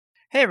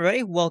Hey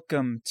everybody,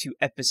 welcome to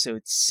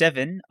episode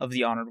 7 of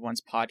the Honored Ones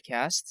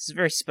podcast. This is a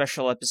very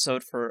special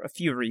episode for a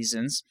few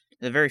reasons.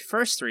 The very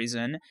first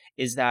reason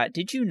is that,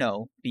 did you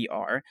know,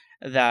 BR,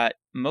 that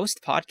most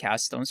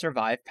podcasts don't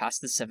survive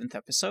past the 7th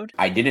episode?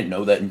 I didn't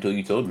know that until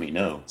you told me,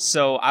 no.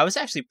 So I was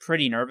actually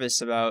pretty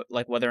nervous about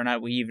whether or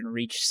not we even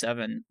reach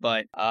 7,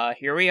 but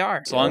here we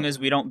are. As long Yeah. as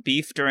we don't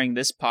beef during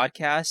this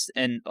podcast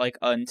and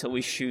until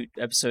we shoot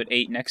episode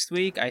 8 next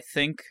week, I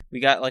think we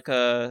got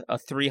a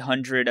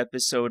 300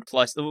 episode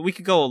plus. We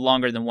could go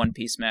longer than One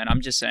Piece, man.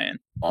 I'm just saying.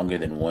 Longer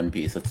than One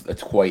Piece.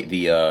 That's quite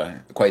the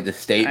I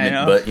statement.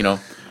 know. But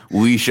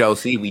we shall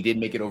see. We did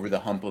make it over the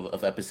hump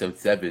of episode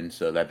 7,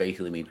 so that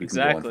basically means we can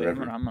go on Exactly.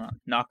 forever. I'm gonna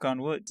knock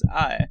on wood.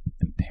 I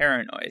am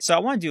paranoid. So I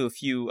want to do a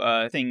few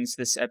things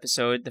this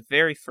episode. The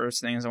very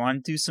first thing is I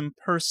want to do some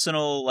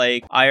personal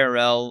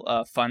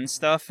IRL fun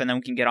stuff, and then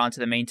we can get on to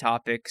the main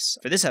topics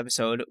for this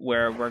episode,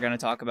 where we're gonna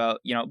talk about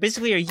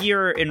basically a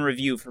year in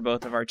review for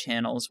both of our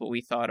channels, what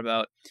we thought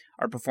about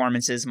our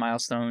performances,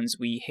 milestones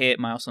we hit,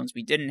 milestones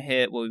we didn't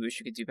hit, what we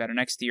wish we could do better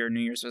next year, New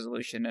Year's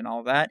resolution, and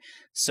all that.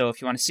 So if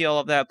you want to see all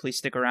of that, please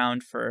stick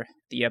around for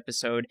the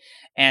episode.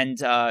 And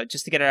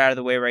just to get it out of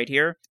the way right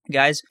here,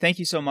 guys, thank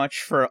you so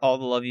much for all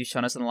the love you've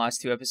shown us in the last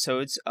 2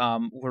 episodes.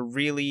 We're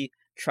really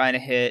trying to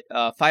hit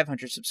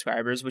 500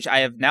 subscribers, which I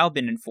have now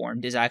been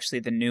informed is actually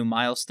the new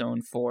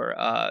milestone for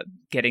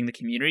getting the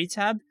community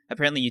tab.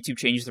 Apparently YouTube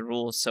changed the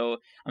rules, so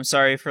I'm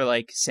sorry for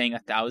saying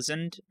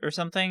 1,000 or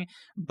something,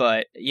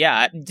 but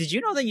yeah, did you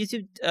know that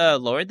YouTube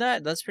lowered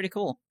that? That's pretty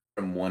cool.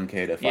 From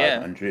 1K to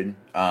 500.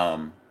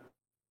 Yeah.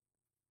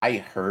 I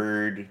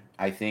heard,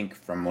 I think,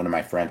 from one of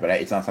my friends, but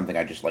it's not something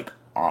I just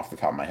off the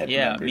top of my head.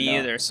 Yeah, me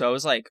either. So I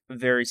was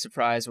very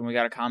surprised when we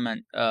got a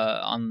comment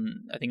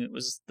on, I think it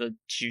was the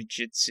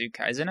Jujutsu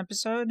Kaisen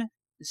episode,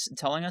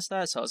 telling us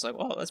that. So I was like,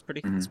 "Wow, that's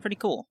pretty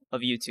cool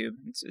of YouTube.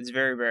 It's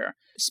very rare."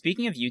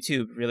 Speaking of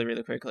YouTube, really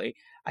really quickly,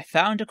 I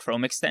found a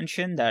Chrome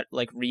extension that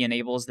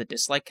re-enables the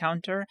dislike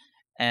counter,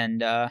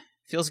 and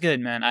feels good,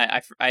 man.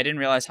 I didn't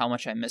realize how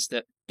much I missed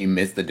it. You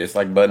missed the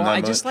dislike button. Well,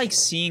 I just like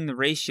seeing the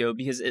ratio,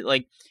 because it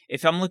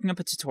if I'm looking up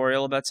a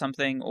tutorial about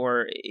something,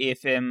 or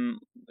if I'm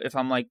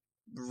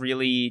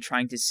really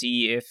trying to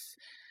see if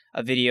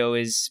a video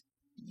is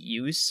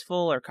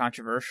useful or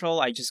controversial,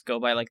 I just go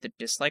by the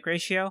dislike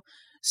ratio.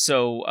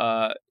 So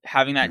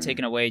having that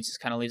taken away just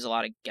kind of leaves a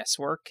lot of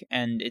guesswork,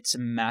 and it's a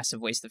massive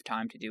waste of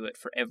time to do it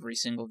for every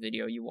single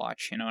video you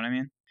watch, you know what I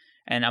mean?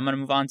 And I'm going to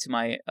move on to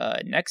my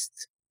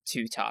next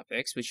 2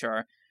 topics, which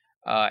are,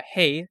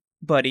 hey,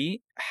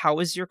 buddy, how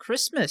was your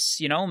Christmas?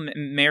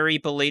 Merry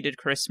belated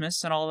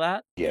Christmas and all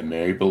that. Yeah,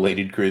 merry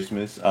belated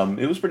Christmas.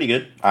 It was pretty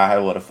good. I had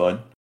a lot of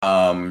fun.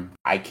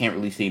 I can't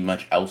really say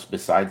much else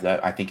besides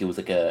that. I think it was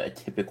a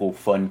typical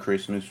fun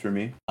Christmas for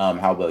me.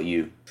 How about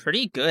you?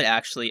 Pretty good,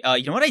 actually.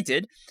 You know what I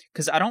did?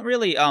 Because I don't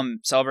really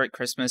celebrate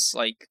Christmas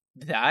like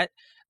that.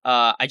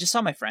 I just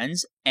saw my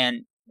friends,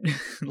 and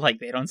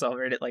they don't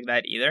celebrate it like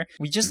that either.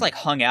 We just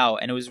hung out,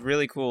 and it was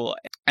really cool.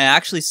 I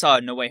actually saw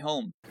No Way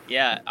Home.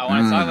 Yeah, I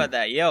want to talk about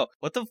that. Yo,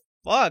 what the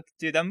fuck,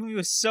 dude? That movie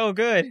was so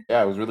good.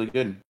 Yeah, it was really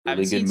good.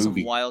 I've seen good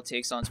movie. some wild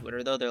takes on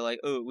Twitter though. They're like,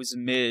 "Oh, it was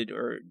mid,"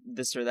 or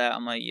this or that.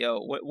 I'm like, "Yo,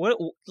 what?"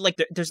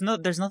 There's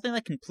nothing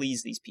that can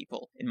please these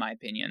people, in my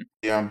opinion.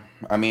 Yeah,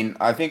 I mean,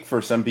 I think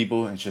for some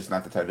people, it's just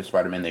not the type of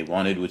Spider-Man they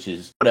wanted, which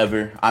is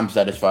whatever. I'm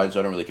satisfied, so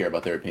I don't really care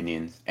about their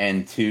opinions.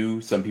 And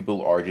 2, some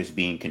people are just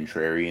being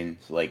contrarians.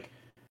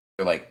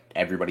 They're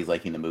everybody's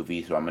liking the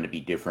movie, so I'm going to be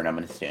different. I'm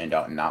going to stand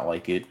out and not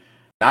like it.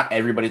 Not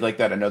everybody's like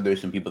that. I know there's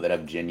some people that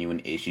have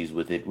genuine issues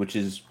with it, which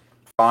is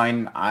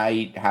fine.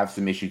 I have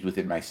some issues with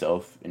it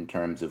myself in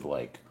terms of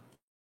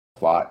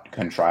plot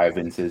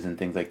contrivances and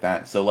things like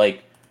that. So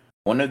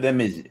one of them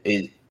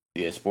is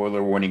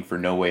spoiler warning for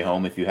No Way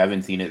Home. If you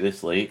haven't seen it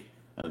this late,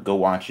 go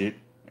watch it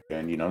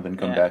and then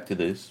come back to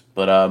this.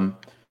 But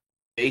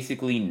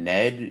basically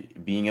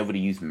Ned being able to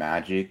use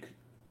magic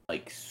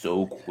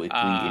so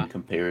quickly in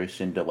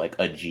comparison to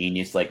a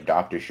genius like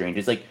Doctor Strange.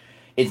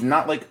 It's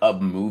not a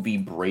movie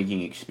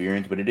breaking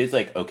experience, but it is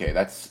okay,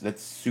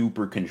 that's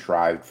super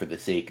contrived for the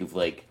sake of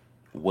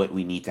what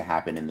we need to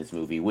happen in this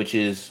movie, which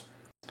is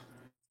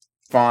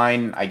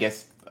fine. I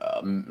guess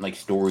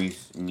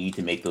stories need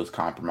to make those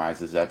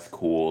compromises. That's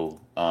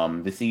cool.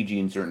 The CG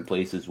in certain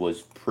places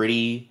was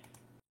pretty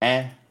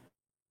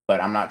but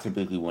I'm not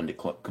typically one to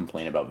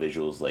complain about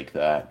visuals like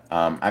that.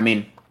 I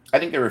mean, I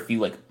think there were a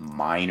few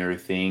minor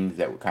things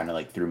that were kind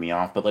of threw me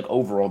off, but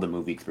overall the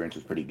movie experience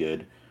was pretty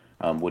good.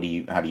 How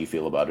do you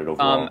feel about it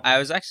overall? I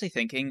was actually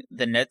thinking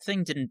the Ned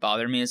thing didn't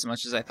bother me as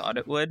much as I thought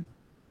it would,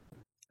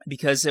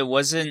 because it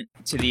wasn't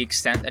to the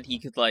extent that he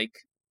could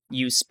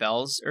use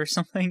spells or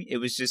something. It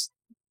was just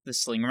the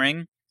sling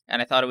ring, and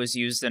I thought it was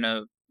used in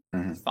a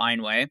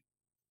fine way.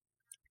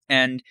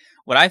 And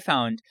what I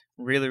found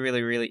really,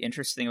 really, really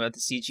interesting about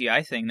the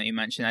CGI thing that you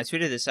mentioned, I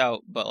tweeted this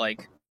out, but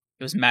it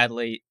was mad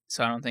late,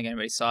 so I don't think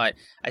anybody saw it.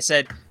 I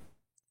said,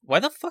 why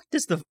the fuck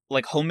does the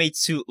homemade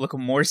suit look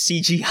more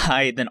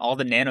CGI than all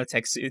the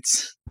nanotech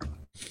suits?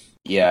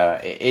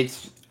 Yeah,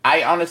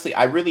 I honestly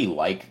really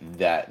like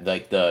that.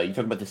 You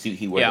talk about the suit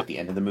he wore at the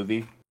end of the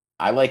movie.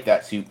 I like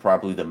that suit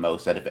probably the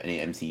most out of any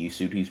MCU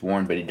suit he's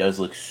worn, but it does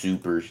look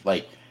super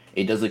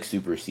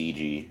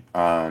CG.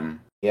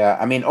 Yeah,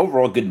 I mean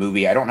overall good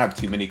movie. I don't have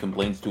too many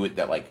complaints to it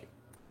that like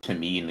to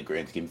me in the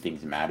grand scheme of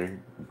things matter,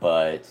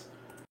 but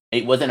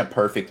it wasn't a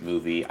perfect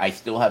movie. I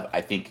still have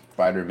I think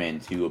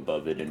Spider-Man 2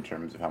 above it in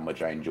terms of how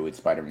much I enjoyed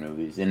Spider-Man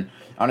movies. And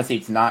honestly,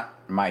 it's not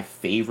my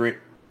favorite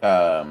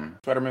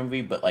Spider-Man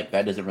movie, but like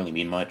that doesn't really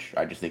mean much.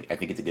 I think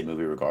it's a good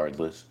movie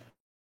regardless.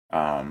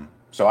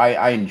 So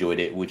I enjoyed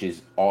it, which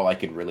is all I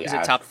could really Is it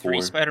ask top 3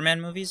 for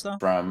Spider-Man movies though?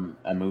 from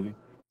a movie.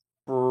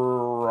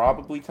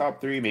 Probably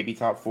top 3, maybe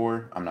top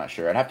 4. I'm not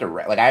sure. I'd have to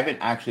like I haven't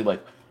actually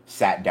like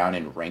sat down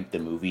and ranked the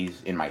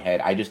movies in my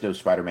head. I just know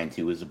Spider-Man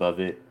 2 is above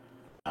it.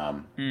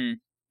 Hmm.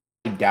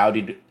 I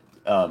doubted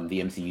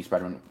the MCU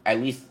Spider-Man. At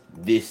least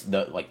this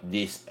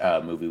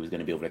movie was going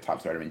to be able to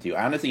top Spider-Man 2.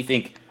 I honestly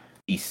think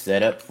the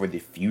setup for the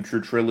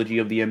future trilogy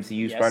of the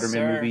MCU Yes, Spider-Man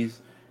sir. movies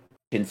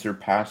can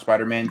surpass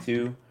Spider-Man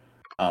 2.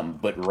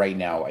 But right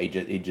now,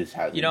 it just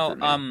hasn't. You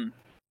know,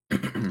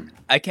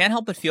 I can't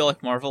help but feel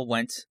like Marvel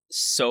went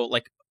so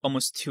like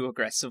almost too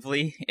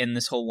aggressively in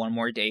this whole one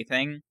more day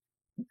thing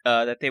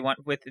that they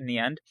went with in the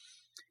end,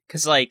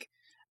 because like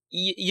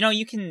you know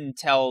you can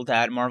tell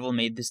that Marvel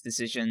made this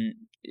decision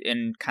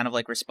in kind of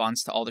like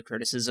response to all the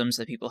criticisms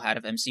that people had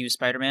of MCU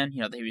Spider-Man.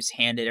 You know, that he was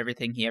handed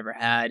everything he ever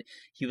had.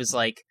 He was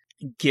like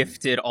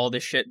gifted all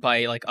this shit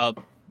by like a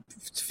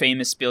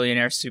famous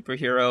billionaire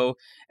superhero,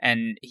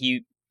 and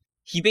he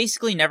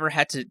basically never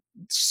had to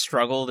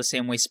struggle the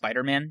same way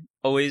Spider-Man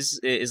always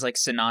is like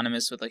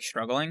synonymous with like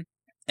struggling.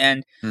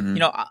 And Mhm. you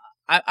know,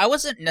 I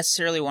wasn't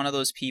necessarily one of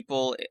those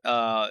people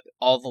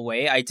all the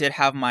way. I did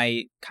have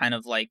my kind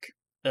of like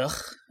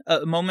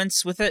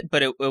moments with it,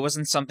 but it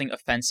wasn't something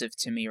offensive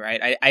to me,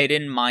 right? I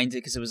didn't mind it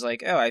because it was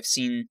like, oh, I've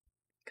seen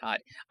God.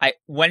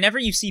 Whenever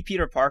you see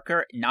Peter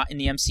Parker not in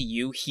the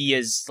MCU, he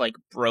is like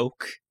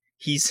broke.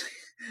 He's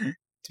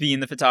being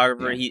the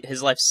photographer. Yeah.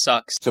 His life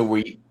sucks.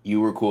 So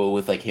you were cool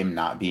with like him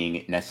not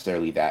being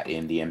necessarily that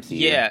in the MCU?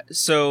 Yeah.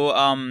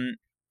 So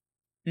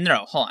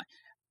no, hold on.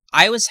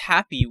 I was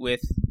happy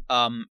with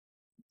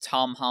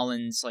Tom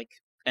Holland's like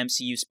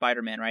MCU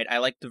Spider-Man, right? I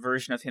liked the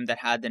version of him that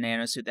had the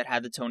nanosuit, that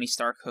had the Tony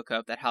Stark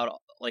hookup, that had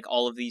like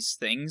all of these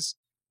things.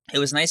 It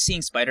was nice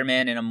seeing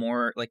Spider-Man in a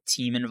more like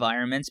team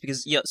environment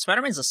because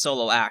Spider-Man's a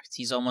solo act.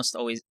 He's almost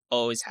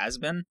always has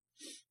been.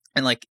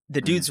 And like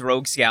the dude's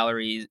rogues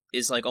gallery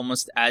is like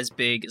almost as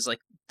big as like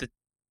the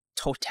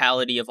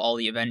totality of all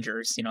the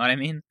Avengers, you know what I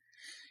mean?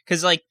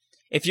 Cuz like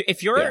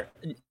if you're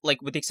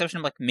like with the exception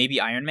of like maybe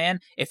Iron Man,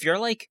 if you're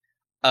like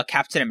a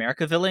Captain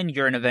America villain,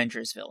 you're an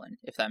Avengers villain,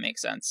 if that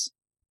makes sense.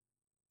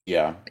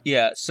 Yeah.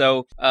 Yeah,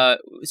 so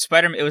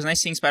Spider it was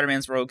nice seeing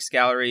Spider-Man's rogues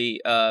gallery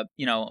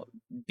you know,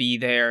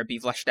 be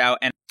fleshed out.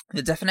 And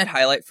the definite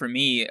highlight for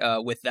me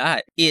with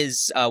that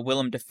is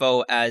Willem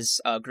Dafoe as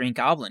Green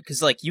Goblin,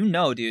 because like you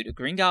know, dude,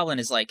 Green Goblin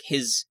is like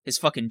his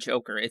fucking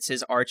Joker. It's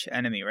his arch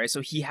enemy, right?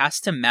 So he has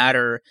to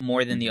matter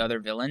more than the other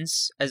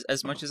villains,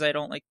 as much as I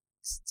don't like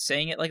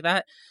saying it like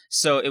that.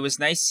 So it was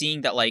nice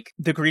seeing that like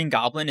the Green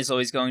Goblin is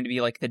always going to be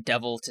like the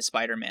devil to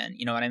Spider-Man.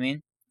 You know what I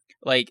mean?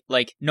 Like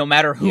no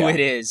matter who it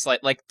is,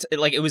 like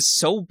it was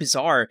so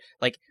bizarre,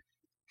 like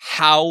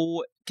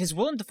how because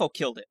Willem Dafoe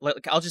killed it.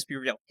 Like I'll just be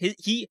real,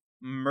 he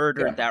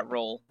murdered that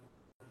role.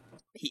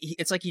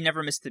 It's like he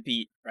never missed a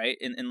beat, right?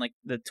 In like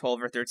the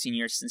 12 or 13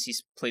 years since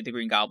he's played the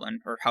Green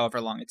Goblin, or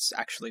however long it's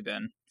actually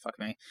been. Fuck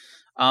me.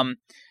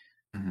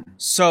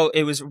 So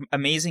it was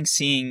amazing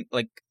seeing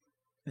like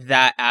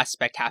that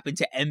aspect happen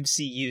to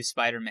MCU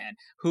Spider-Man,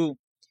 who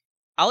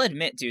I'll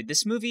admit, dude,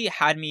 this movie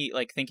had me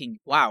like thinking,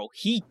 wow,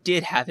 he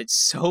did have it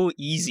so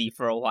easy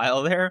for a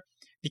while there,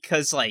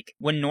 because like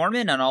when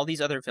Norman and all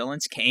these other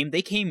villains came,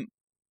 they came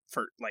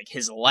for like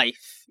his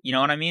life. You know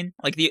what I mean?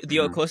 Like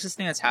the closest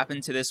thing that's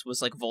happened to this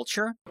was like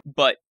Vulture,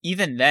 but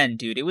even then,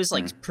 dude, it was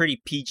like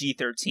pretty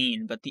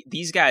PG-13. But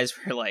these guys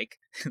were like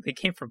they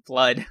came for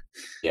blood.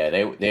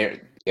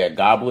 Yeah,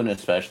 Goblin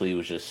especially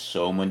was just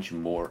so much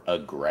more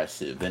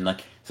aggressive. And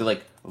like so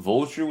like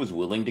Vulture was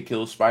willing to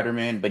kill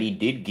Spider-Man, but he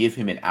did give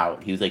him an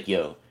out. He was like,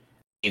 "Yo,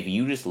 if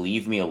you just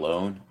leave me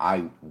alone,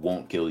 I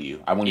won't kill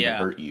you. I won't even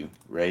hurt you,"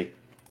 right?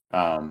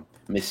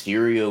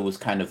 Mysterio was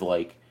kind of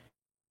like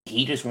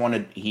he just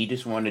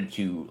wanted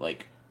to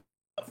like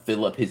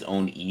fill up his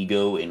own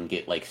ego and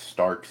get like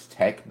Stark's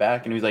tech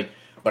back, and he was like,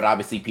 but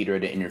obviously Peter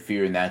had to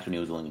interfere, and that's when he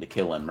was willing to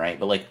kill him, right?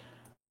 But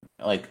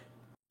like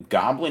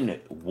Goblin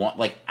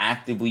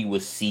actively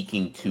was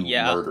seeking to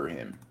murder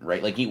him,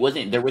 right? Like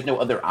there was no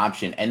other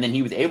option, and then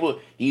he was able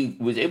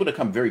to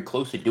come very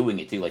close to doing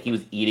it too. Like he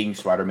was eating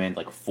Spider-Man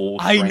like full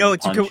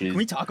strength punches. Can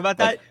we talk about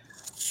that?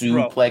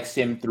 Suplex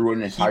him through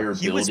an entire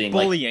building.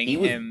 Was bullying he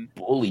was him.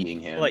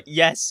 bullying him. Like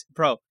yes,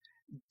 bro.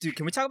 Dude,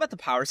 can we talk about the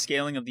power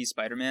scaling of these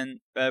Spider-Man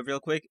real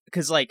quick?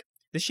 Because like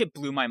this shit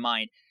blew my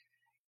mind.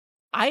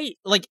 I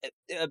like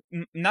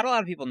not a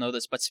lot of people know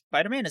this, but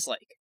Spider-Man is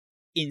like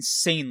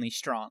insanely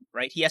strong,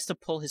 right? He has to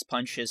pull his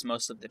punches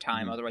most of the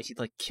time, otherwise he'd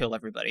like kill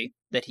everybody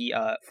that he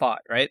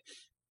fought, right?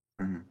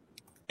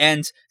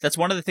 And that's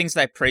one of the things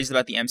that I praised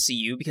about the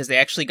MCU, because they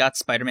actually got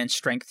Spider-Man's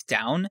strength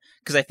down,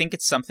 because I think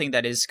it's something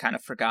that is kind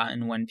of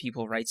forgotten when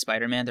people write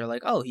Spider-Man. They're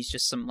like, oh, he's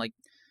just some, like,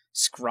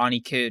 scrawny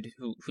kid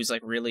who's,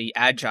 like, really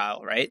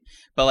agile, right?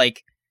 But,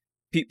 like,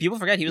 people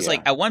forget he was,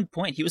 like, at one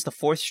point, he was the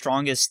fourth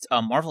strongest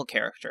Marvel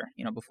character,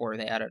 you know, before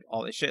they added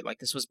all this shit. Like,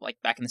 this was, like,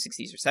 back in the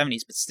 60s or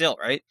 70s, but still,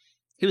 right?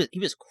 He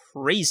was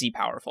crazy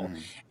powerful.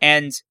 Mm-hmm.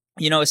 And,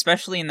 you know,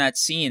 especially in that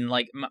scene,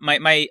 like,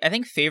 my I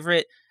think,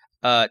 favorite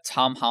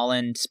Tom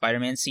Holland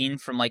Spider-Man scene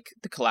from, like,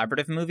 the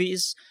collaborative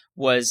movies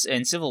was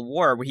in Civil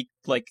War, where he,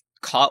 like,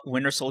 caught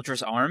Winter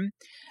Soldier's arm,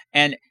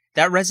 and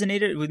that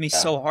resonated with me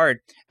so hard.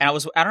 And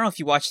I don't know if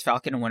you watched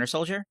Falcon and Winter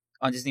Soldier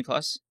on Disney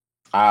Plus.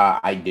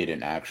 I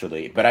didn't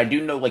actually, but I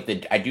do know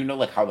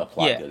how the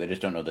plot goes. I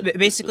just don't know the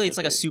basically it's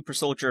like a super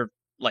soldier,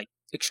 like,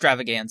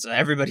 extravaganza.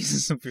 Everybody's a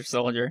super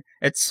soldier.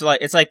 It's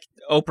like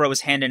Oprah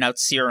was handing out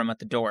serum at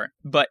the door.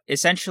 But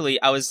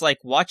essentially, I was, like,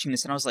 watching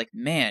this and I was like,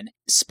 man,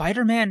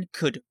 Spider-Man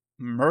could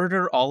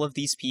murder all of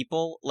these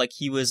people like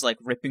he was, like,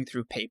 ripping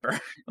through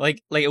paper.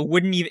 like it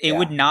wouldn't even, it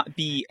would not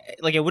be,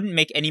 like, it wouldn't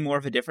make any more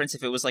of a difference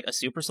if it was, like, a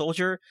super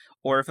soldier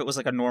or if it was,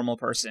 like, a normal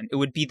person. It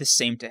would be the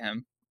same to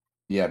him.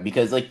 Yeah,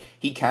 because, like,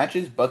 he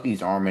catches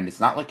Bucky's arm, and it's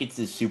not like it's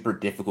this super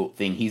difficult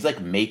thing. He's,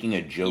 like, making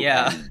a joke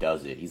when he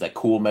does it. He's like,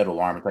 cool metal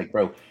arm. It's like,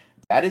 bro,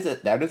 that is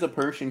a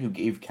person who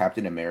gave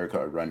Captain America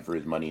a run for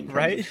his money in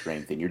terms of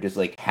strength, and you're just,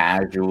 like,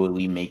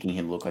 casually making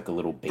him look like a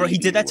little baby. Bro, he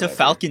did that to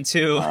Falcon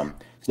too.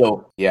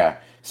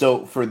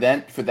 So for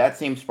that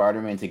same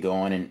Spider-Man to go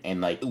on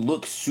and like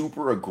look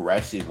super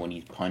aggressive when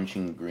he's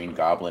punching Green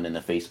Goblin in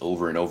the face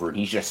over and over, and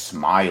he's just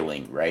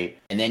smiling, right?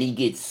 And then he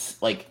gets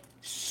like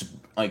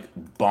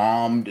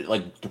bombed,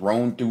 like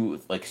thrown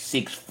through like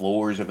 6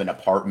 floors of an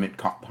apartment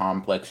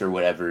complex or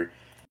whatever.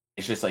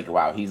 It's just like,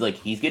 wow,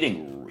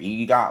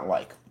 he got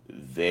like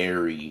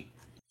very,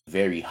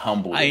 very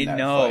humble. I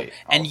know.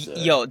 And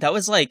yo, that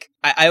was like,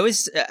 I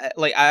always,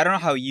 like, I don't know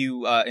how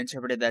you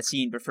interpreted that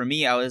scene, but for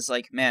me, I was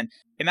like, man,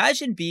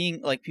 imagine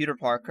being like Peter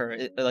Parker,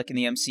 like in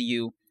the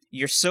MCU.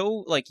 You're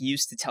so, like,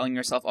 used to telling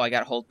yourself, oh, I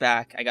gotta hold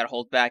back, I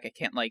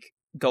can't, like,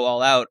 go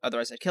all out,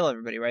 otherwise I'd kill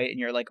everybody, right? And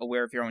you're, like,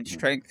 aware of your own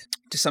strength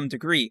to some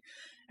degree.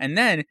 And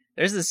then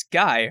there's this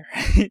guy,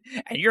 right?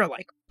 And you're,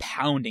 like,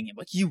 pounding him.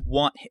 Like, you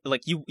want,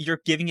 like, you're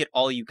giving it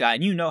all you got,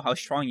 and you know how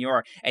strong you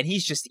are. And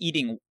he's just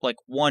eating, like,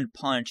 one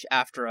punch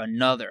after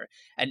another.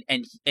 And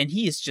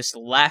he is just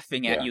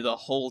laughing at you the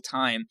whole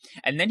time.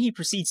 And then he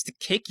proceeds to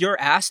kick your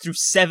ass through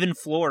 7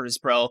 floors,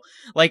 bro.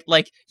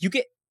 Like, you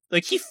get,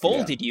 like, he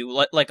folded you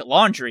like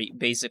laundry,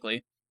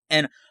 basically.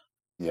 And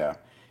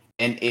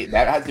and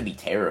that has to be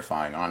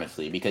terrifying,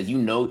 honestly, because you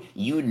know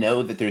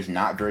that there's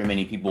not very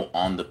many people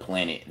on the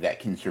planet that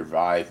can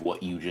survive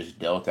what you just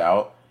dealt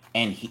out.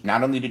 And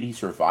not only did he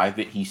survive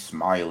it, he's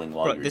smiling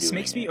while you're doing it. This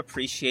makes me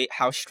appreciate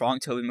how strong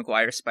Tobey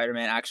Maguire's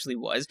Spider-Man actually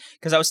was,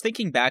 because I was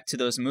thinking back to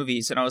those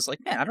movies, and I was like,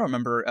 man, I don't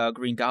remember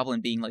Green Goblin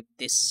being, like,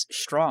 this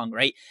strong,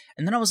 right?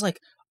 And then I was like,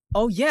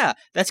 oh yeah,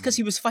 that's because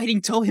he was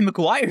fighting Tobey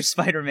Maguire's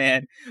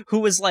Spider-Man, who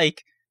was,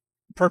 like,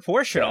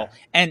 proportional.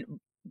 And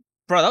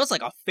bro, that was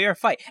like a fair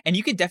fight. And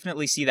you could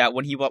definitely see that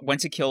when he went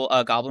to kill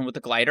Goblin with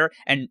the glider,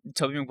 and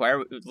Tobey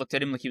Maguire looked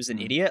at him like he was an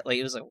idiot. Like,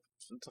 it was like,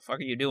 what the fuck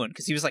are you doing?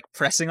 Because he was, like,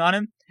 pressing on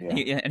him,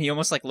 and he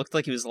almost, like, looked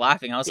like he was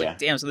laughing. I was like,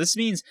 damn, so this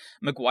means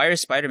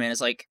Maguire's Spider-Man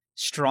is, like,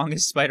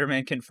 strongest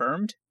Spider-Man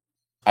confirmed?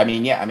 I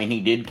mean,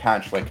 he did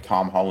catch, like,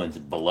 Tom Holland's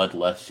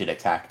bloodlusted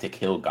attack to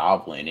kill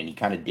Goblin, and he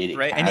kind of did it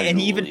right, casually. and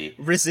he even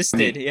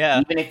resisted,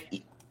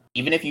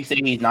 Even if you say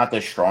he's not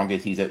the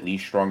strongest, he's at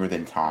least stronger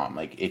than Tom.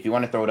 Like, if you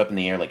want to throw it up in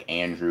the air, like,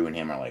 Andrew and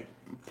him are, like,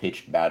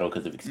 pitched battle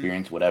because of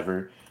experience,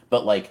 whatever.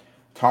 But, like,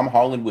 Tom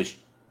Holland was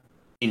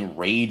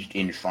enraged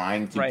in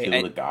trying to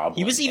kill the Goblin.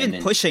 He was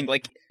even pushing,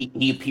 like...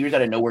 He appears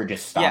out of nowhere,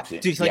 just stops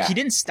it. Dude, like, he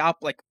didn't stop,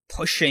 like,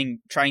 pushing,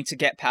 trying to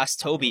get past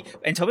Tobey.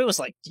 And Tobey was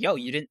like, yo,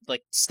 you didn't,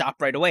 like,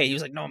 stop right away. He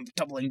was like, no, I'm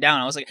doubling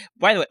down. I was like,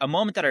 by the way, a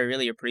moment that I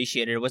really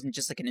appreciated, it wasn't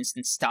just, like, an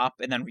instant stop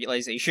and then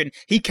realization.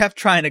 He kept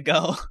trying to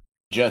go.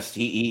 Just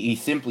he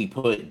simply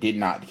put did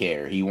not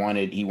care. He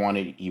wanted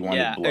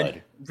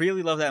blood.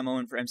 Really love that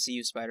moment for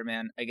MCU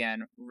Spider-Man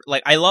again.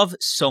 Like, I love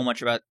so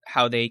much about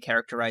how they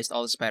characterized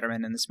all the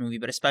Spider-Man in this movie,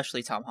 but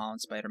especially Tom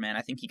Holland's Spider-Man.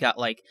 I think he got,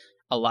 like,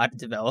 a lot of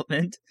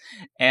development,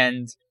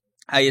 and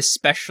I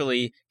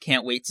especially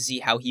can't wait to see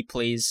how he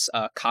plays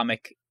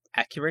comic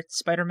accurate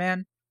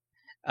Spider-Man.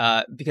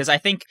 Because I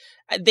think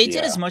they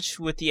did as much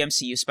with the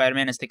MCU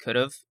Spider-Man as they could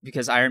have,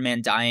 because Iron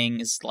Man dying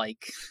is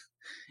like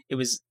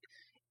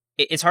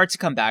it's hard to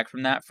come back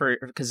from that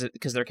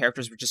because their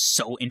characters were just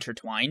so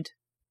intertwined.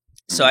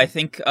 So I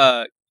think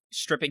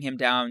stripping him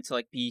down to,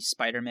 like, be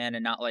Spider-Man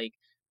and not, like,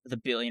 the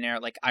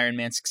billionaire, like, Iron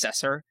Man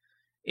successor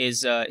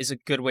is a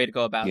good way to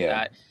go about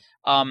that.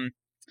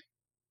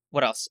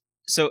 What else?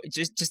 So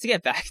just to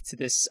get back to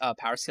this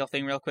power scale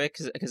thing real quick,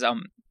 because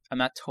I'm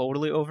not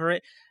totally over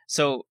it.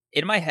 So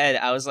in my head,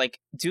 I was, like,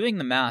 doing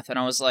the math, and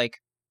I was like,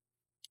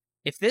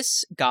 if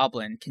this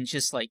Goblin can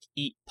just, like,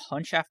 eat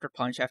punch after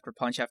punch after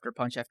punch after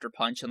punch after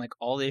punch and, like,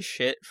 all this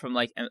shit from,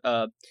 like,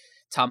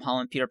 Tom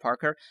Holland, Peter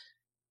Parker,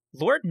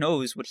 Lord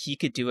knows what he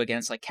could do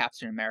against like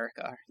Captain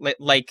America.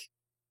 Like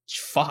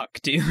fuck,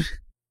 dude.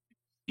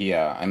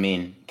 Yeah, I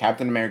mean,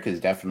 Captain America is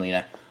definitely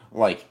not,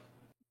 like,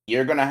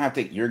 you're gonna have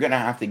to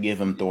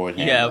give him Thor's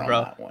Yeah, hammer on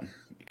bro. that one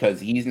because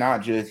he's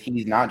not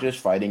just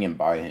fighting him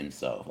by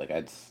himself. Like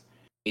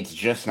it's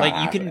just not Like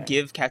you can happening.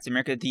 give Captain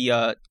America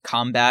the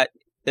combat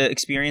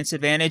experience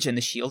advantage and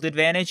the shield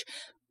advantage.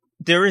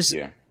 There is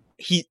Yeah,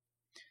 he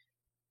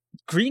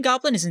Green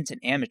Goblin isn't an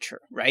amateur,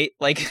 right?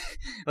 Like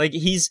like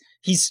he's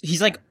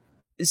like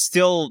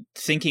still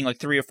thinking like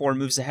 3 or 4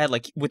 moves ahead.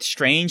 Like with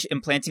Strange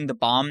implanting the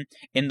bomb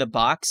in the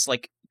box,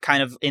 like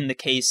kind of in the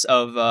case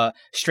of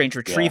Strange yeah.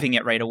 retrieving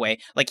it right away.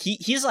 Like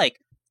he's like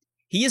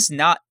he is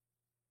not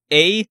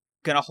a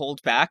gonna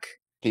hold back.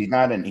 He's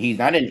not an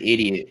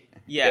idiot.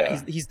 Yeah,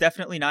 Yeah. he's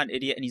definitely not an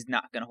idiot, and he's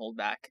not gonna hold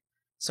back.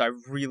 So I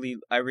really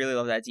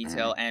love that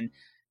detail, Mhm. and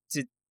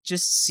to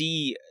just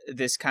see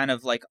this kind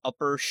of like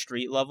upper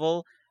street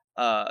level,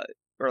 uh,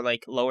 or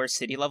like lower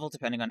city level,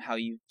 depending on how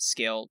you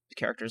scale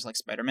characters like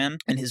Spider-Man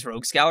and his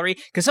rogues gallery.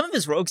 Because some of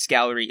his rogues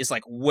gallery is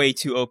like way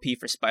too OP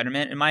for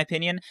Spider-Man, in my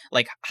opinion.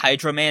 Like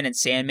Hydro Man and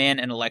Sandman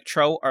and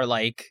Electro are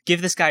like,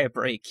 give this guy a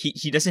break.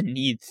 He doesn't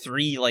need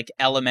 3 like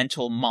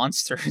elemental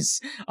monsters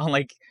on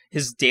like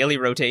his daily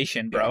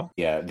rotation, Yeah, bro.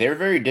 yeah, they're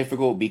very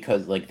difficult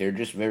because like they're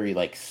just very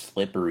like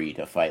slippery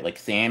to fight. Like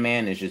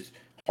Sandman is just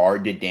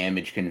hard to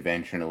damage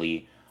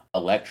conventionally.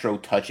 Electro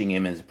touching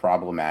him is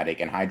problematic,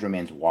 and Hydro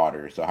Man's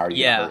water. So how are you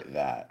gonna Yeah. hurt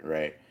that,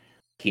 right?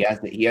 He has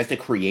to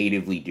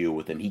creatively deal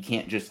with them. He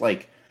can't just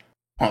like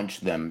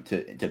punch them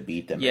to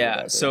beat them or Yeah,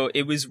 whatever. so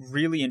it was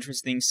really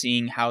interesting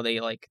seeing how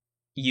they like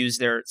use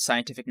their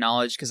scientific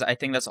knowledge because I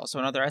think that's also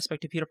another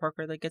aspect of Peter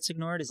Parker that gets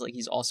ignored is like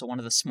he's also one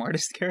of the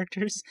smartest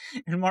characters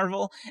in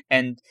Marvel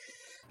and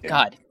Yeah,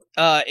 God,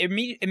 it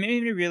made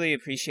me really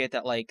appreciate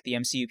that like the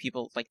MCU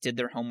people like did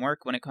their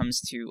homework when it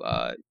comes to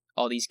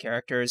all these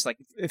characters like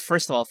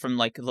first of all from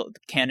like the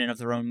canon of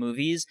their own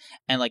movies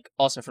and like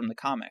also from the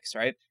comics,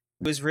 right?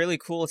 It was really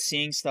cool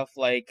seeing stuff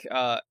like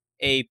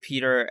a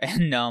Peter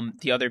and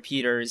the other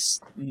Peters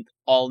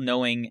all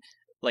knowing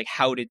like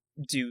how to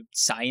do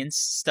science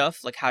stuff,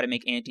 like how to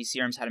make anti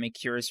serums, how to make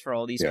cures for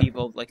all these yeah,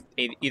 people, like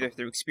either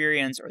through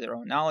experience or their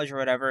own knowledge or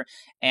whatever.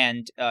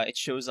 And it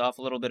shows off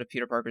a little bit of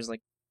Peter Parker's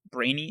like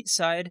brainy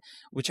side,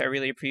 which I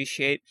really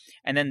appreciate.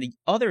 And then the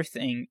other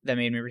thing that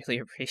made me really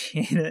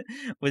appreciate it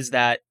was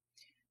that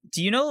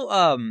do you know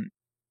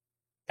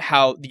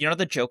how you know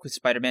the joke with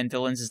Spider-Man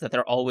villains is that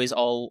they're always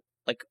all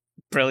like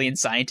brilliant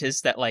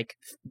scientists that like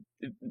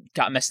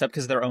got messed up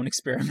because of their own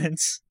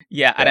experiments.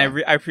 Yeah, and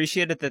yeah, I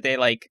appreciated that they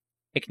like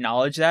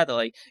acknowledge that. They're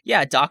like,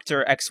 yeah,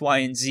 Doctor X, Y,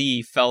 and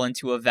Z fell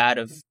into a vat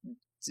of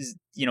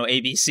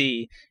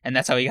ABC, and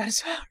that's how he got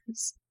his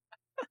powers.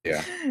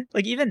 yeah,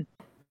 Like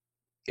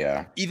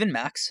yeah. even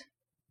Max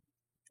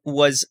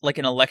was like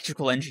an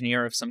electrical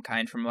engineer of some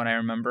kind, from what I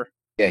remember.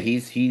 Yeah,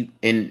 he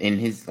in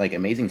his like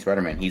Amazing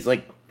Spider-Man,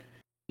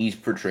 he's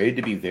portrayed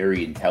to be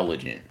very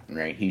intelligent,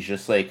 right? He's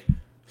just like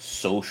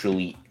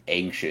socially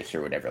anxious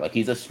or whatever. Like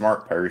he's a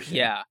smart person.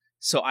 Yeah,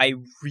 so I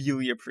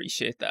really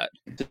appreciate that.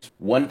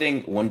 One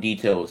thing, one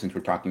detail, since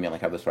we're talking about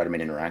like how the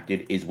Spider-Man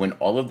interacted, is when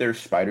all of their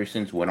spider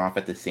sense went off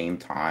at the same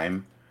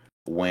time.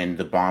 When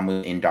the bomb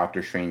was in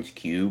Doctor Strange's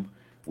cube,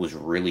 was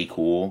really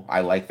cool.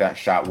 I like that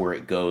shot where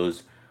it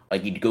goes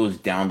like it goes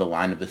down the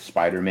line of the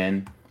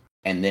Spider-Man,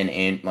 and then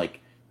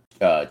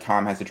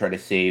Tom has to try to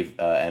save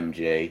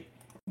MJ.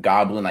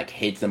 Goblin like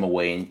hits him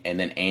away, and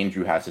then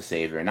Andrew has to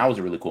save her, and that was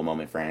a really cool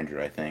moment for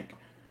Andrew. I think.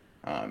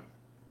 Um,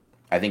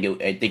 I think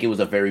it was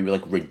a very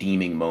like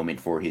redeeming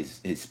moment for his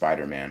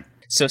Spider-Man.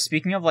 So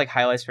speaking of like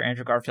highlights for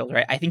Andrew Garfield,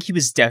 right? I think he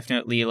was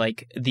definitely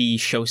like the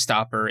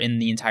showstopper in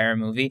the entire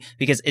movie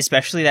because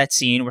especially that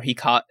scene where he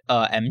caught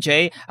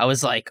MJ, I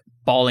was like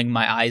bawling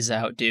my eyes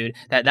out, dude.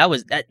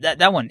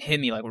 That one hit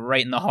me like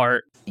right in the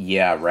heart.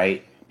 Yeah,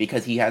 right.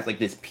 Because he has like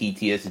this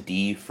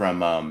PTSD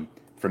from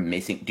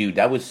missing. Dude,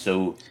 that Yeah, was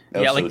like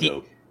so the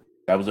dope.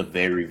 That was a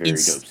very very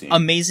it's dope scene.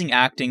 amazing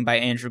acting by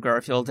Andrew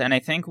Garfield, and I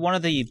think one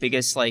of the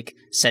biggest like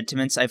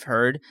sentiments I've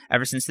heard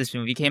ever since this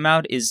movie came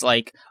out is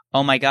like,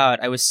 oh my god,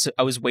 I was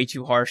way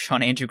too harsh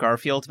on Andrew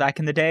Garfield back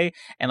in the day,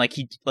 and like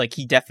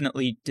he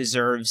definitely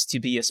deserves to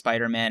be a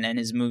Spider-Man, and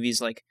his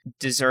movies like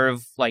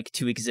deserve like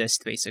to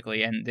exist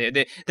basically, and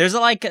there's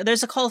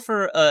a call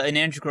for an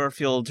Andrew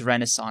Garfield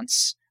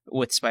renaissance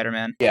with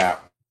Spider-Man. Yeah,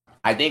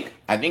 I think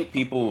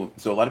people.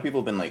 So a lot of people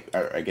have been like,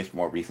 or I guess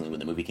more recently when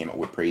the movie came out,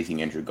 were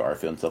praising Andrew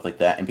Garfield and stuff like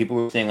that, and people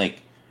were saying like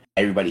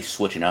everybody's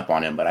switching up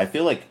on him. But I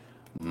feel like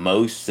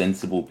most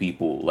sensible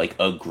people like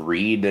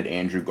agreed that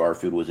Andrew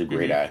Garfield was a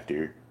great Hmm.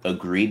 actor,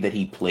 agreed that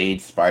he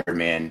played Spider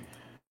Man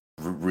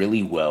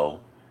really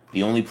well.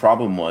 The only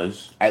problem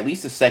was, at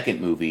least the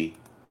second movie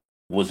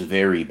was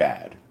very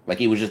bad. Like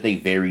it was just a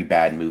very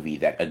bad movie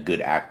that a good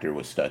actor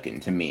was stuck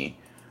in. To me,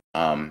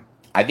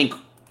 I think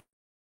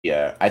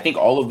yeah, I think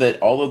all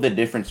of the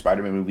different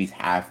Spider-Man movies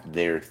have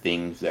their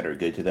things that are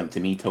good to them.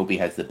 To me, Tobey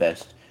has the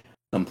best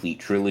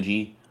complete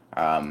trilogy.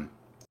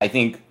 I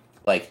think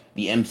like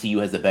the MCU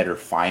has a better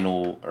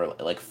final or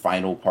like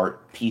final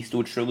part piece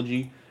to a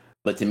trilogy.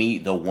 But to me,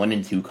 the 1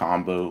 and 2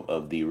 combo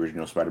of the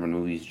original Spider-Man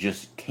movies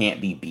just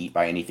can't be beat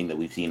by anything that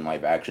we've seen in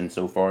live action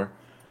so far.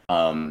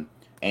 Um,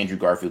 Andrew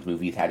Garfield's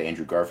movies had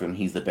Andrew Garfield, and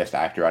he's the best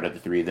actor out of the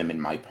three of them, in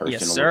my Yes,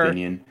 personal sir.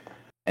 opinion.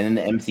 And then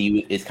the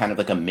MCU is kind of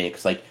like a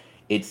mix. Like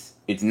it's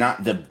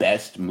not the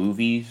best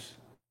movies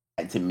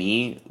to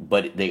me,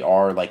 but they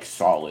are like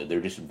solid. They're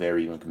just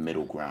very like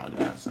middle ground in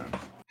that sense.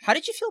 How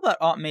did you feel about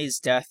Aunt May's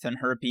death and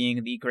her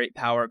being the great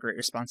power, great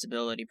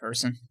responsibility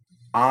person?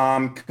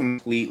 I'm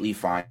completely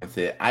fine with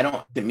it. I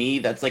don't. To me,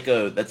 that's a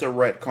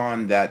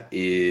retcon that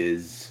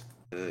is.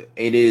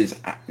 It is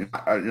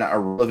not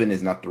irrelevant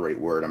is not the right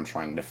word I'm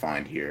trying to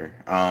find here.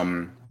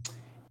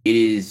 It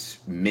is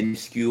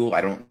minuscule.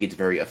 I don't think it's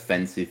very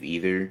offensive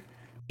either,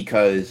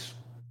 because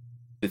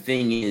the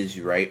thing is,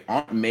 right,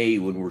 Aunt May,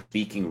 when we're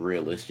speaking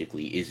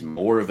realistically, is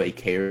more of a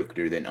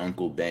character than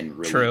Uncle Ben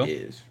True. really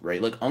is,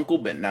 right? Like Uncle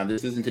Ben. Now,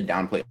 this isn't to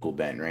downplay Uncle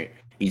Ben, right?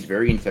 He's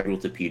very integral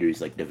to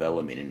Peter's like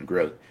development and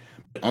growth.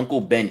 But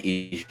Uncle Ben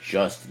is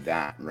just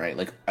that, right?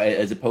 Like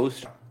as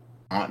opposed to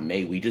Aunt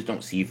May, we just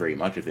don't see very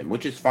much of him,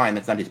 which is fine.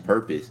 That's not his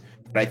purpose.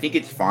 But I think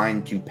it's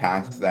fine to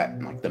pass that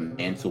like the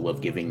mantle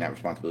of giving that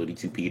responsibility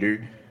to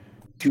Peter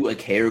to a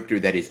character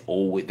that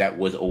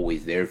was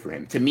always there for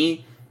him. To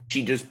me,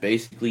 she just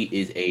basically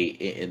is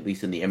at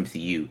least in the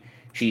MCU,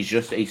 she's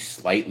just a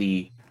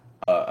slightly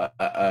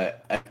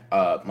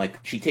like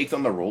she takes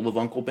on the role of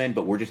Uncle Ben,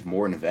 but we're just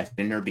more invested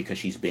in her because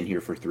she's been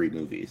here for 3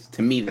 movies.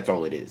 To me, that's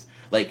all it is.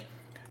 Like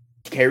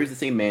she carries the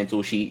same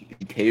mantle. She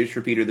cares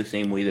for Peter the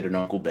same way that an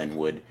Uncle Ben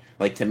would.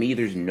 Like to me,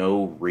 there's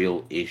no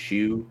real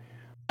issue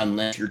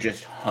unless you're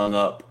just hung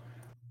up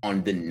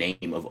on the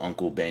name of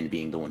Uncle Ben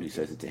being the one who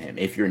says it to him.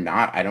 If you're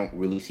not, I don't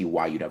really see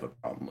why you'd have a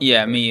problem with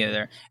Yeah, it. me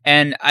either.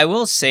 And I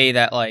will say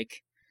that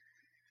like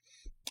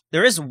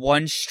there is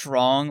one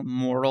strong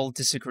moral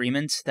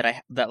disagreement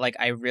that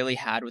I really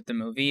had with the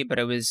movie, but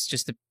it was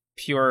just a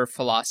pure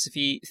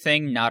philosophy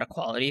thing, not a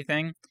quality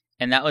thing.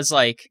 And that was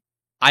like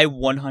I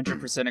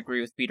 100% agree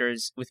with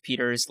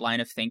Peter's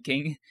line of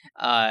thinking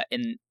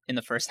in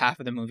the first half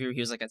of the movie where he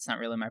was like, that's not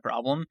really my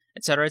problem,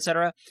 etc.,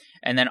 etc.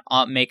 And then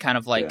Aunt May kind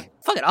of Yeah. like,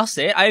 fuck it, I'll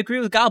say it. I agree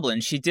with Goblin.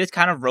 She did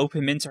kind of rope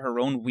him into her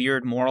own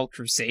weird moral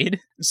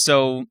crusade.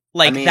 So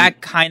like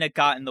that kind of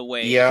got in the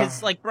way. Yeah.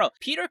 Because like, bro,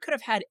 Peter could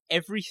have had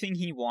everything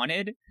he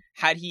wanted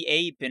had he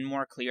A, been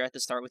more clear at the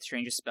start with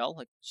Strange's spell,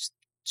 like just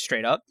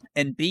straight up,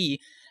 and B,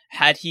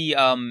 had he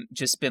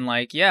just been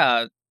like,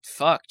 yeah,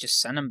 fuck, just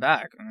send them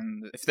back.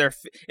 And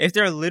if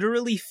they're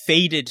literally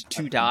fated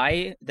to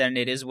die, then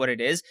it is what it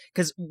is.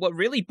 Because what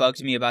really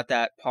bugs me about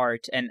that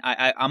part, and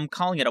I'm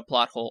calling it a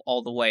plot hole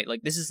all the way.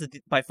 Like this is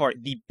by far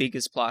the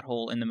biggest plot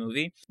hole in the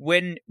movie.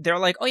 When they're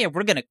like, oh yeah,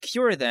 we're gonna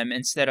cure them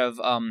instead of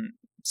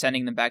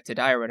sending them back to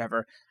die or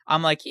whatever.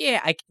 I'm like,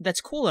 yeah,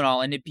 that's cool and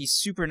all, and it'd be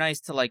super nice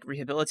to like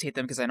rehabilitate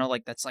them because I know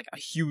like that's like a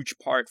huge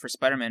part for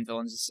Spider-Man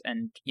villains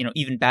and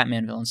even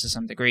Batman villains to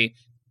some degree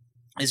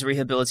is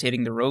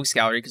rehabilitating the Rogues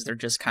Gallery because they're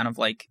just kind of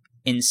like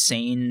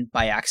insane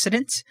by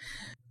accident.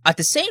 At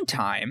the same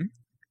time,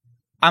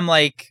 I'm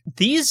like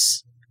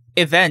these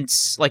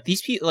events, like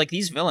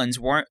these villains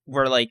were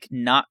like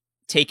not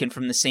taken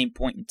from the same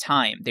point in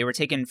time. They were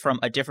taken from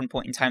a different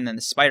point in time than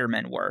the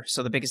Spider-Men were.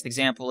 So the biggest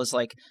example is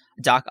like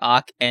Doc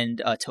Ock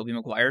and Tobey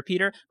Maguire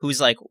Peter, who's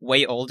like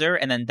way older,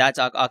 and then that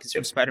Doc Ock is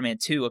from Spider-Man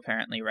 2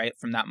 apparently, right?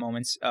 From that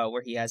moment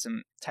where he has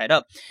him tied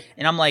up.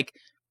 And I'm like,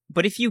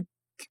 but if you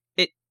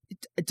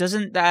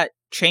doesn't that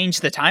change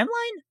the timeline?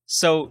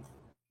 So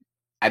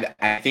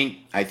I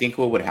think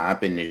what would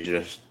happen is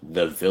just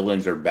the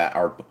villains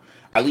are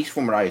at least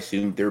from what I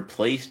assume they're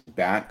placed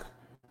back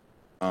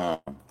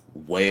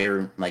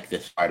where like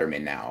the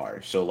Spider-Man now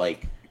are. So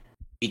like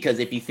because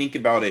if you think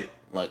about it,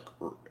 like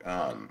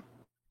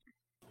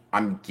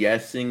I'm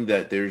guessing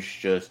that there's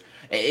just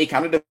it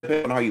kind of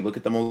depends on how you look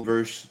at the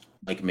multiverse.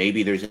 Like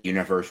maybe there's a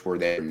universe where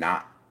they're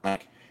not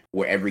like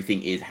where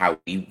everything is how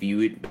we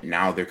view it, but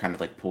now they're kind of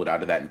like pulled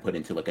out of that and put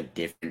into like a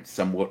different,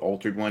 somewhat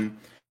altered one.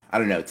 I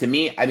don't know. To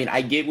me, I mean,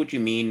 I get what you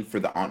mean for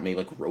the Aunt May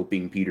like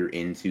roping Peter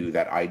into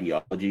that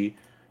ideology,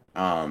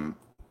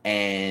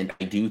 and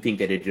I do think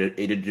that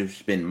it had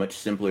just been much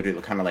simpler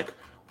to kind of like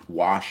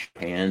wash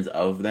hands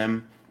of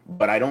them.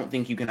 But I don't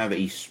think you can have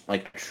a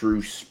like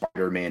true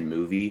Spider-Man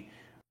movie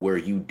where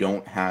you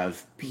don't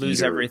have Peter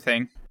lose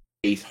everything,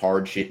 face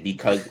hardship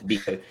because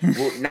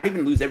well, not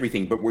even lose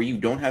everything, but where you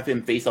don't have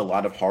him face a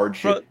lot of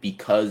hardship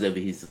because of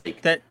his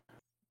like that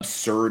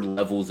absurd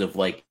levels of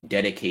like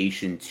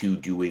dedication to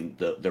doing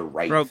the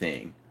right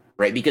thing,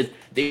 right? Because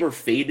they were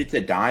fated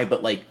to die,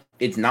 but like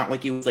it's not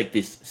like it was like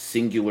this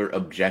singular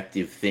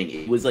objective thing.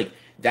 It was like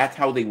that's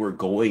how they were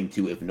going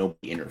to if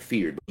nobody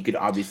interfered. But you could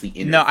obviously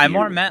interfere. No, I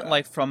more meant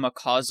like from a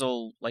cause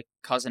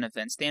and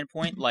event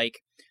standpoint,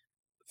 like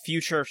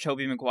future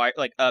Tobey Maguire,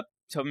 like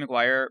Tobey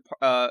Maguire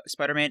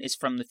Spider-Man is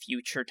from the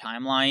future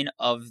timeline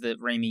of the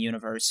Raimi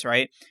universe,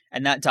 right?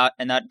 And that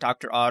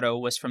Dr. Otto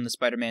was from the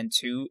Spider-Man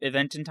 2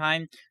 event in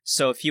time.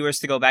 So if he was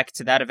to go back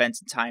to that event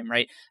in time,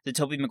 right, the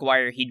Tobey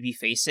Maguire he'd be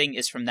facing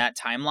is from that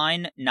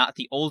timeline, not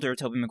the older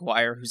Tobey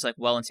Maguire who's like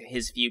well into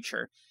his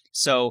future.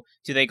 So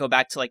do they go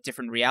back to like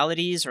different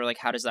realities, or like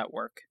how does that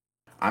work?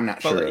 I'm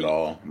not But sure at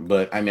all,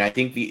 but I mean, I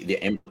think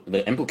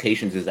the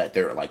implications is that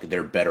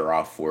they're better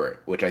off for it,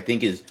 which I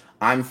think is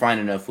I'm fine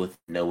enough with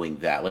knowing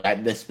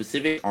that. The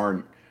specifics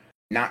aren't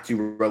not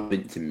too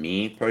relevant to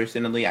me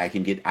personally. I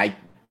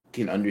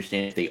can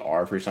understand if they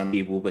are for some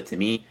people, but to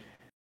me,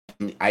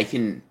 I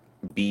can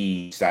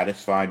be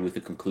satisfied with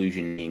the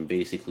conclusion being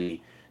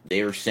basically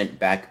they are sent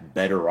back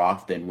better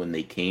off than when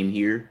they came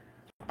here,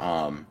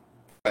 um,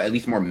 at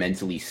least more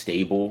mentally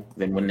stable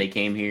than when they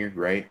came here,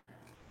 right?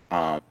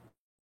 Um,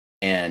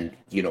 and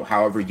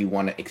however you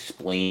want to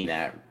explain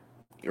that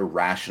or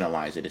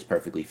rationalize it is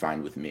perfectly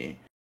fine with me.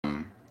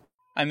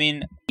 I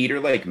mean, Peter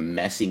like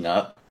messing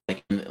up,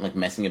 like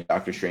messing up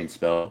Doctor Strange's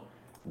spell.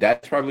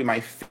 That's probably my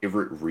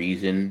favorite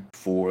reason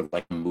for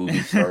like a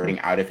movie starting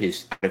out of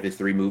his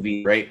three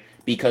movies, right?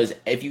 Because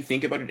if you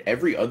think about it,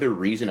 every other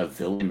reason a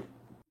villain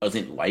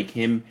doesn't like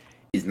him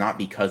is not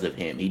because of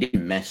him. He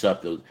didn't mess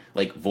up those.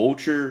 Like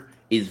Vulture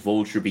is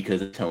Vulture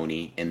because of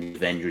Tony, and the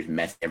Avengers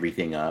messed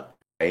everything up,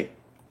 right?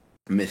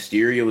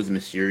 Mysterio is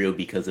Mysterio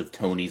because of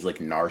Tony's like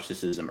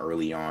narcissism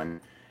early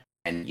on,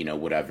 and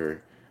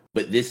whatever.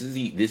 But this is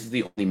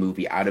the only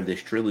movie out of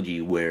this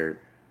trilogy where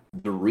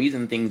the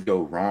reason things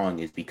go wrong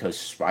is because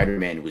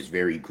Spider-Man was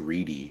very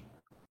greedy,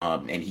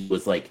 and he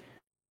was like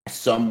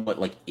somewhat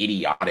like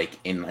idiotic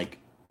and like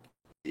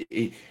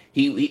I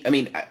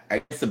mean,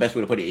 I guess the best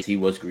way to put it is he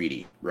was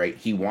greedy, right?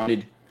 He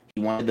wanted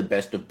the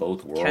best of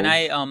both worlds. can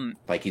I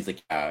Like he's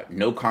like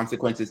no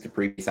consequences to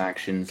previous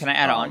actions. can I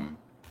add on?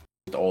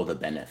 With all the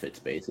benefits,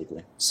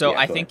 basically. So Yeah,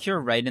 I go ahead. think you're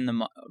right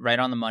right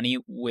on the money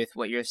with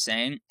what you're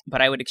saying,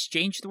 but I would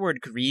exchange the word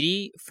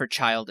greedy for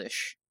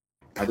childish.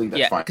 I think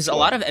that's Yeah, fine because as a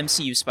lot well. of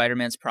MCU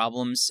Spider-Man's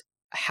problems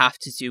have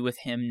to do with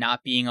him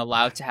not being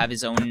allowed to have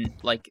his own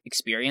like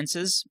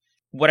experiences.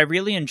 What I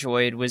really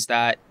enjoyed was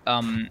that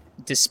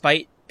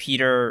despite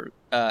Peter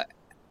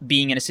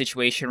being in a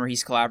situation where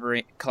he's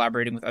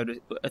collaborating with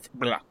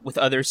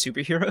other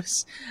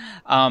superheroes,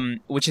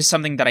 which is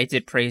something that I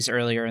did praise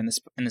earlier in this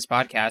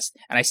podcast,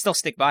 and I still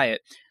stick by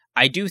it.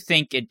 I do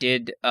think it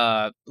did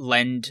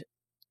lend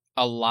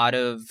a lot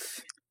of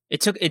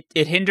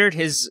it hindered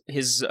his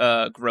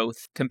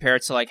growth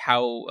compared to like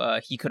how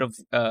he could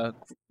have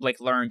like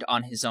learned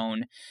on his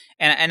own,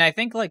 and I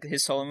think like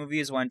his solo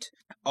movies went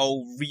a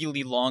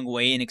really long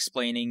way in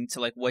explaining to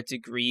like what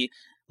degree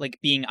like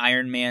being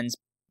Iron Man's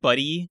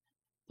buddy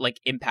like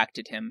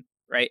impacted him,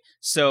 right?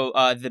 So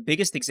the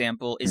biggest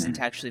example isn't Mhm.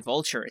 actually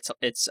Vulture,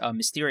 it's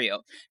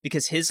Mysterio,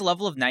 because his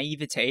level of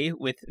naivete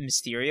with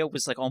Mysterio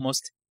was like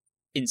almost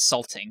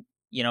insulting.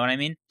 You know what I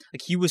mean?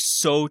 Like he was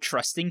so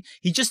trusting.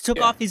 He just took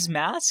Yeah. off his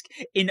mask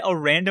in a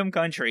random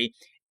country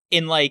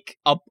in like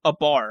a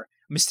bar.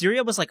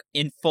 Mysterio was like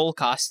in full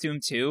costume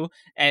too,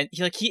 and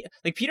he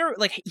Peter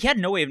like he had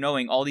no way of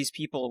knowing all these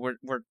people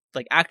were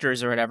like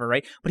actors or whatever,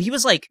 right? But he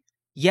was like,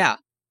 yeah,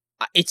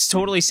 it's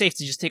totally safe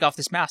to just take off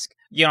this mask.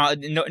 You know,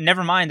 no,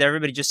 never mind that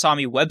everybody just saw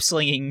me web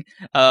slinging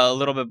a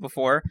little bit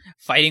before,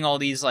 fighting all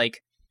these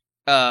like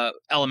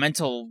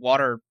elemental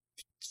water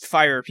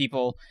fire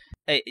people.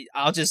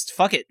 I'll just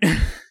fuck it.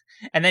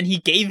 And then he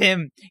gave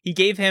him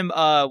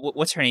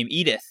what's her name,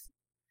 Edith.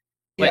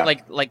 Like Yeah.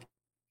 like like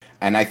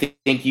And I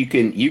think you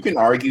can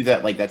argue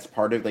that like that's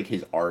part of like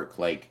his arc.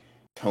 Like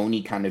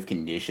Tony kind of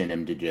conditioned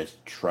him to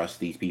just trust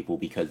these people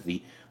because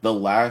the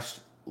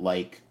last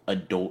like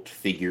adult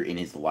figure in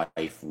his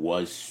life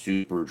was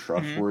super mhm.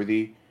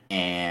 trustworthy,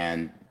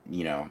 and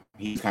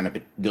he's kind of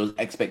those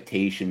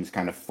expectations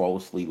kind of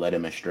falsely led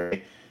him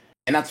astray,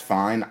 and that's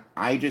fine.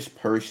 I just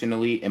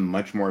personally am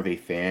much more of a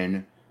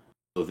fan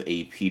of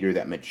a Peter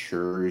that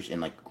matures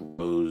and like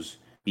grows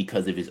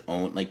because of his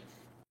own like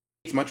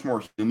it's much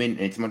more human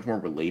and it's much more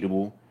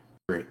relatable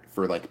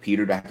for like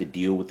Peter to have to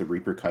deal with the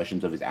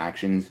repercussions of his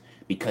actions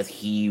because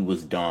he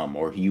was dumb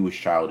or he was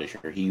childish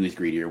or he was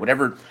greedy or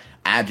whatever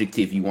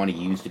adjective you want to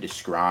use to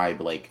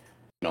describe like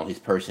his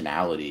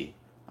personality.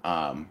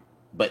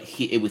 But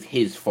it was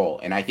his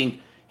fault, and I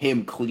think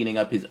him cleaning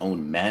up his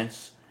own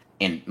mess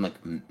and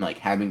like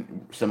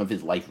having some of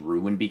his life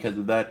ruined because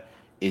of that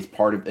is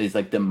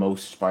like the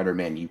most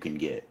Spider-Man you can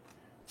get.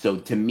 So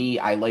to me,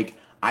 I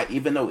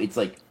even though it's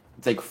like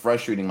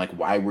frustrating. Like,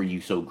 why were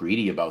you so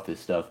greedy about this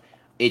stuff?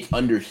 It's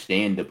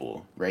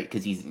understandable, right?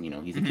 Because he's a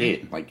Mhm.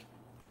 kid. Like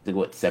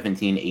what,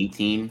 17,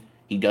 18.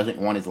 He doesn't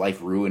want his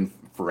life ruined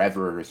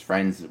forever or his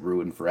friends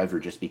ruined forever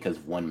just because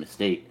of one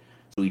mistake.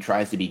 So he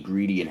tries to be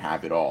greedy and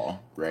have it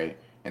all, right?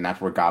 And that's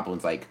where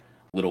Goblin's like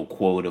little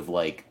quote of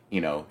like,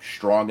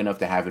 strong enough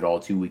to have it all,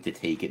 too weak to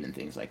take it, and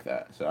things like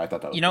that. So I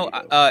thought that was You know,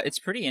 pretty dope. it's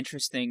pretty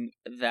interesting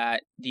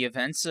that the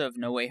events of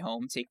No Way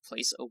Home take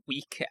place a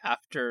week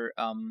after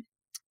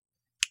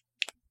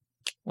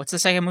what's the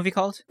second movie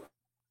called?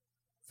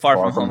 Far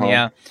Far From from Home, home.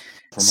 yeah.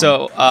 From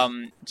home.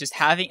 So, just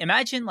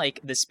imagine like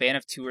the span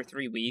of 2 or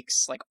 3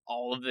 weeks, like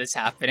all of this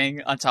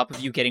happening on top of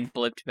you getting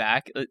blipped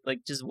back,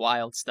 like just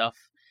wild stuff.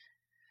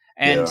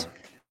 Yeah. And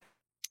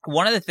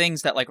one of the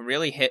things that like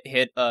really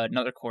hit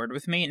another chord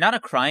with me, not a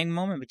crying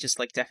moment, but just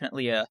like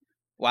definitely a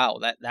wow,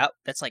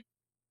 that's like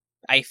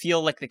I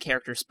feel like the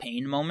character's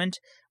pain moment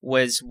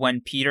was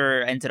when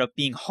Peter ended up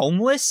being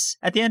homeless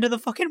at the end of the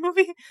fucking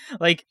movie.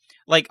 Like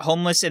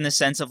homeless in the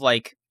sense of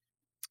like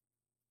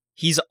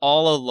he's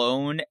all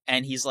alone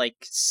and he's like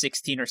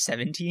 16 or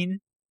 17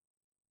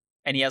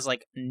 and he has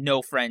like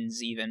no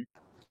friends even.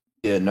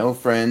 Yeah, no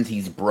friends.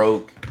 He's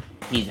broke.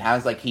 He's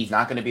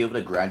not going to be able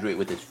to graduate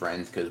with his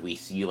friends because we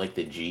see like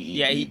the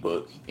GED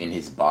book in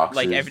his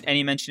boxes. Like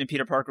any mention of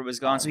Peter Parker was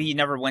gone, so he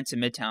never went to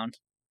Midtown.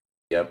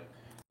 Yep.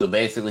 So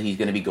basically, he's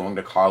going to be going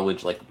to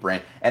college like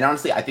Brent. And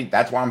honestly, I think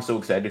that's why I'm so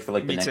excited for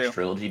like the next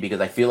trilogy, because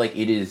I feel like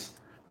it's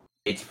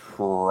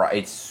going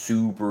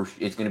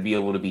to be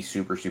able to be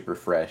super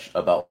fresh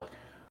about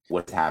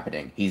what's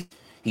happening. He's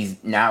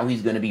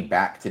going to be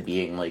back to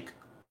being like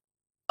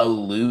a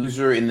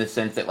loser in the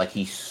sense that like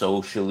he's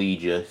socially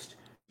just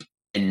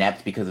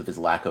inept because of his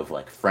lack of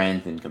like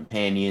friends and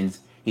companions.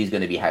 He's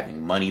going to be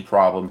having money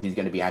problems. He's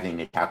going to be having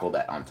to tackle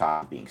that on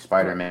top of being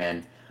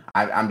Spider-Man.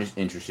 I'm just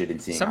interested in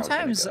seeing.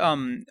 Sometimes,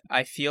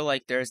 I feel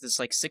like there's this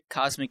like sick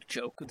cosmic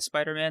joke with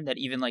Spider-Man that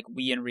even like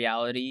we in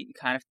reality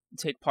kind of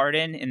take part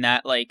in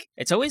that like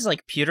it's always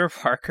like Peter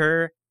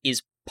Parker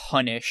is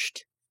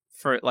punished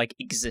for like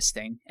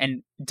existing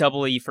and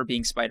doubly for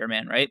being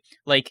Spider-Man, right?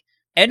 Like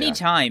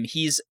anytime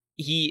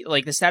he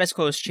like the status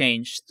quo has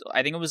changed.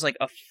 I think it was like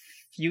a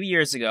few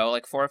years ago,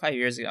 like 4 or 5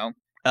 years ago.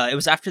 It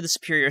was after the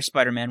Superior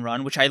Spider-Man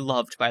run, which I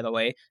loved, by the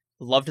way.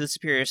 Loved the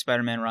Superior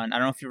Spider-Man run. I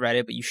don't know if you read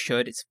it, but you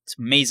should. It's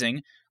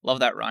amazing. Love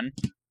that run.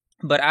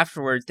 But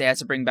afterwards, they had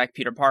to bring back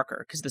Peter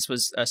Parker because this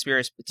was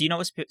Superior. Do you know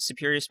what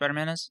Superior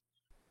Spider-Man is?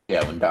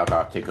 Yeah, when Doc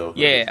Ock took over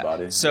his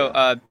body.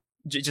 So,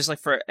 just like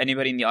for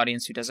anybody in the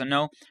audience who doesn't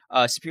know,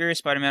 Superior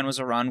Spider-Man was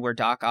a run where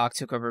Doc Ock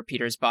took over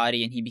Peter's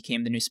body and he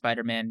became the new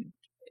Spider-Man.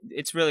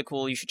 It's really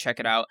cool. You should check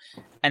it out.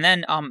 And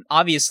then,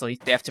 obviously,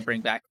 they have to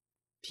bring back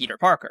Peter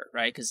Parker,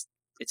 right? Because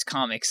it's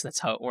comics.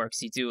 That's how it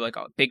works. You do like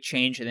a big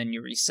change and then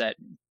you reset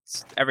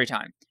every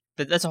time.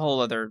 That's a whole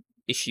other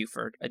issue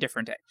for a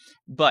different day.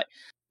 But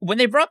when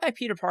they brought back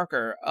Peter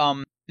Parker,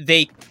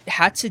 they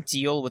had to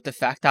deal with the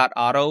fact that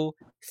Otto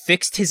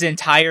fixed his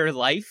entire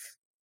life.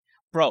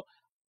 Bro,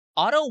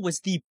 Otto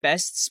was the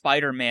best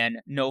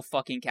Spider-Man, no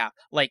fucking cap.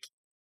 Like,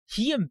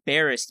 he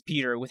embarrassed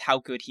Peter with how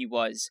good he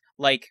was.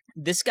 Like,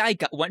 this guy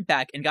went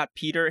back and got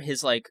Peter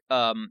his, like,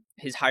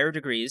 his higher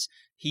degrees.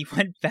 He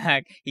went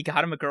back, he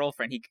got him a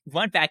girlfriend. He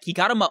went back, he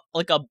got him a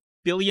 $1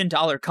 billion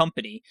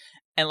company.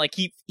 And, like,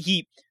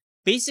 he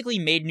basically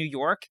made New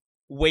York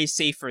way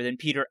safer than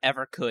Peter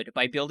ever could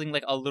by building,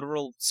 like, a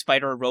literal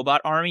spider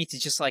robot army to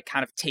just, like,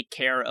 kind of take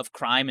care of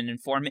crime and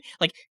inform it.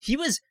 Like,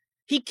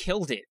 he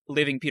killed it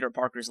living Peter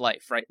Parker's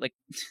life, right? Like,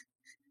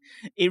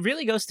 it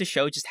really goes to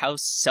show just how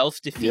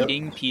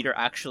self-defeating Peter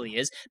actually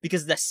is,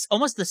 because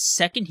almost the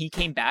second he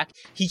came back,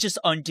 he just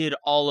undid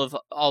all of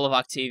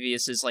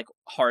Octavius's, like,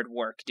 hard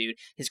work, dude.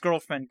 His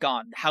girlfriend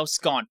gone, house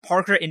gone,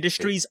 Parker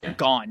Industries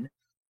gone.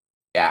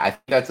 Yeah, I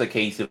think that's a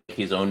case of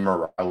his own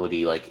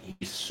morality. Like,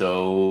 he's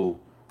so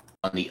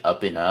on the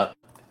up and up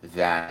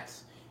that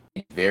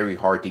it's very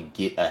hard to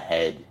get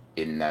ahead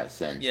in that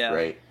sense,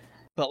 right?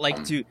 But,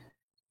 like, dude...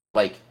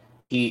 Like,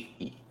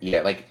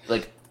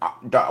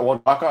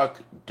 Doc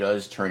Ock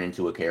does turn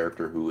into a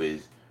character who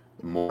is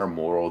more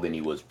moral than he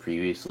was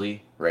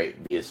previously, right?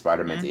 Via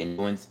Spider-Man's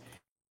influence.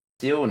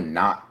 Still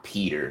not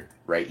Peter,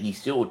 right? He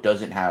still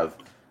doesn't have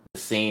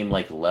the same,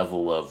 like,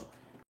 level of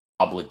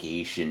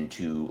obligation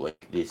to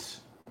like this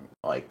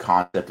like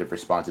concept of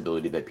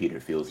responsibility that Peter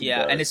feels he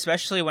does. And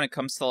especially when it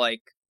comes to like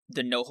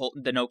the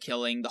no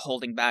killing, the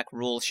holding back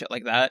rule, shit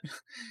like that.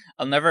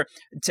 I'll never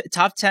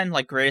top 10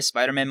 like greatest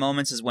Spider-Man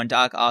moments is when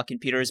Doc Ock in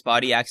Peter's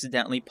body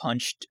accidentally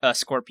punched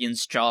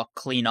Scorpion's jaw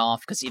clean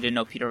off because he didn't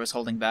know Peter was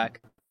holding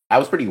back. That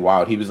was pretty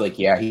wild. He was like,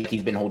 yeah,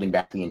 he's been holding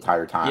back the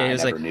entire time. Yeah, he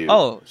was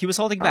oh, he was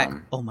holding back.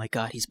 Oh my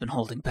god, he's been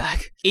holding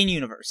back. In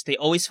universe, they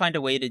always find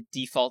a way to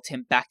default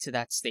him back to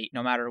that state,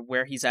 no matter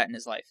where he's at in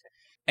his life.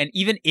 And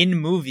even in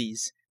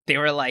movies, they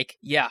were like,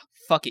 yeah,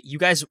 fuck it. You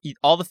guys,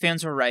 all the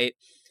fans were right.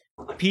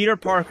 Peter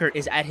Parker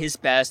is at his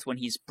best when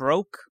he's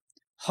broke,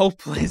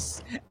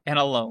 hopeless, and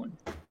alone.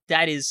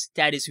 That is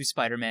who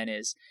Spider-Man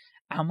is.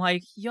 I'm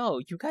like,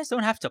 yo, you guys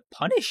don't have to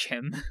punish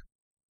him.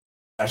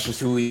 That's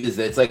just who he is.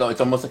 It's like it's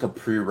almost like a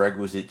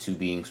prerequisite to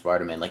being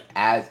Spider-Man. Like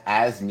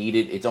as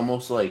needed, it's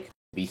almost like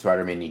to be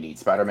Spider-Man, you need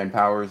Spider-Man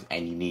powers,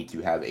 and you need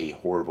to have a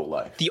horrible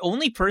life. The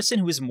only person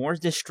who is more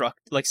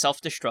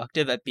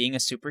self-destructive at being a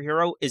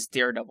superhero is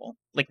Daredevil.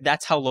 Like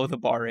that's how low the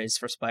bar is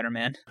for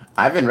Spider-Man.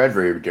 I haven't read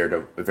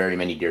very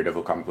many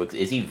Daredevil comic books.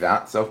 Is he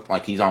that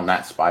he's on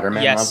that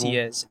Spider-Man level? Yes, he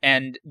is.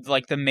 And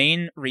like the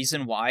main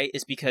reason why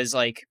is because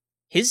like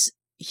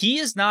he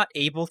is not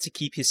able to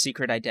keep his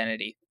secret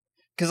identity.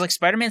 Because, like,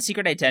 Spider-Man's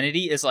secret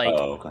identity is, like,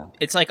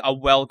 it's, like, a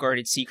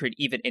well-guarded secret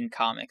even in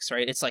comics,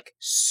 right? It's, like,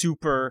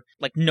 super,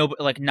 like,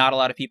 not a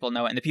lot of people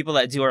know it. And the people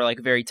that do are, like,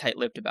 very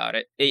tight-lipped about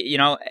it. You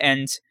know?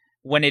 And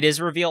when it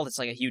is revealed, it's,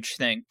 like, a huge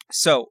thing.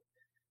 So,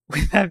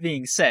 with that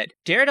being said,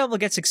 Daredevil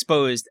gets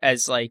exposed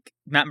as, like,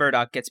 Matt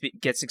Murdock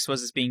gets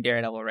exposed as being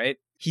Daredevil, right?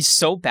 he's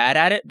so bad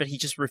at it, but he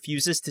just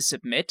refuses to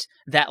submit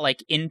that,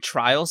 like, in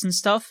trials and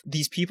stuff,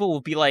 these people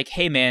will be like,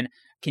 hey, man,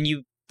 can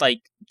you, like,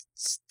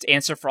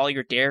 answer for all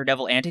your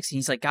Daredevil antics? And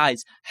he's like,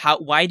 guys,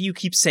 why do you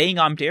keep saying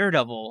I'm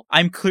Daredevil?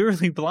 I'm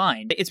clearly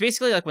blind. It's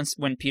basically like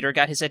when Peter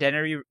got his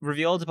identity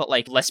revealed, but,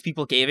 like, less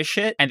people gave a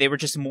shit, and they were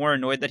just more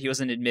annoyed that he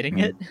wasn't admitting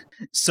it.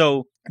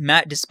 So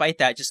Matt, despite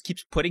that, just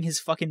keeps putting his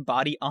fucking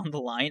body on the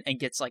line and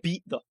gets, like,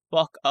 beat the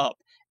fuck up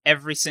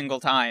every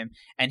single time,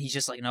 and he's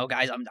just like, no,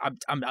 guys,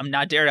 I'm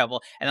not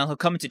Daredevil. And then he'll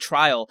come into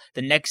trial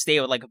the next day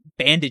with, like,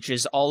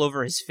 bandages all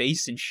over his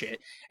face and shit,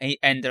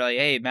 and they're like,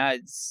 hey,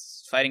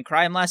 Matt's fighting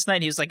crime last night,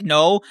 and he was like,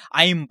 no,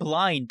 I'm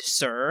blind,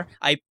 sir.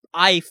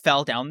 I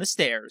fell down the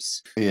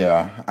stairs.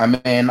 Yeah, I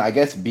mean, I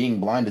guess being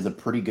blind is a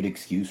pretty good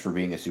excuse for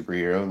being a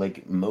superhero.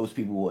 Like, most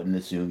people wouldn't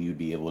assume you'd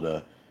be able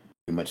to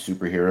do much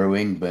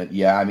superheroing, but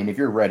yeah, I mean, if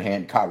you're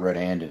caught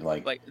red-handed,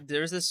 like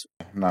there's this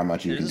not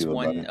much you can do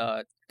about it.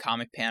 One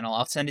comic panel,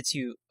 I'll send it to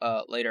you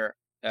later,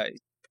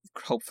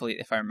 hopefully,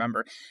 if I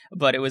remember,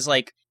 but it was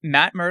like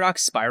Matt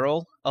Murdock's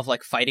spiral of,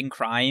 like, fighting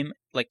crime,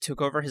 like,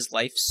 took over his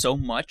life so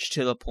much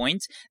to the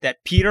point that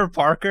Peter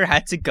Parker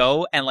had to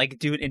go and, like,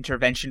 do an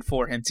intervention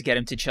for him to get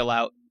him to chill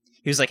out.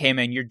 He was like, hey,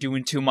 man, you're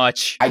doing too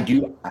much. I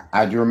do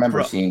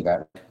remember seeing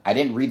that. I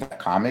didn't read that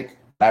comic,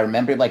 but I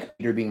remember, like,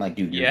 Peter being like,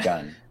 dude, you're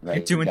done.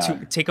 Like, you're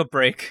doing take a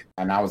break.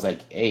 And I was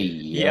like, hey,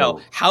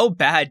 yo, how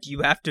bad do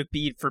you have to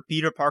be for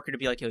Peter Parker to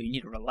be like, yo, you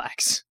need to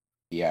relax?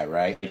 Yeah,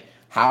 right.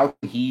 How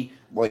he,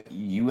 like,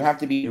 you have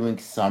to be doing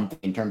something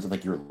in terms of,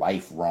 like, your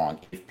life wrong.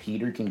 If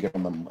Peter can get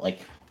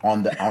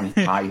on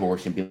his high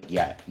horse and be like,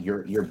 yeah,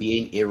 you're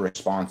being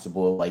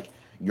irresponsible, like,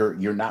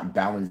 you're not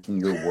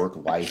balancing your work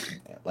life,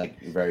 like,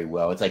 very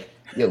well. It's like,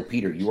 yo,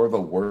 Peter, you are the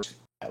worst.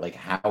 Like,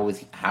 how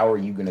are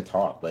you gonna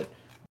talk? But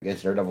I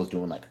guess Daredevil's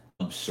doing, like,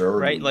 absurd,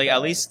 right? Like,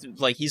 at least,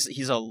 like,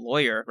 he's a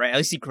lawyer, right? At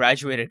least he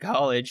graduated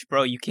college,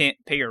 bro. You can't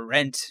pay your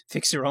rent.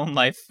 Fix your own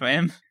life,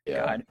 fam.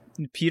 Yeah. God.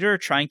 Peter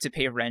trying to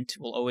pay rent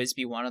will always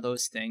be one of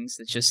those things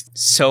that's just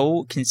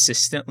so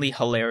consistently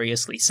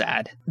hilariously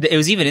sad. It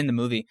was even in the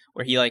movie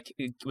where he, like,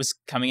 was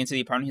coming into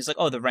the apartment. He's like,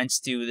 oh, the rent's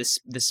due this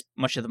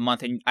much of the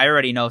month, and I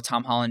already know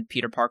Tom Holland,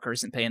 Peter Parker,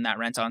 isn't paying that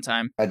rent on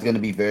time. That's gonna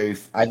be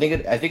I think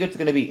it's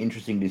gonna be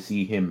interesting to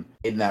see him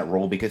in that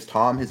role, because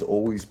Tom has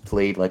always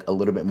played, like, a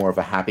little bit more of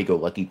a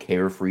happy-go-lucky,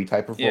 carefree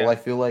type of role. I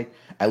feel like,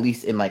 at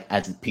least in, like,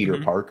 as Peter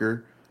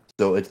Parker.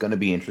 So it's going to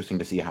be interesting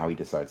to see how he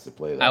decides to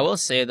play that. I will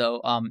say,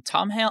 though,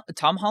 Tom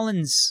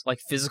Holland's, like,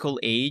 physical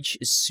age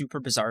is super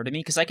bizarre to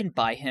me, because I can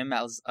buy him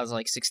as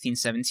like 16,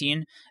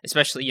 17,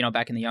 especially, you know,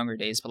 back in the younger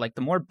days. But, like,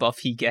 the more buff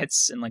he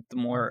gets and, like, the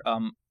more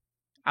I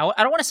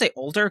don't want to say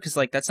older, because,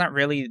 like, that's not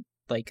really,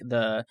 like,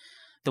 the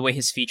way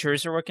his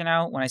features are working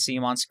out when I see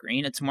him on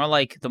screen. It's more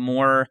like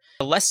the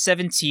less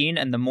 17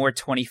 and the more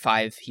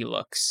 25 he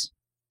looks.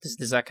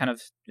 Does that kind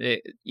of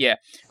yeah.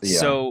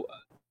 So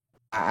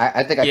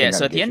I think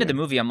so at the end of the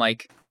movie, I'm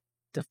like,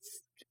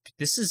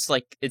 this is,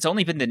 like, it's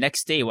only been the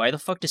next day. Why the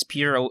fuck does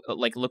Peter,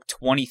 like, look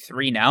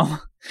 23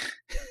 now?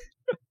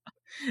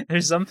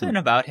 There's something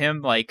about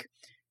him, like,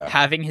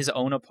 having his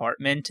own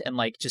apartment and,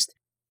 like, just...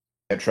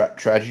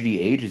 tragedy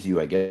ages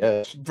you, I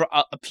guess.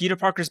 Peter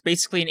Parker's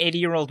basically an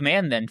 80-year-old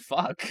man then.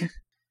 Fuck.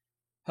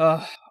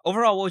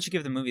 Overall, what would you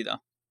give the movie, though?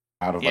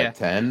 Out of, like,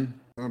 10?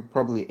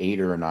 Probably 8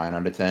 or 9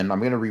 out of 10. I'm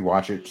going to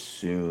rewatch it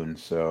soon,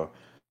 so...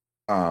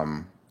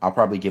 I'll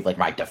probably give, like,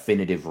 my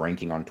definitive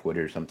ranking on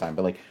Twitter sometime,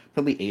 but, like,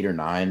 probably 8 or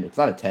 9. It's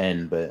not a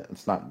 10, but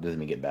doesn't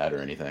make it bad or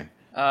anything.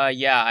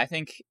 Yeah, I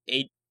think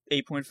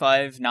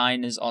 8.5,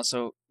 9 is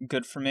also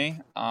good for me.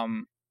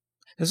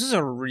 This is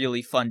a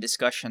really fun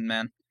discussion,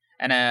 man.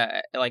 And,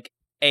 I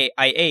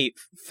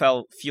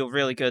feel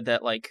really good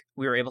that, like,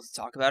 we were able to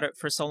talk about it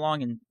for so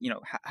long and, you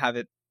know, have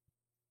it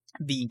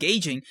be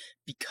engaging,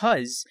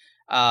 because,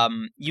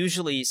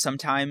 usually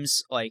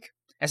sometimes, like,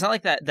 it's not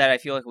like that I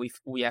feel like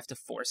we have to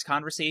force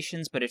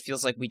conversations, but it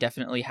feels like we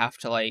definitely have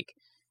to, like,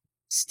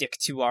 stick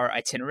to our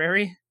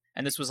itinerary.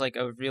 And this was, like,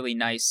 a really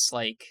nice,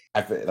 like...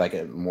 I feel like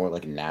a more,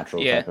 like,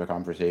 natural type of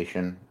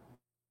conversation.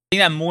 I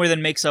think that more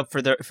than makes up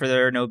for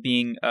there not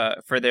being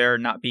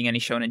any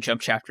Shonen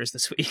Jump chapters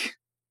this week.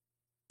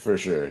 For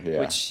sure, yeah.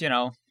 Which, you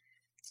know...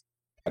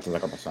 That's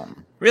like almost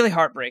something. Really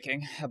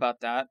heartbreaking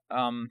about that.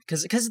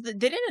 Because they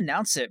didn't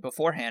announce it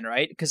beforehand,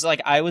 right? Because, like,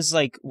 I was,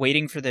 like,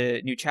 waiting for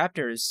the new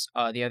chapters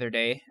the other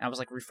day, and I was,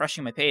 like,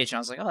 refreshing my page, and I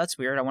was like, oh, that's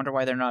weird. I wonder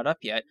why they're not up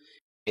yet.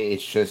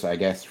 It's just, I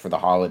guess, for the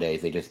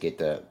holidays, they just get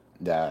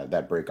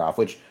that break off,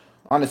 which,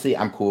 honestly,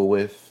 I'm cool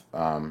with.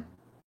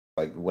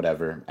 Like,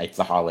 whatever. It's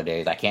the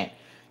holidays. I can't,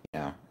 you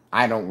know,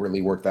 I don't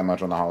really work that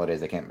much on the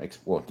holidays. I can't,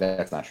 well,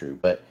 that's not true,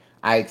 but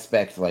I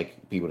expect,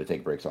 like, people to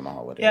take breaks on the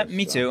holidays. Yeah,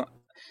 me too.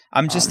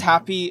 I'm just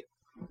happy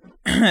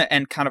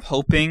and kind of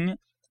hoping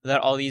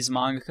that all these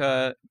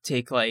mangaka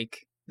take,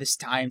 like, this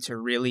time to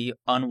really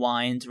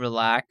unwind,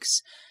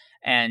 relax,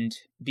 and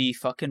be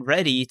fucking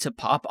ready to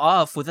pop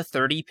off with a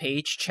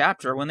 30-page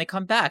chapter when they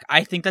come back.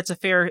 I think that's a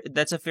fair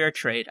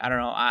trade. I don't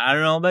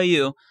know about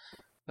you,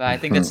 but I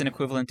think that's an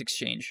equivalent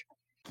exchange.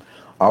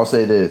 I'll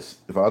say this: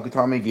 if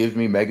Akutami gives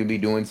me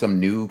Megumi doing some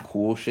new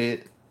cool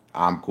shit,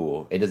 I'm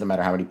cool. It doesn't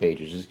matter how many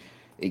pages. Just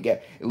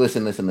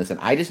listen.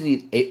 I just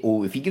need it.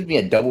 Oh, if he gives me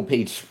a double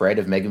page spread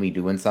of Megami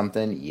doing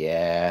something,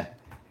 yeah,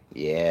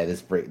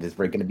 this break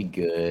gonna be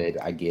good.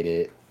 I get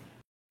it.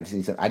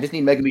 I just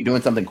need Megami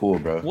doing something cool,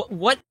 bro.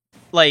 What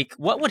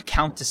would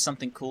count as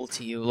something cool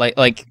to you?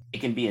 Like It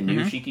can be a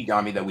new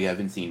Shikigami that we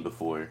haven't seen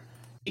before.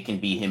 It can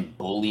be him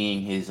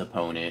bullying his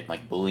opponent,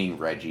 like bullying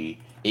Reggie.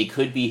 It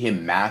could be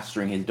him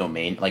mastering his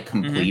domain, like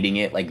completing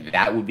it. Like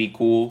that would be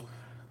cool.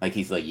 Like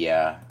he's like,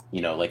 yeah,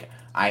 like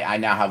I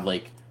now have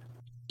like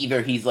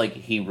either he's like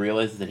he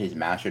realizes that his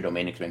master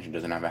domain expansion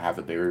doesn't have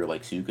a barrier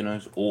like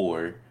Sukuna's,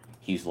 or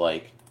he's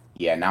like,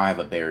 yeah, now I have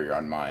a barrier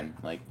on mine.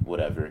 Like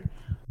whatever.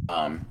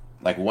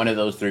 Like one of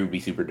those three would be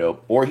super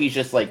dope. Or he's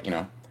just like,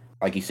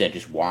 like you said,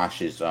 just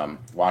washes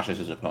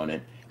his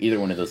opponent. Either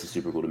one of those is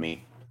super cool to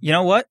me. You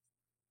know what?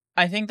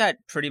 I think that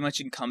pretty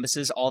much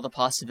encompasses all the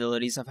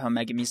possibilities of how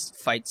Megami's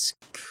fights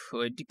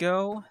could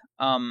go.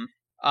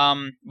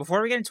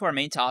 Before we get into our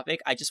main topic,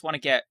 I just want to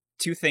get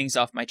two things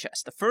off my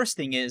chest. The first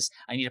thing is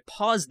I need to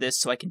pause this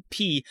so I can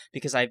pee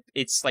because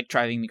it's like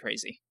driving me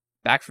crazy.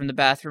 Back from the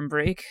bathroom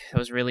break. It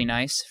was really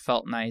nice.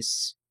 Felt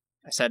nice.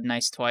 I said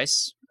nice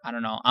twice. I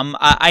don't know.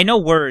 I know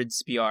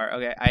words, BR.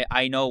 Okay,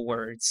 I know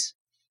words.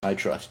 I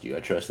trust you.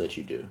 I trust that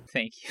you do.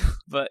 Thank you.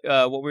 But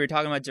what we were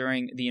talking about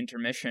during the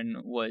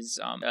intermission was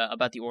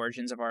about the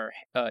origins of our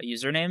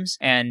usernames,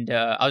 and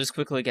I'll just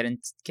quickly get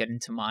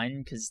into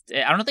mine because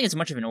I don't think it's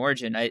much of an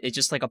origin. It's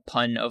just like a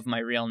pun of my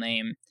real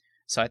name,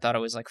 so I thought it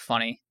was like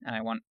funny, and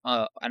I went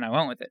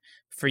with it.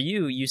 For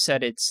you, you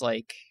said it's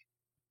like ...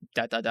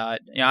 I don't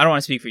want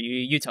to speak for you.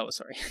 You tell the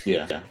story.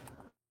 Yeah.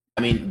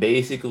 I mean,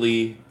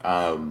 basically,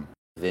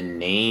 the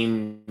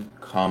name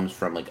comes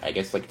from like I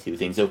guess like two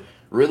things. So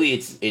really,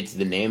 it's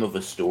the name of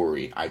a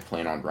story I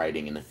plan on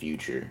writing in the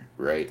future,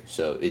 right?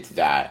 So it's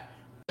that.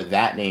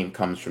 That name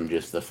comes from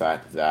just the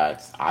fact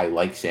that I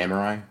like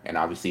samurai, and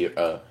obviously,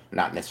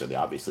 not necessarily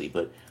obviously,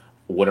 but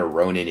what a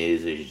ronin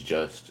is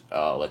just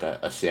like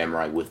a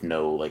samurai with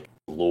no like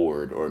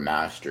lord or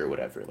master or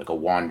whatever, like a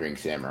wandering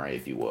samurai,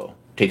 if you will.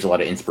 Takes a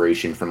lot of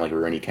inspiration from like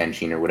Rurouni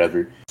Kenshin or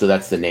whatever. So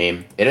that's the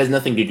name. It has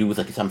nothing to do with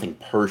like something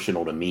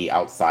personal to me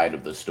outside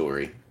of the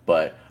story.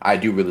 But I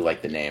do really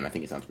like the name. I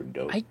think it sounds pretty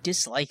dope. I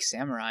dislike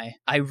samurai.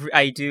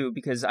 I do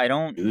because I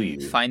don't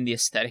find the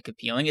aesthetic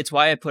appealing. It's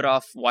why I put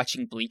off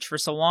watching Bleach for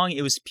so long.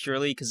 It was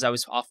purely because I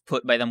was off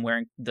put by them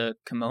wearing the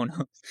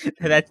kimonos.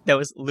 that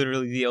was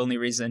literally the only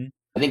reason.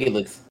 I think it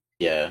looks,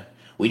 yeah.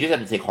 We just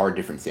have to take hard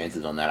different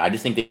stances on that. I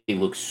just think they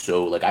look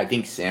so, like, I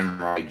think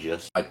samurai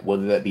just, like,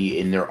 whether that be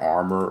in their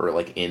armor or,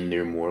 like, in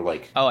their more,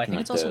 like... Oh, I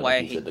think it's also why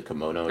I hate... the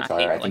kimono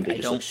attire. I think they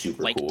just look super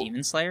cool. I don't like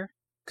Demon Slayer,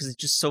 because it's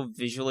just so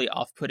visually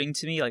off-putting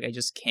to me. Like, I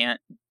just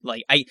can't,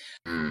 like,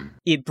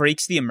 It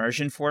breaks the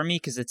immersion for me,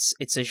 because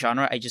it's a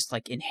genre I just,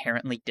 like,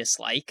 inherently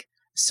dislike.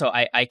 So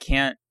I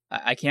can't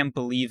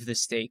believe the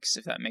stakes,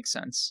 if that makes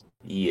sense.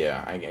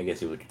 Yeah, I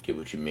guess it would get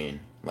what you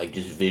mean. Like,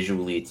 just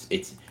visually,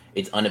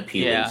 it's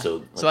unappealing. Yeah.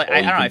 So like,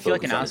 I don't know. I feel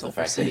like an asshole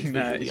for saying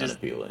that. It's just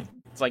unappealing.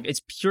 It's like it's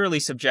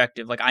purely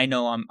subjective. Like I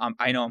know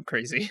I'm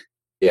crazy.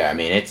 Yeah, I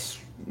mean it's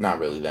not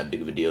really that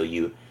big of a deal.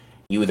 You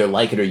either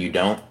like it or you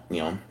don't.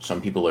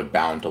 Some people are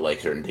bound to like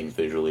certain things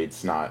visually.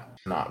 It's not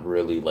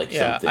really like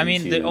something. I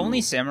mean the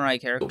only samurai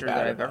character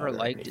that I've ever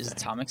liked is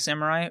Atomic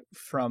Samurai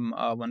from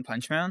One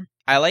Punch Man.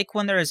 I like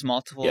when there's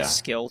multiple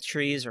skill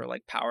trees or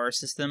like power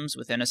systems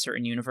within a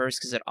certain universe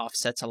because it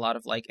offsets a lot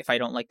of like if I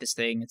don't like this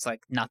thing, it's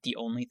like not the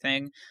only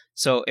thing.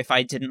 So if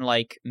I didn't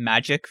like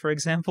magic, for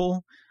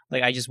example,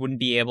 like I just wouldn't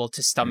be able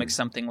to stomach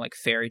something like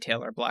Fairy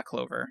Tail or Black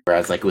Clover.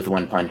 Whereas like with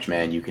One Punch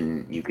Man, you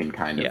can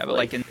kind of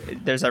but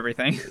there's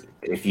everything.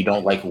 If you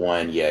don't like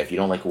one,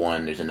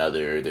 there's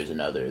another.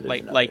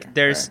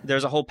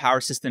 There's a whole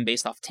power system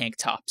based off tank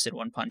tops in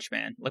One Punch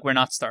Man. Like we're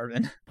not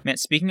starving. Man,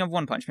 speaking of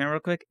One Punch Man real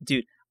quick,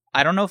 dude,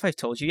 I don't know if I've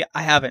told you yet.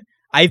 I haven't.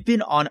 I've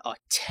been on a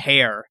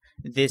tear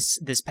this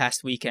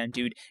past weekend,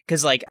 dude.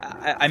 Because like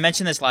I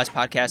mentioned this last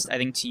podcast, I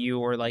think to you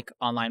or like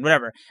online,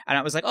 whatever. And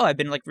I was like, oh, I've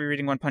been like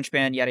rereading One Punch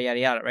Man, yada yada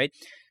yada, right?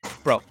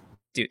 Bro,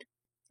 dude,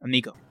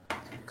 amigo,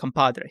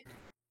 compadre,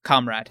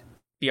 comrade,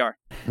 BR.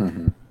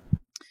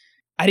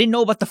 I didn't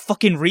know about the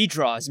fucking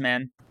redraws,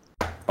 man.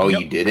 Oh,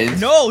 you didn't?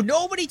 No,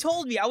 nobody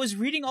told me. I was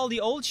reading all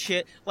the old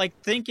shit, like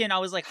thinking I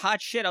was like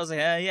hot shit. I was like,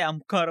 yeah,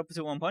 I'm caught up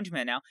to One Punch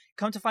Man now.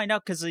 Come to find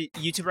out, because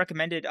YouTube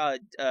recommended,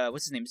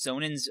 what's his name,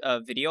 Zonin's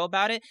video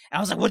about it, and I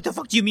was like, what the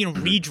fuck do you mean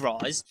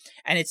redraws?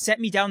 And it set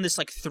me down this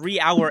like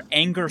 3-hour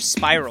anger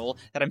spiral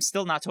that I'm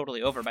still not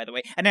totally over, by the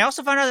way. And I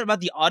also found out about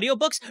the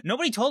audiobooks.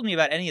 Nobody told me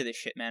about any of this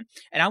shit, man.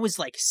 And I was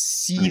like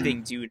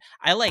seething, dude.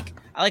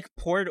 I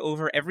poured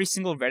over every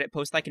single Reddit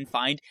post I can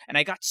find, and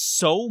I got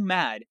so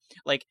mad,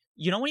 like.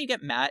 You know when you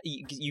get mad,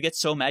 you get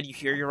so mad you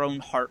hear your own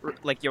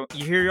heart, like you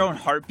hear your own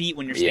heartbeat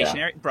when you're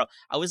stationary? Bro,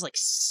 I was like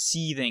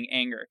seething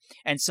anger.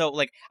 And so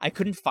like I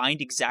couldn't find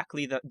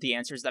exactly the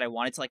answers that I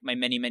wanted to like my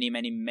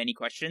many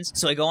questions.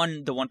 So I go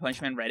on the One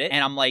Punch Man Reddit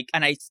and I'm like,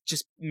 and I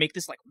just make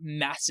this like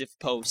massive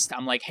post.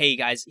 I'm like, hey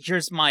guys,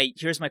 here's my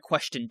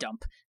question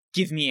dump.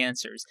 give me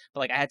answers.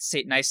 But like I had to say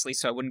it nicely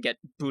so I wouldn't get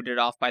booted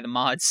off by the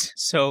mods.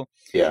 So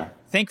Yeah.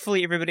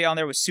 thankfully everybody on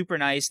there was super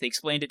nice. They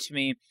explained it to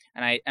me,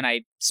 and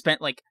I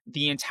spent like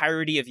the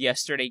entirety of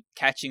yesterday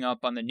catching up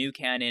on the new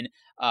canon.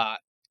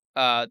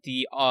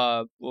 The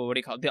what do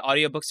you call it? The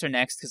audiobooks are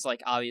next, because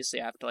like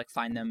obviously I have to like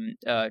find them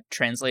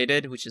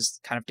translated, which is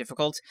kind of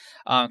difficult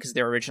because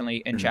they're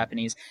originally in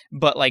Japanese.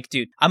 But like,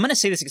 dude, I'm gonna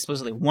say this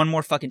explicitly one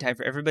more fucking time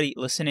for everybody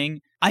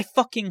listening. I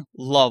fucking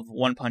love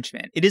One Punch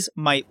Man. It is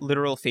my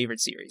literal favorite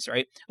series,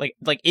 right?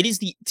 Like it is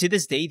to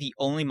this day the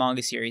only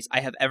manga series I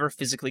have ever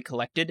physically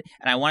collected,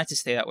 and I want it to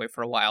stay that way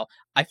for a while.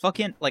 I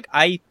fucking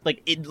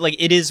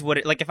it is what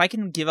it, like if I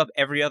can give up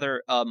every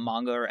other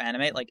manga or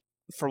anime, like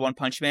for One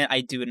Punch Man, I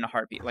do it in a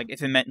heartbeat. Like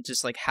if it meant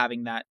just like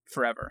having that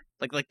forever,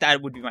 like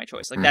that would be my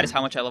choice. Like that is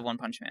how much I love One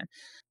Punch Man.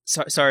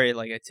 Sorry,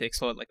 like to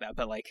explode like that,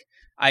 but like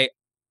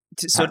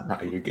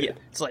You're good. yeah,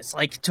 so it's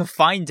like to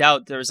find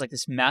out there was like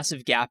this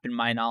massive gap in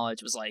my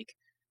knowledge was like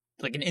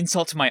an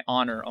insult to my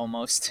honor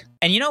almost.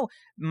 And you know,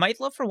 my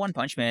love for One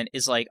Punch Man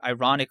is like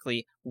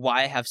ironically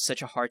why I have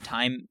such a hard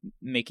time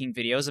making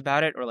videos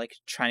about it, or like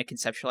trying to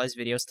conceptualize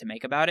videos to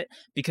make about it,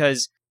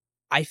 because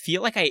I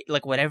feel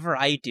like whatever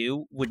I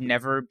do would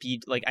never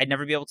be like, I'd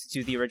never be able to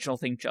do the original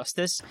thing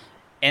justice.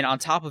 And on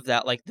top of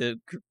that, like the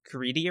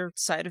greedier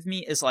side of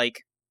me is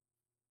like,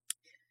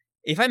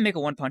 if I make a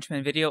One Punch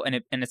Man video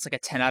and it's like a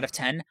 10 out of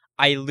 10,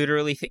 I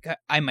literally think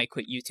I might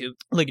quit YouTube.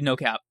 Like no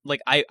cap.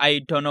 Like I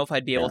don't know if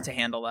I'd be able to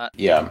handle that.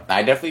 Yeah,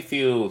 I definitely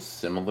feel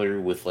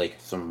similar with like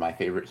some of my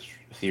favorite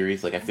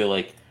series. Like I feel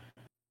like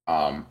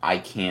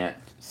I can't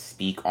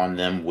speak on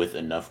them with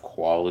enough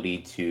quality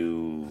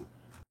to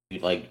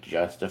like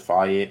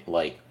justify it.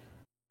 Like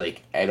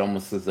it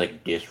almost is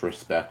like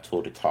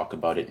disrespectful to talk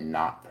about it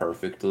not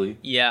perfectly.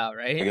 Yeah,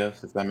 right. I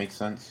guess if that makes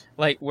sense.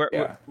 Like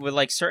we're with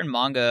like certain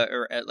manga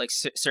or like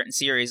certain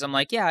series, I'm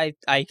like, yeah,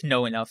 I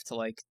know enough to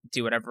like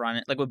do whatever on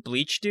it. Like with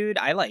Bleach, dude,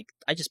 I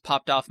just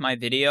popped off my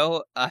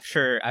video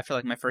after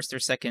like my first or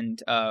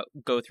second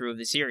go through of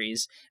the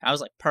series. I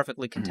was like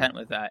perfectly content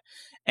with that.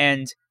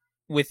 And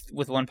with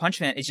One Punch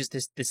Man, it's just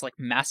this like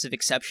massive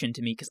exception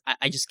to me, because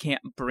I just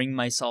can't bring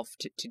myself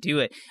to do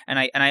it, and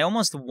I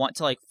almost want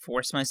to like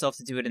force myself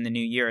to do it in the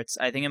new year.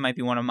 I think it might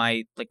be one of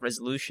my like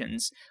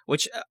resolutions,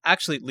 which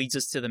actually leads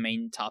us to the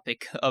main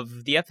topic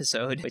of the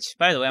episode. Which,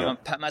 by the way, I'm gonna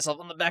pat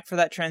myself on the back for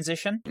that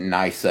transition.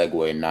 Nice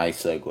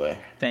segue.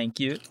 Thank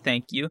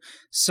you.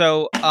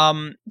 So,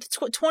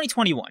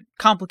 2021,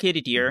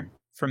 complicated year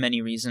for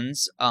many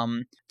reasons.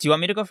 Do you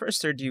want me to go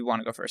first, or do you want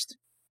to go first?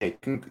 Hey,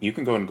 you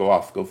can go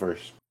off. Go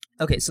first.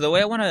 Okay, so the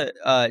way I want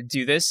to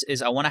do this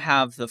is I want to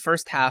have the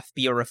first half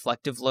be a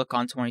reflective look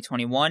on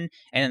 2021,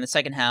 and then the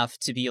second half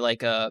to be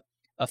like a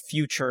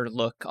future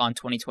look on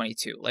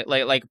 2022,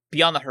 like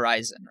beyond the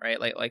horizon,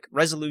 right? Like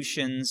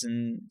resolutions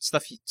and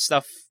stuff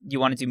you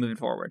want to do moving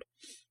forward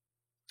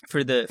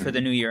for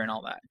the new year and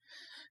all that.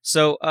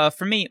 So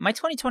for me, my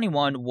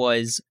 2021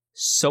 was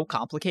so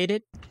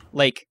complicated.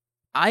 Like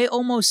I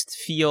almost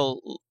feel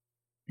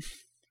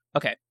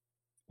okay.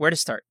 Where to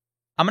start?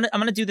 I'm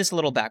gonna do this a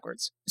little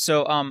backwards.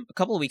 So a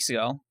couple of weeks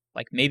ago,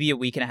 like maybe a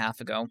week and a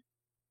half ago,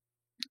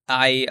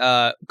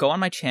 I go on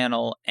my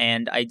channel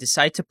and I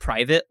decide to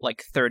private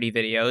like 30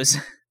 videos,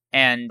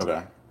 and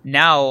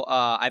now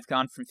I've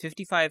gone from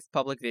 55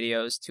 public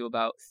videos to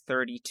about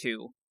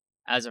 32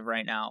 as of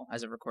right now,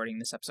 as of recording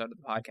this episode of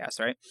the podcast.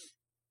 Right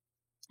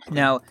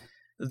now,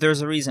 there's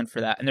a reason for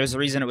that, and there's a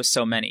reason it was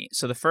so many.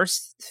 So the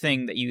first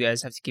thing that you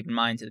guys have to keep in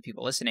mind, to the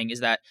people listening,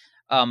 is that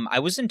I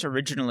wasn't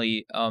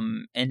originally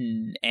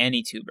an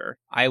AniTuber.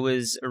 I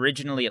was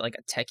originally like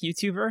a tech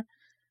YouTuber,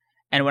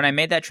 and when I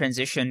made that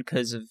transition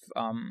because of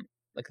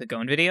like the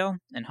Gon video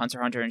and Hunter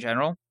x Hunter in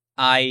general,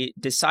 I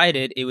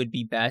decided it would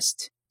be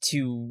best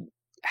to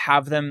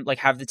have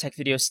the tech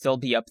videos still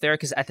be up there,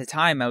 because at the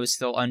time I was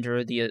still under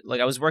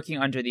I was working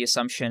under the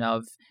assumption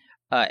of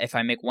if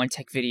I make one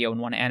tech video and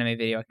one anime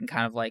video, I can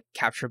kind of like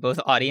capture both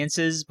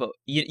audiences. But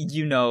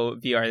you know,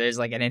 VR, there's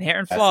like an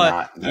inherent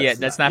flaw.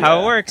 That's not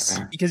how it works,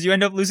 because you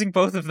end up losing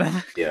both of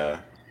them. Yeah.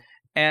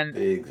 And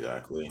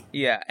exactly.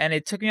 Yeah, and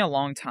it took me a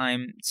long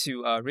time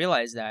to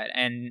realize that.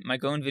 And my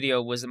Gon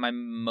video wasn't my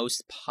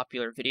most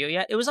popular video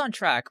yet. It was on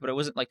track, but it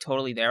wasn't like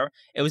totally there.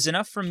 It was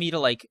enough for me to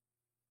like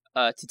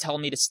to tell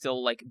me to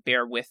still like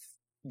bear with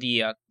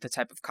the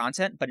type of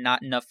content, but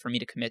not enough for me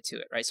to commit to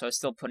it. Right, so I was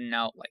still putting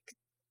out like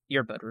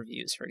earbud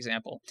reviews, for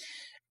example,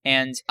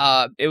 and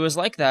it was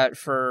like that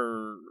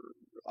for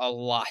a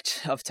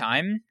lot of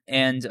time.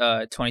 And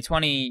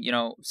 2020, you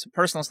know, some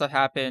personal stuff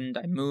happened.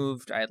 I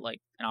moved. I had like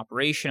an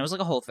operation. It was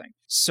like a whole thing.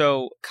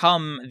 So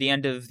come the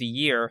end of the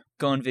year,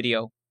 Gon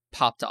video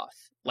popped off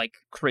like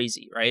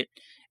crazy, right?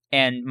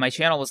 And my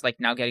channel was like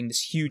now getting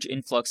this huge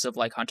influx of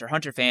like Hunter x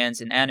Hunter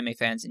fans and anime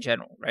fans in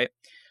general, right?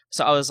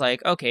 So I was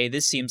like, okay,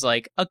 this seems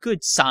like a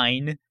good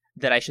sign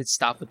that I should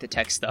stop with the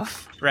tech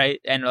stuff, right?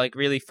 And like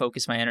really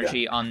focus my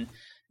energy on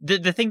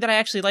the thing that I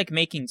actually like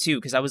making too,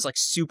 because I was like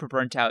super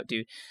burnt out,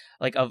 dude,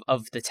 like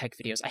of the tech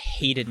videos. I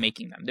hated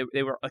making them.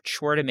 They were a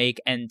chore to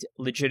make and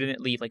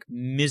legitimately like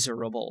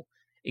miserable.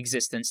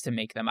 existence to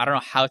make them. I don't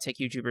know how tech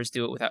YouTubers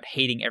do it without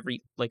hating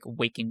every like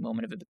waking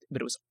moment of it,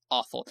 but it was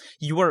awful.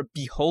 You are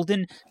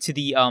beholden to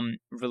the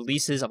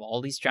releases of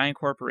all these giant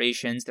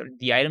corporations.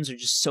 The items are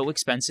just so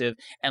expensive,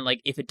 and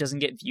like if it doesn't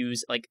get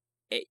views,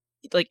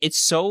 it's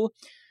so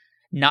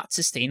not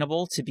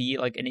sustainable to be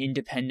like an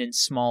independent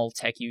small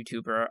tech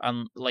YouTuber.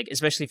 Like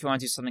especially if you want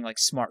to do something like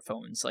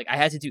smartphones. Like I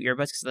had to do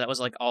earbuds because that was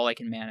like all I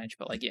can manage.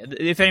 But like yeah,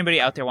 if anybody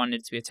out there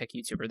wanted to be a tech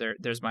YouTuber,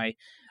 there's my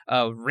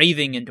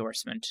raving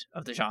endorsement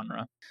of the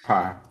genre.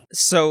 Huh.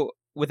 So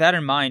with that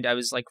in mind, I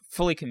was like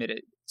fully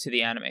committed to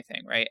the anime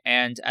thing, right?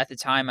 And at the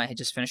time, I had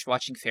just finished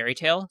watching Fairy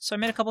Tail, so I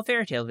made a couple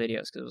Fairy Tail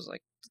videos because it was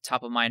like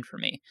top of mind for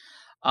me.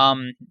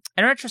 In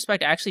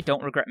retrospect, I actually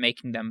don't regret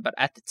making them, but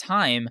at the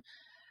time,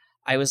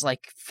 I was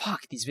like,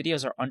 fuck, these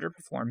videos are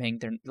underperforming.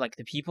 They're like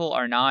the people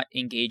are not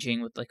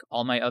engaging with like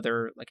all my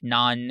other like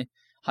non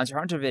Hunter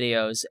x Hunter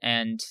videos,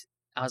 and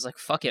I was like,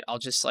 fuck it, I'll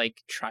just like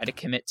try to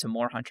commit to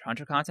more Hunter x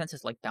Hunter content to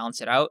like balance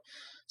it out.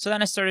 So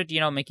then I started,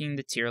 making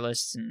the tier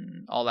lists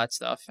and all that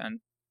stuff, and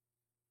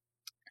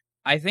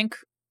I think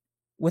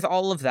with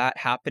all of that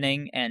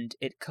happening and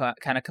it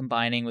kind of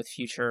combining with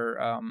future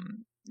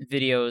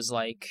videos,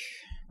 like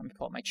let me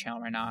pull up my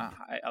channel right now.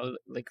 I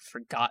like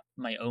forgot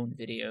my own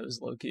videos,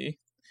 low-key.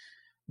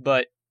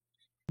 But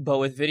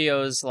with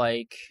videos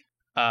like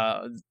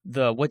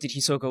the What Did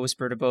Hisoka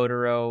Whisper to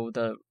Botaro,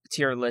 the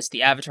tier list,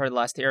 the Avatar The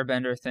Last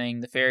Airbender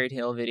thing, the Fairy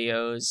Tail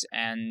videos,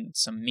 and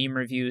some meme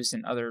reviews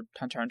and other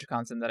Hunter x Hunter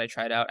content that I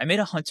tried out. I made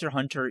a Hunter x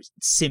Hunter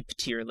simp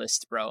tier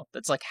list, bro.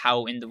 That's like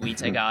how in the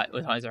weeds I got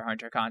with Hunter x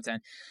Hunter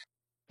content.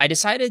 I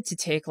decided to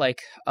take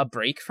like a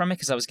break from it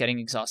because I was getting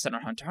exhausted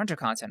on Hunter x Hunter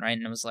content, right?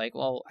 And I was like,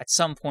 well, at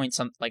some point,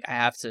 I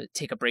have to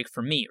take a break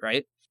from me,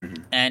 right?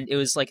 And it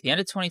was like the end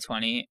of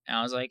 2020, and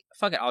I was like,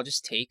 fuck it, I'll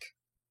just take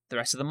the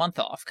rest of the month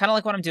off, kind of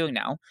like what I'm doing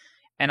now,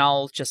 and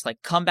I'll just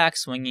like come back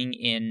swinging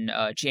in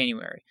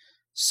January.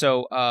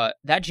 So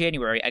that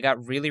January, I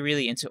got really,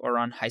 really into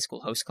Ouran High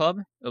School Host Club.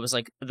 It was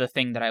like the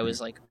thing that I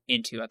was like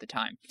into at the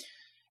time.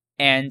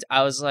 And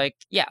I was like,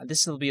 yeah,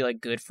 this will be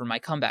like good for my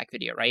comeback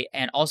video, right?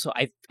 And also,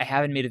 I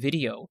haven't made a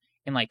video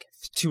in like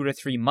 2 to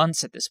 3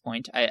 months at this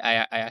point.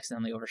 I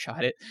accidentally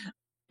overshot it,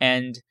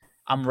 and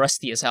I'm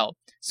rusty as hell.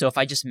 So if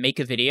I just make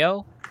a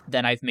video,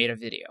 then I've made a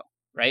video,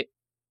 right?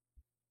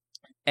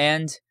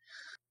 And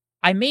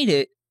I made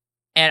it,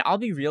 and I'll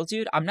be real,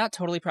 dude, I'm not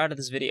totally proud of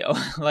this video.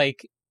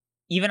 Like,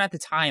 even at the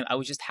time, I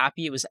was just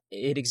happy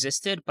it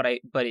existed, but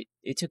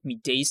it took me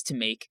days to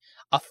make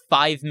a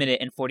 5-minute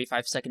and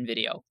 45-second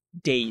video.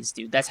 Days,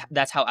 dude.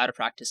 That's how out of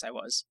practice I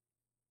was.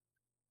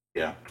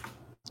 Yeah.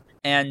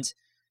 And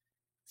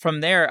from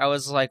there, I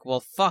was like,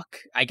 well, fuck.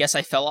 I guess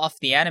I fell off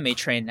the anime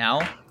train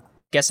now.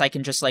 Guess I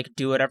can just like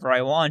do whatever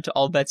I want.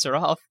 All bets are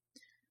off.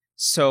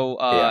 So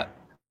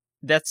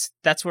that's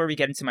where we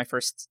get into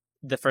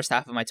the first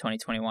half of my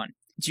 2021.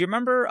 Do you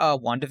remember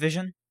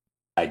WandaVision?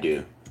 I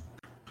do.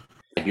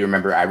 I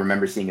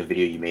remember seeing a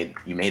video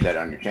you made that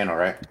on your channel,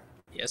 right?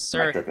 Yes,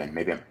 sir.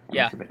 Maybe I'm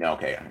yeah. tripping. No,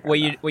 okay.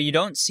 What you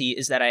don't see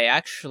is that I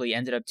actually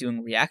ended up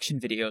doing reaction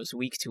videos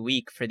week to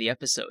week for the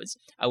episodes.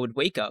 I would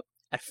wake up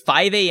at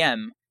 5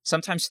 a.m.,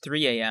 sometimes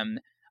 3 a.m.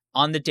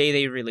 on the day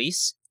they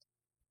release,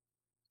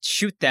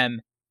 shoot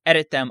them,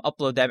 edit them,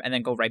 upload them, and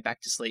then go right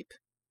back to sleep.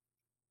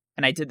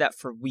 And I did that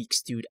for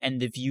weeks, dude. And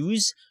the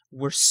views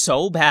were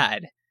so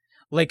bad.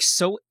 Like,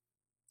 so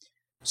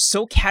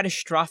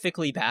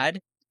catastrophically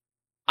bad.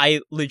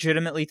 I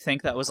legitimately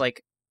think that was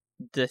like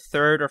the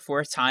 3rd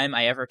or 4th time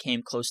I ever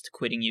came close to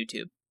quitting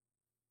YouTube.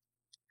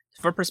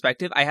 For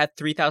perspective, I had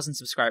 3,000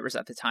 subscribers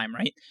at the time,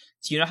 right?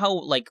 Do you know how,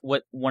 like,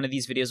 what one of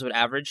these videos would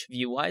average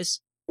view-wise?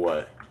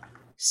 What?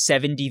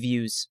 70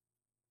 views.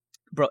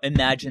 Bro,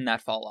 imagine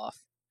that fall off.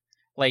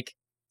 Like,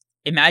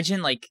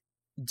 imagine, like,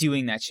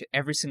 doing that shit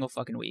every single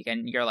fucking week,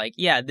 and you're like,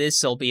 yeah,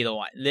 this'll be the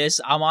one.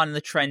 I'm on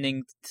the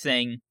trending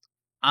thing.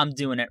 I'm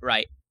doing it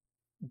right.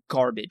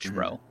 Garbage,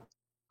 bro.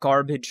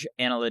 Garbage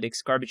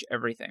analytics, garbage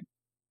everything.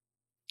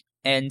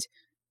 And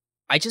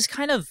I just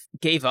kind of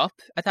gave up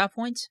at that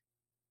point.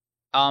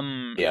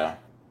 Yeah.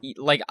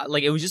 Like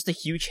it was just a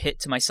huge hit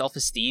to my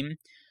self-esteem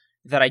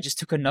that I just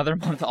took another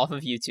month off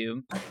of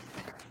YouTube.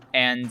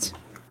 And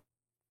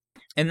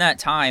in that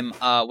time,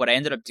 what I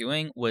ended up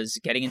doing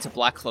was getting into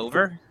Black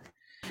Clover.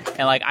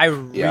 And like I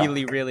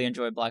really, really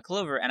enjoyed Black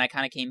Clover, and I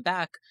kind of came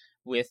back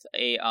with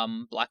a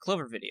Black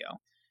Clover video.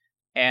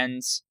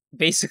 And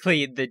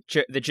basically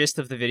the gist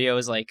of the video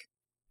is like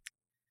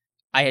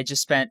I had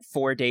just spent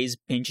 4 days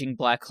binging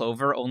Black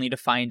Clover only to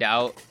find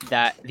out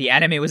that the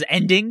anime was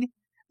ending.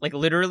 Like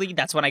literally,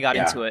 that's when I got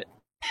into it.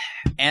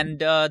 And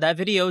that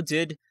video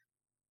it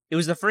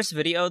was the first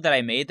video that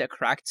I made that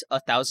cracked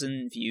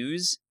 1,000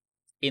 views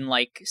in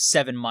like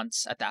 7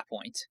 months at that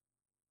point.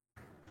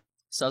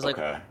 So I was like,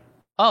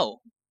 oh,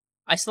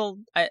 I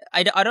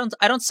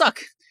don't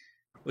suck.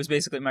 Was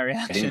basically my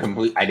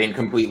reaction. I didn't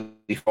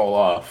completely fall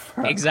off.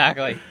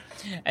 Exactly.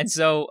 And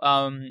so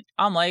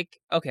I'm like,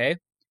 okay,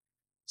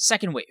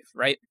 second wave,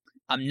 right?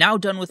 I'm now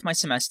done with my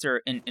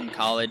semester in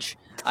college.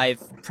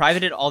 I've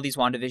privated all these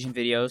WandaVision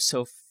videos,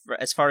 so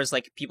as far as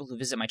like people who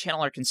visit my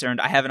channel are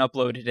concerned, I haven't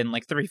uploaded in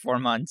like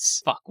 3-4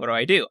 months. Fuck, what do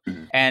I do?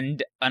 Mhm.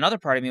 And another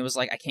part of me was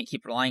like, I can't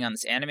keep relying on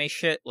this anime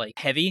shit like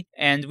heavy,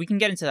 and we can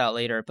get into that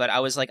later, but I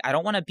was like, I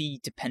don't want to be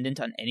dependent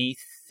on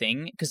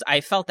anything, because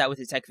I felt that with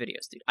the tech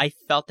videos, dude. I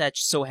felt that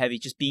so heavy,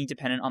 just being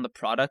dependent on the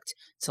product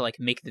to like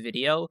make the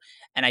video,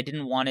 and I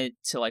didn't want it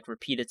to like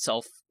repeat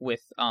itself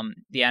with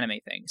the anime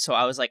thing. So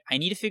I was like, I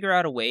need to figure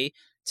out a way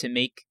to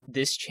make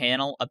this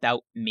channel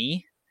about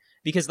me,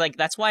 because like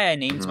that's why I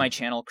named my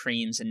channel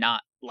Creams and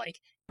not like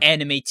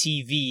Anime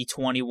TV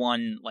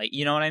 21, like,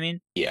 you know what I mean?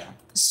 Yeah.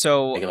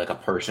 So Like a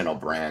personal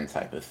brand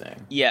type of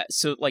thing. yeah,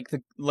 so like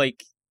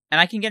and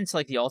I can get into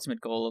like the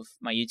ultimate goal of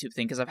my YouTube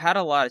thing, because I've had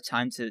a lot of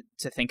time to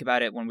think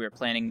about it when we were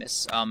planning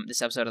this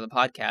this episode of the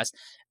podcast,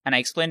 and I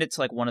explained it to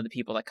like one of the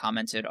people that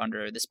commented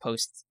under this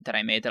post that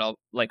I made that I'll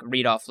like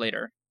read off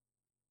later.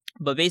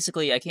 But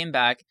basically, I came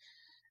back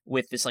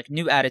with this like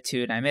new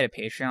attitude, and I made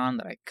a Patreon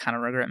that I kind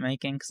of regret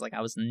making, because like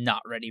I was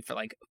not ready for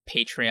like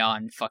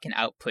Patreon fucking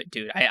output,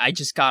 dude. I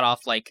just got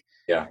off like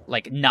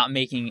not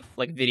making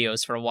like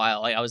videos for a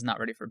while. Like I was not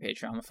ready for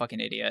Patreon. I'm a fucking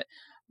idiot.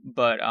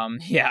 But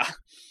yeah.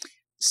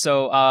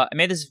 So I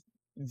made this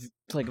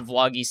like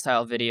vloggy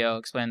style video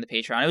explaining the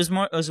Patreon.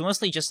 It was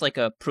mostly just like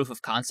a proof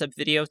of concept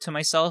video to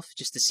myself,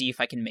 just to see if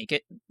I can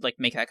make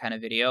that kind of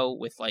video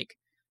with like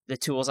the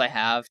tools I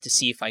have, to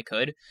see if I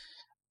could.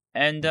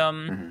 And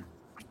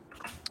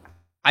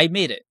I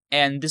made it,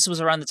 and this was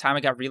around the time I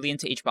got really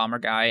into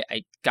Hbomberguy.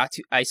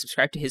 I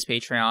subscribed to his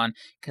Patreon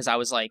because I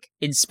was like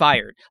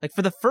inspired, like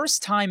for the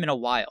first time in a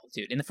while,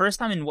 dude. In the first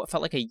time in what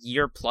felt like a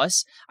year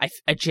plus, I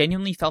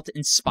genuinely felt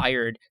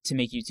inspired to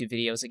make YouTube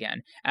videos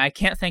again, and I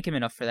can't thank him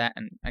enough for that.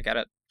 And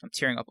I'm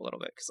tearing up a little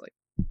bit because like,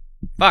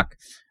 fuck.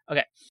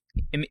 Okay,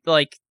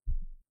 like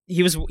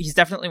he's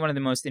definitely one of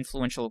the most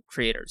influential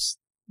creators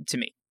to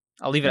me.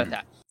 I'll leave it at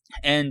that.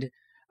 And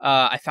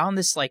I found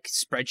this like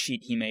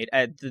spreadsheet he made.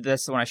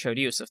 That's the one I showed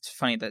you, so it's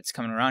funny that it's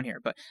coming around here.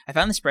 But I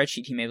found the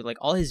spreadsheet he made with like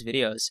all his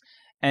videos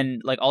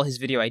and like all his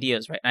video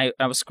ideas, right? And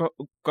I was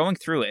going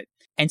through it,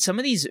 and some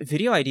of these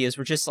video ideas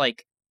were just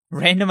like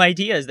random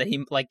ideas that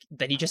he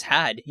just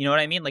had. You know what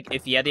I mean? Like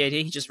if he had the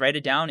idea, he just write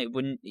it down. It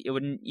wouldn't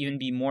even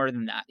be more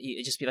than that.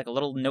 It'd just be like a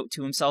little note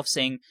to himself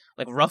saying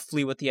like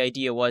roughly what the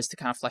idea was, to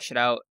kind of flesh it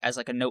out as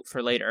like a note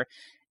for later,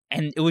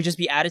 and it would just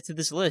be added to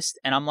this list.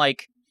 And I'm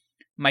like,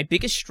 my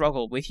biggest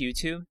struggle with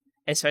YouTube,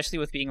 especially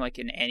with being like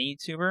an any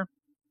YouTuber,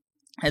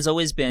 has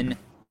always been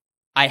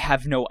I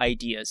have no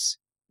ideas.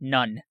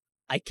 None.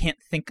 I can't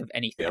think of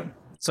anything.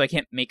 So I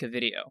can't make a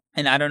video.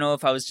 And I don't know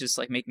if I was just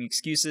like making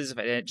excuses, if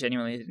I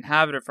genuinely didn't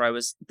have it, or if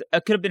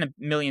it could have been a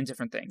million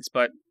different things,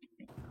 but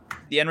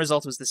the end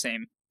result was the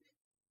same.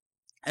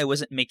 I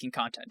wasn't making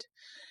content.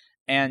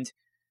 And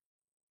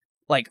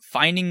like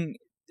finding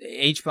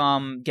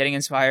H-Bomb, getting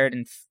inspired,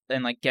 and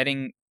like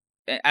getting,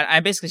 I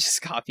basically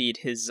just copied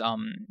his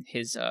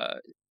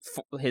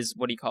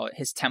what do you call it,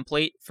 his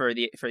template for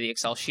the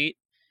Excel sheet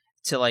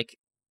to like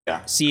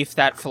see if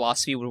that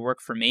philosophy would work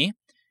for me.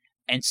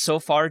 And so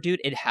far, dude,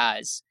 it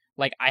has.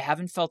 Like I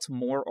haven't felt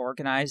more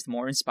organized,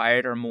 more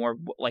inspired, or more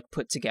like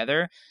put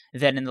together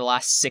than in the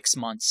last 6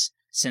 months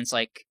since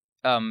like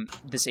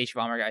this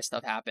Hbomberguy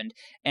stuff happened.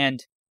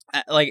 And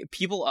like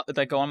people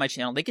that go on my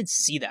channel, they can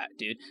see that,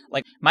 dude.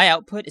 Like my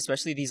output,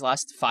 especially these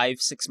last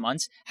 5-6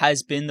 months,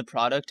 has been the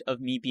product of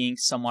me being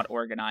somewhat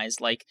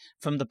organized. Like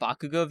from the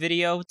Bakugo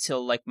video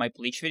till like my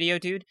Bleach video,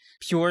 dude,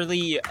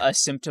 purely a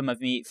symptom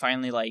of me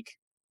finally like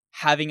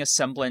having a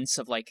semblance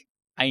of like,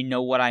 I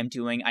know what I'm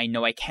doing, I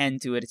know I can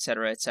do it,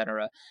 etc.,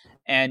 etc.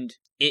 And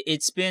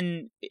it's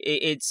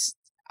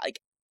like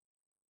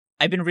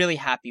I've been really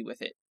happy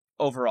with it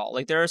overall.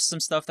 Like there are some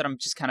stuff that I'm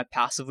just kind of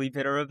passively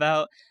bitter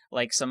about.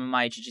 Like some of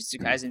my Jujutsu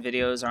Kaisen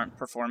videos aren't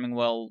performing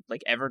well,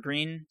 like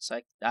evergreen.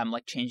 So I'm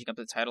like changing up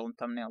the title and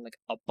thumbnail like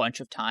a bunch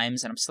of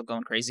times, and I'm still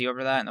going crazy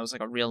over that. And that was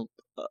like a real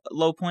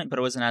low point, but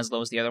it wasn't as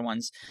low as the other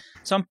ones.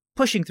 So I'm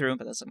pushing through.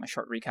 But that's like my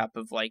short recap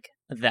of like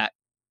that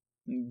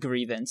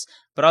grievance.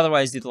 But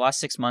otherwise, dude, the last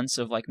 6 months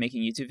of like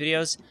making YouTube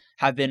videos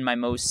have been my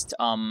most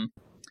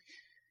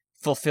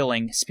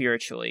fulfilling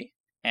spiritually.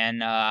 And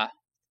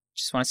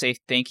just want to say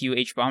thank you,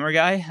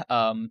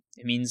 Hbomberguy.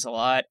 It means a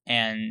lot.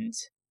 And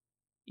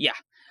yeah.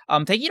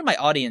 Thank you to my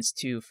audience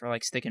too for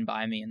like sticking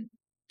by me and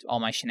all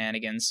my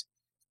shenanigans.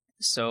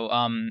 So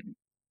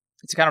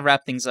to kind of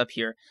wrap things up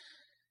here,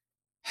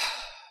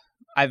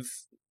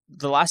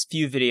 the last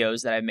few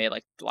videos that I've made,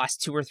 like the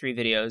last 2 or 3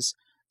 videos,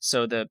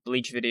 so the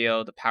Bleach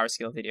video, the Power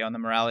Scale video, and the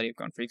Morality of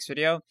Gon Freaks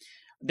video,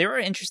 they were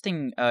an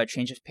interesting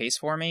change of pace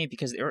for me,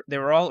 because they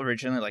were all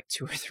originally like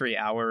 2 or 3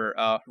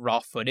 hour raw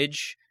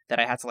footage that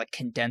I had to like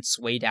condense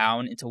way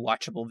down into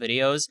watchable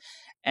videos.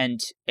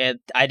 And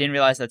I didn't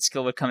realize that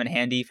skill would come in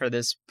handy for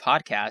this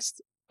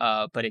podcast,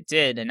 but it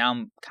did, and now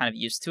I'm kind of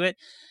used to it.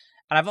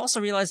 And I've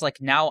also realized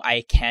like now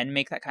I can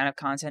make that kind of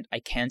content, I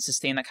can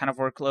sustain that kind of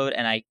workload,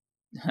 and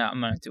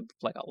I'm gonna do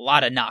like a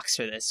lot of knocks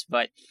for this,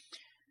 but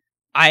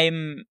I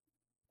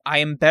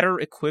am better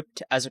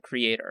equipped as a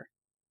creator,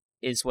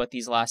 is what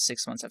these last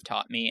 6 months have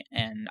taught me,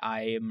 and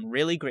I am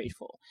really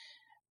grateful.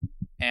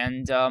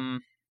 And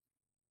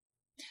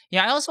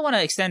Yeah, I also want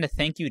to extend a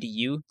thank you to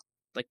you,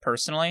 like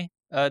personally,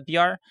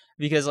 BR,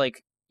 because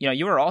like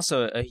you were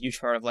also a huge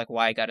part of like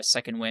why I got a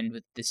second wind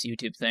with this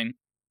YouTube thing.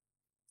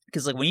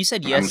 Because like when you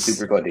said I'm yes,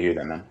 super glad to hear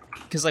that, man.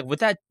 because like with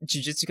that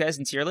Jujutsu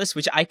Kaisen tier list,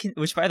 which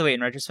by the way,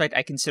 in retrospect,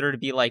 I consider to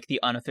be like the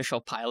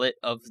unofficial pilot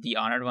of the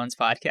Honored Ones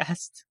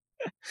podcast.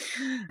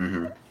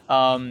 Mm-hmm.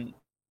 um,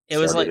 it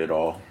was Started like, it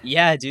all.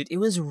 yeah, dude, it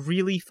was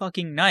really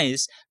fucking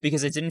nice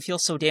because it didn't feel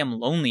so damn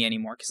lonely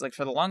anymore. Because like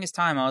for the longest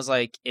time, I was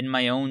like in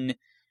my own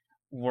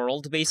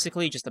world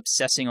basically, just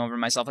obsessing over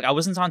myself. Like I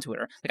wasn't on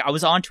Twitter. Like I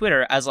was on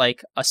Twitter as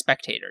like a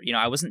spectator.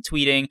 I wasn't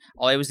tweeting.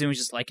 All I was doing was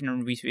just liking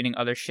and retweeting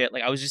other shit.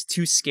 Like I was just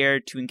too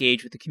scared to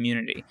engage with the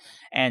community.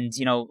 And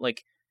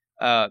like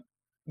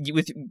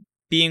with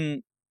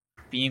being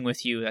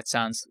with you, that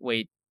sounds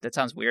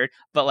weird,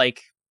 but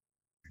like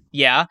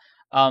yeah,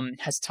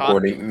 has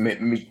taught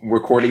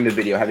Recording the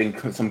video,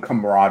 having some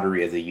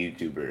camaraderie as a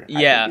YouTuber, I think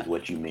yeah is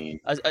what you mean.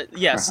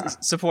 yes,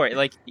 support,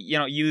 like you,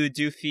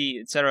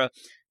 Doofy, etc.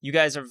 You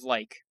guys have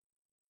like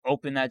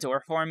opened that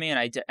door for me, and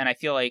I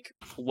feel like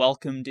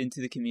welcomed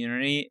into the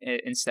community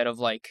instead of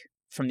like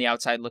from the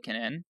outside looking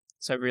in.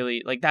 So I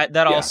really like that.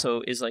 That Yeah.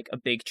 also is like a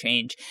big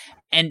change.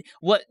 And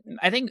what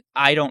I think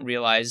I don't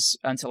realize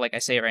until like I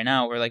say it right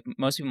now, or like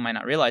most people might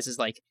not realize, is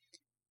like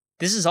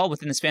this is all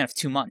within the span of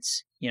 2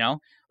 months.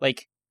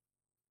 Like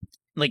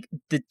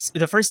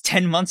the first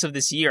 10 months of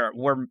this year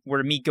were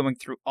me going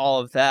through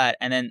all of that,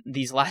 and then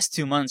these last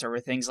 2 months are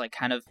where things like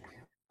kind of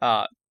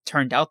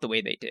turned out the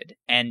way they did.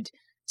 And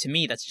to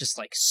me that's just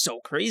like so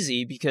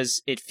crazy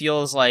because it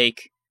feels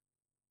like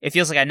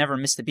I never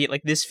missed a beat.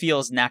 Like this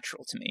feels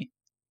natural to me.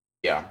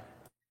 Yeah.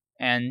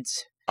 And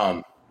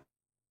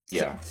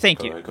yeah.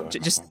 Thank you.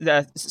 Just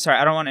sorry,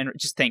 I don't want to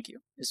just thank you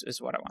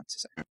is what I want to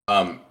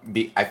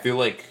say. I feel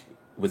like,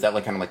 was that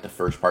like kind of like the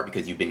first part,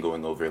 because you've been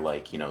going over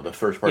like the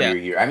first part Yeah. of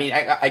your year? I mean,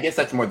 I guess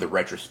that's more the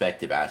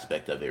retrospective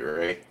aspect of it,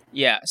 right?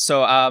 Yeah.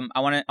 So I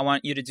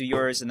want you to do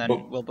yours, and then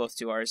we'll both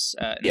do ours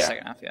in the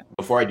second half. Yeah.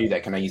 Before I do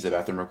that, can I use the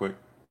bathroom real quick?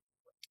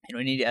 You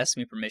don't need to ask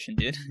me permission,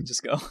 dude.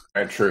 Just go.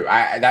 True.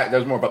 That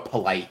was more of a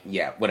polite.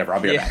 Yeah. Whatever.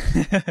 I'll be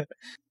right back.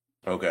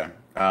 Okay.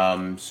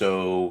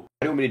 So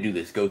how do you want me to do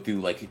this? Go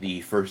through like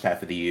the first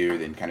half of the year,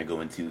 then kind of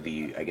go into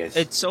the, I guess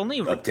it's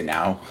only up to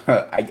now.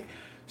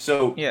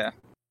 Yeah.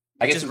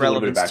 I guess it's a little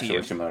bit of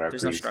backstory similar to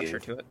There's no structure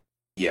to it.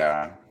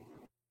 Yeah.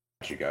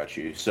 Got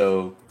you.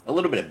 So a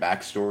little bit of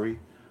backstory.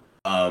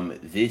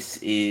 This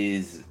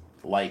is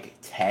like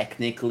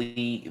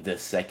technically the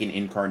second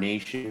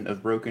incarnation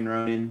of Broken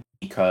Ronin,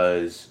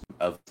 because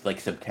of like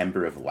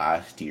September of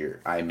last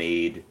year, I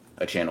made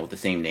a channel with the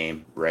same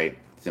name, right?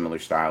 Similar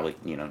style, like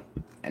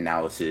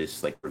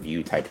analysis, like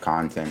review type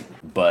content,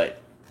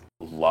 but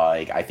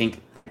like I think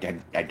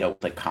I dealt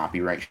with like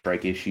copyright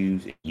strike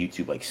issues.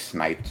 YouTube like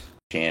sniped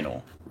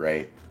channel,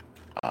 right?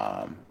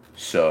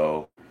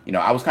 So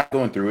I was kind of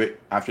going through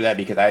it after that,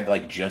 because I had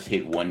like just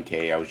hit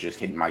 1K. I was just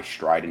hitting my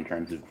stride in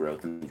terms of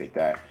growth and things like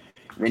that.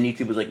 And then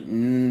YouTube was like,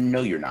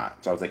 no, you're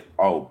not. So I was like,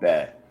 oh,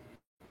 bet.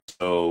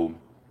 So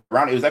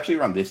it was actually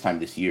around this time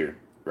this year,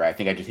 right? I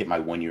think I just hit my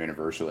 1 year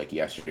anniversary like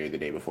yesterday or the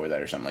day before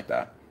that or something like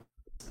that.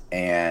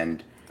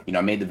 And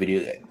I made the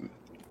video.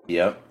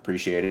 Yep,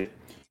 appreciate it.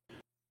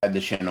 I had the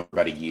channel for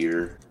about a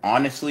year.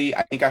 Honestly,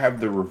 I think I have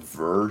the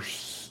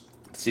reverse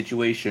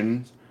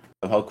situation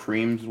of how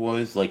Creams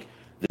was. Like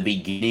the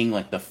beginning,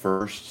 like the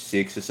first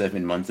 6 to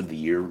 7 months of the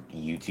year,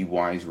 YouTube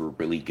wise, were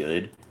really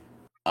good.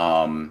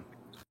 I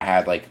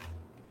had like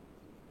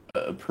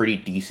a pretty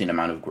decent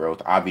amount of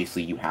growth.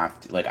 Obviously, you have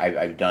to like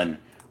I've done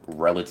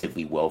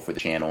relatively well for the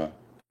channel.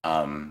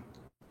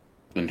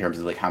 In terms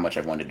of like how much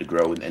I've wanted to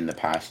grow in the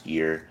past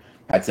year.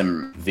 Had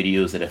some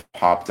videos that have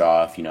popped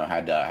off.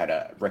 Had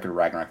a Record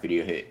Ragnarok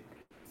video hit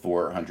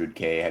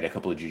 400K. Had a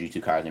couple of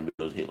Jujutsu Kaisen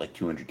videos hit like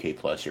 200K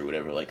plus or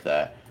whatever like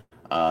that.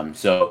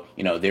 So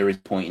there was a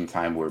point in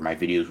time where my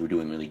videos were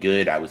doing really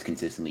good. I was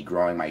consistently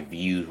growing. My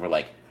views were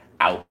like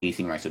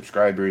outpacing my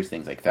subscribers,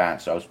 things like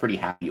that. So I was pretty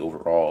happy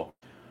overall.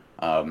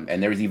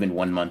 And there was even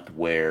 1 month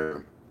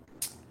where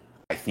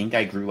I think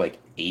I grew like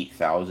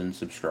 8,000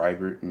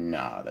 subscribers.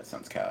 Nah, that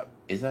sounds cap.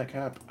 Is that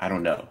cap? I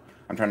don't know.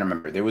 I'm trying to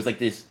remember. There was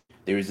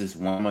this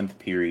 1 month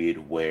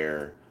period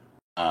where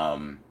I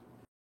don't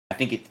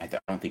think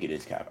it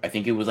is cap. I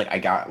think it was like I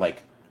got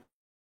like,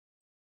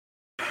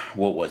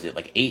 what was it?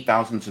 Like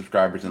 8,000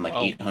 subscribers and like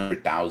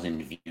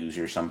 800,000 views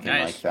or something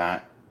like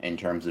that in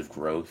terms of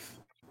growth.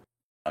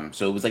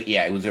 So it was like,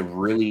 it was a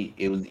really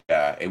good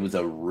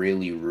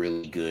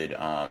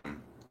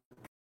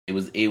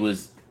it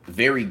was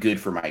very good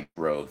for my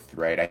growth,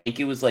 right? I think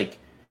it was like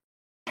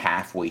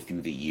halfway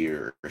through the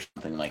year or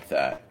something like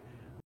that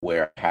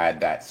where I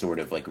had that sort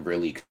of like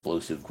really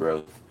explosive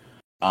growth.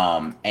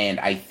 And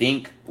I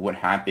think what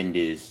happened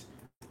is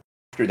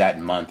after that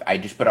month, I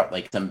just put out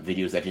like some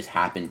videos that just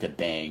happened to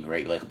bang,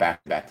 right? Like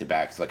back to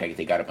back. So like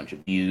they got a bunch of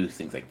views,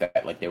 things like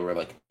that. Like they were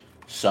like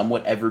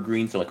somewhat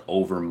evergreen. So like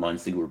over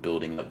months they were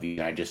building up views,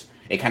 and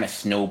it kind of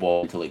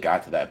snowballed until it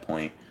got to that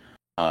point.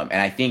 And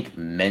I think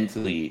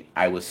mentally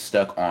I was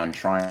stuck on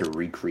trying to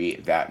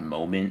recreate that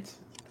moment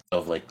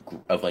of like,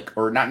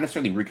 or not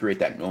necessarily recreate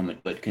that moment,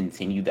 but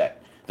continue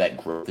that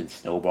growth and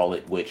snowball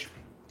it. Which,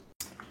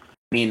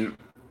 I mean,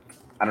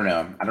 I don't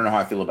know how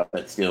I feel about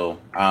that still.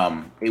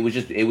 It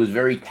was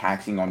very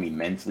taxing on me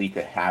mentally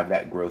to have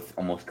that growth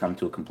almost come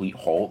to a complete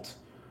halt.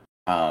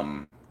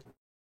 Um,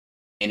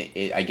 and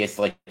I guess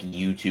like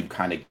YouTube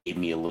kind of gave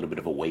me a little bit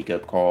of a wake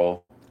up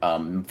call.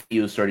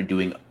 Videos started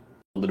doing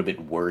a little bit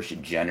worse,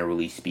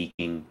 generally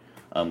speaking.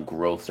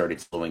 Growth started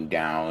slowing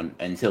down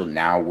until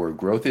now, where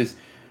growth is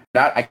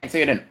not, I can't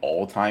say at an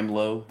all time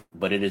low,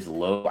 but it is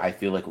low. I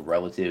feel like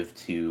relative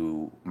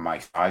to my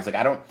size. Like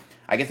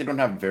I guess I don't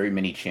have very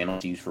many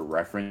channels to use for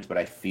reference, but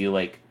I feel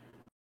like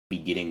be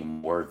getting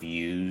more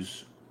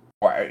views,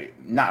 or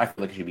not. I feel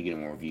like I should be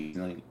getting more views.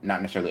 Like,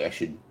 not necessarily I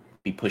should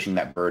be pushing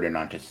that burden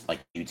on just like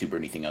YouTube or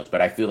anything else,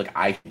 but I feel like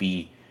I should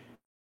be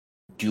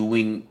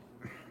doing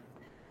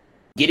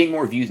getting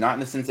more views, not in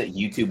the sense that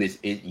YouTube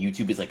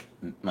is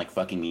like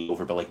fucking me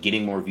over, but like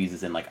getting more views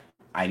is in like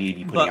I need to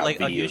be putting But out like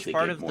a videos huge that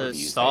part get of more the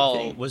views type stall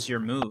thing. was your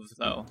move,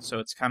 though, so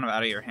it's kind of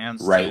out of your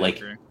hands to Right, a like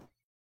degree.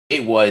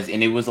 it was,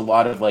 and it was a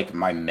lot of like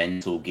my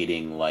mental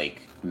getting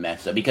like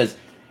messed up because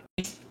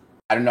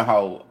I don't know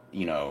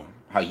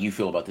how you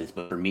feel about this,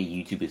 but for me,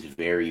 YouTube is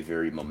very,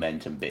 very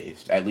momentum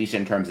based, at least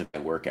in terms of my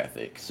work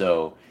ethic.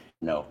 So,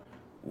 you know,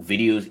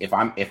 videos. If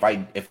I'm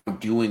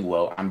doing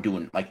well, I'm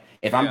doing like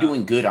if I'm Yeah.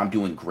 doing good, I'm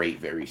doing great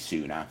very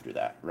soon after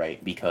that,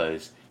 right?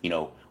 Because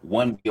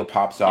one video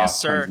pops Yes,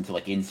 off, turns sir. into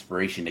like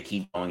inspiration to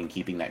keep going and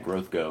keeping that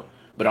growth go.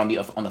 But on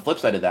the flip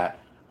side of that,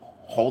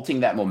 halting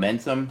that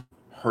momentum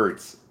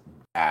hurts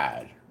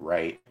bad,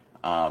 right?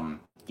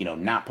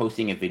 Not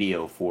posting a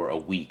video for a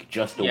week,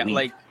 just a Yeah, week,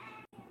 like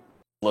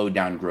slowed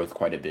down growth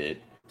quite a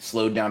bit,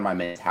 slowed down my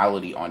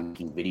mentality on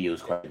making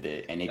videos quite a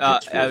bit, and it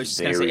just I was was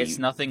just gonna say it's very,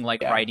 nothing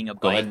like yeah. riding a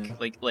Go bike. ahead.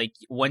 Like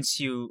once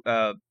you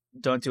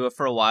don't do it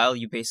for a while,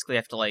 you basically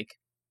have to like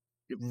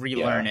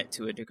relearn Yeah, it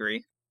to a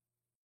degree.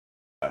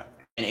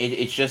 and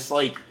it's just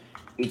like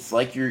it's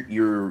like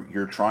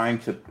you're trying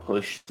to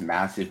push this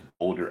massive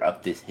boulder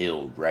up this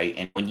hill, right?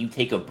 And when you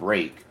take a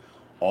break,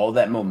 all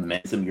that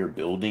momentum you're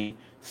building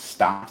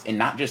stops, and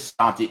not just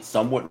stops, it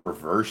somewhat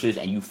reverses,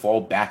 and you fall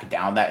back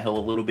down that hill a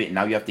little bit. And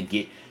now you have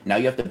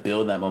to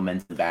build that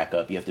momentum back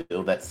up. You have to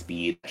build that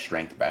speed, that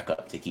strength back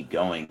up to keep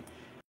going,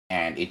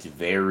 and it's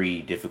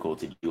very difficult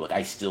to do. Like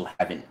I still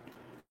haven't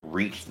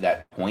reached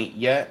that point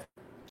yet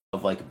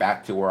of like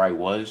back to where I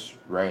was,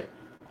 right?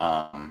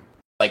 Um,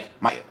 like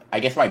I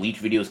guess my Leech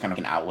video is kind of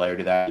an outlier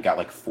to that. It got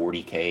like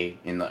 40K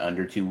in the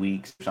under 2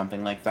 weeks or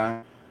something like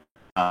that.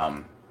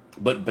 Um,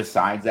 but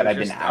besides It that, was I've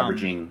been just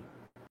averaging.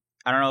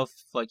 I don't know if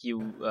like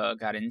you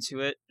got into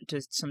it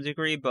to some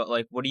degree, but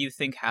like what do you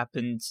think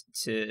happened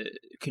to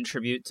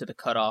contribute to the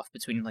cutoff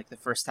between like the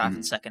first half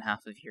and Mhm. second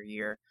half of your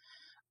year?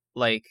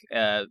 Like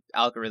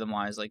algorithm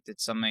wise, like did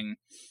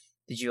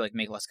you like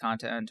make less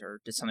content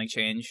or did something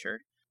change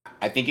or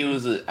I think it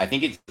was. I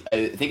think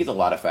it's a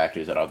lot of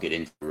factors that I'll get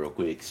into real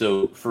quick.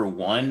 So for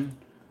one,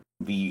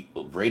 the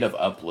rate of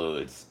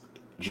uploads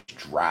just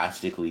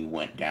drastically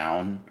went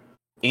down.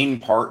 In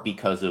part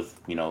because of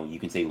you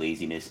can say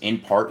laziness. In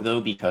part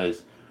though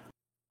because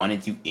I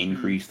wanted to Mhm.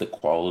 increase the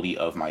quality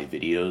of my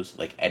videos,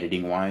 like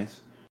editing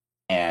wise.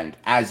 And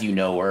as you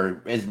know,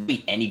 or as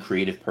really any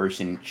creative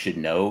person should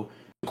know,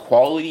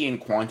 quality and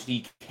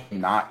quantity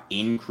cannot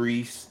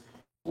increase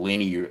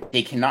linear.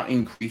 They cannot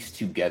increase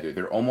together.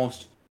 They're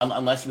almost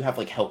unless you have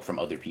like help from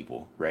other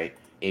people, right?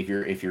 If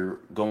you're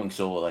going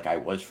solo like I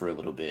was for a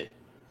little bit,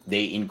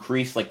 they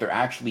increase like they're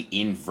actually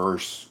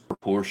inverse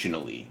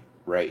proportionally,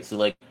 right? So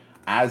like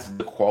as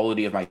the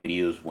quality of my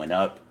videos went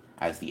up,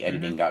 as the Mhm.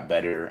 editing got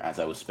better, as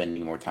I was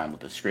spending more time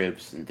with the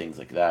scripts and things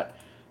like that,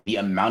 the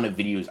amount of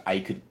videos I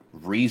could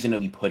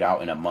reasonably put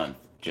out in a month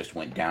just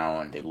went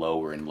down. They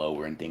lower and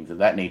lower and things of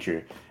that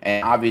nature.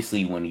 And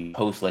obviously, when you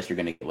post less, you're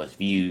going to get less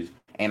views.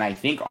 And I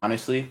think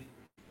honestly,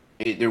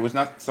 there was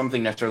not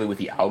something necessarily with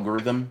the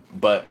algorithm,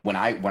 but when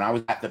I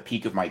was at the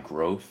peak of my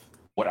growth,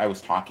 what I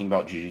was talking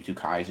about Jujutsu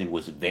Kaisen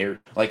was very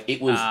like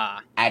it was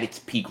Ah, at its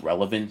peak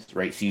relevance,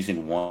 right?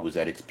 Season one was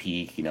at its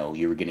peak.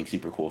 You were getting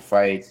super cool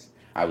fights.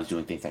 I was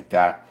doing things like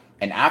that,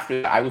 and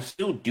after that, I was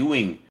still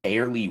doing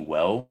fairly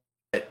well.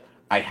 But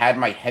I had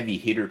my heavy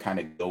hitter kind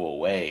of go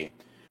away,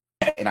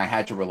 and I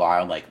had to rely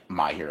on like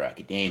My Hero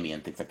Academia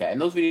and things like that.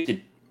 And those videos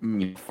did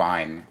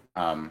fine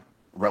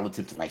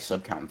relative to my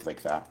sub count and things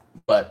like that,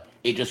 but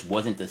it just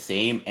wasn't the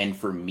same. And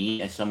for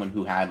me, as someone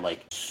who had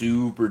like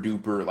super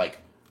duper like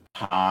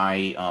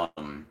high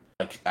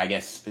like I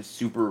guess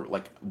super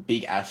like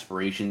big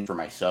aspirations for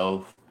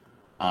myself,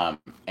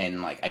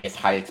 and like I guess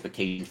high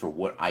expectations for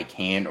what I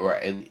can or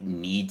I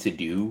need to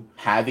do,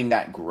 having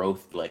that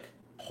growth like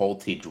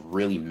halted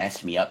really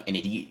messed me up, and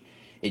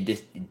it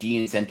just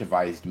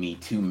de-incentivized me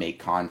to make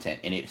content,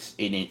 and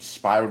it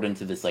spiraled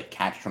into this like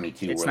catch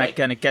 22 it's where not like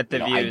gonna get the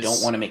I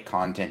don't views. want to make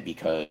content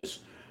because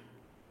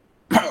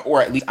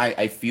or at least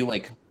I feel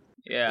like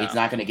it's Yeah.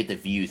 not going to get the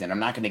views, and I'm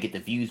not going to get the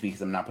views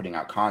because I'm not putting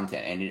out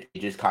content, and it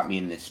just caught me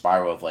in this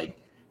spiral of like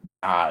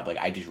like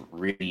I just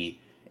really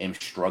am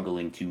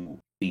struggling to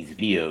these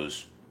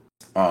videos,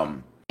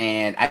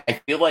 And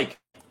I feel like,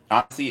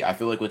 honestly, I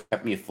feel like what's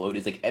kept me afloat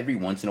is like every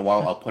once in a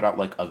while I'll put out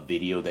like a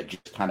video that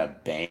just kind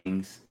of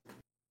bangs.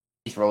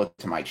 It's relative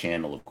to my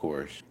channel, of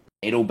course.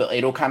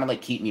 It'll kind of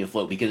like keep me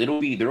afloat because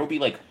there'll be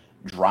like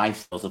dry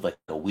spells of like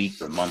a week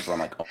or a month where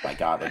I'm like, oh my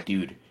god, like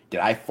dude, did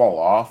I fall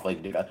off? Like,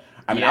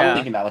 I mean, I was Yeah,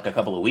 thinking that like a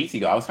couple of weeks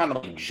ago. I was kind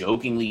of like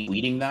jokingly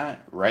tweeting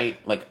that, right?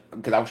 Like,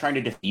 because I was trying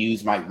to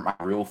diffuse my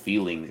real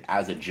feelings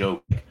as a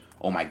joke.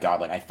 Oh my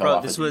god, like I fell bro,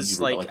 off this as a was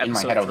YouTuber, but like like in my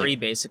head, episode I was like, 3,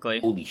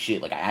 basically. holy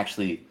shit, like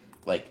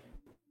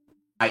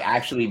I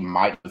actually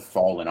might have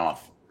fallen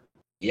off.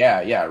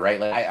 Yeah, yeah, right.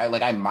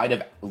 Like I might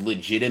have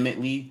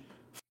legitimately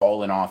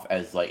fallen off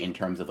as like in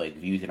terms of like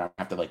views, and I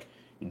have to like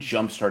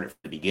jumpstart it from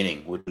the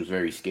beginning, which was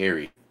very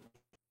scary.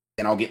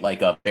 Then I'll get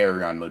like a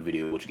Baryon mode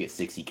video, which will get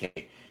 60K,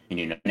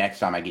 and next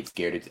time I get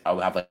scared, I'll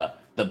have like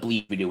the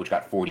bleed video, which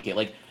got 40K.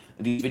 Like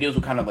these videos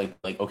will kind of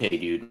like okay,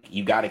 dude,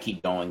 you got to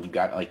keep going. You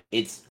got like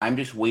it's. I'm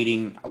just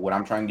waiting. What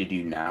I'm trying to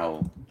do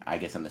now, I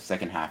guess, in the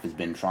second half, has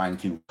been trying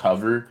to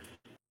cover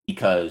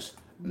because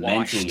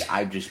mentally Washed.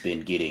 I've just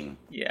been getting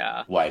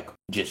Yeah. like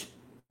just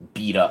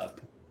beat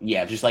up.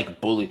 Yeah, just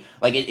like bully.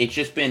 Like it's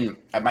just been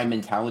my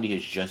mentality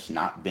has just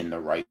not been the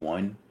right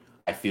one.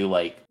 I feel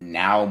like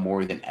now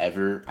more than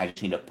ever, I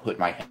just need to put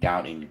my head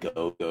down and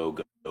go.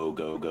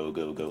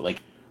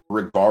 Like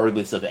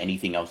regardless of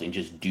anything else, and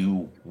just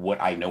do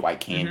what I know I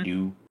can Hmm.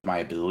 do, my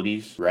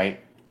abilities, right?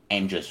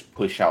 And just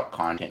push out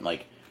content.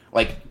 Like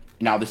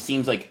now this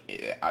seems like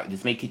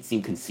this make it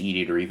seem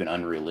conceited or even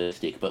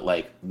unrealistic, but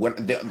like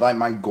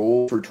my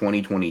goal for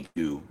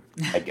 2022,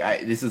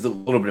 this is a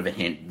little bit of a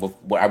hint.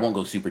 I won't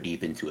go super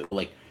deep into it, but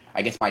like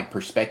I guess my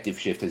perspective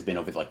shift has been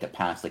over like the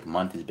past like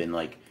month has been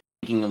like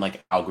thinking on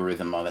like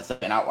algorithm, all that stuff,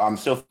 and I'm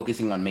still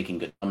focusing on making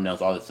good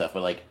thumbnails, all that stuff.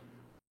 But like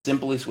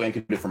simplest way I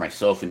could do it for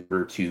myself in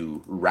order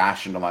to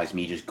rationalize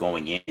me just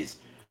going in is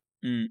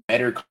Mm,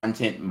 better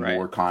content, right.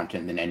 more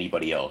content than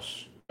anybody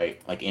else,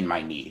 right? Like in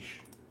my niche.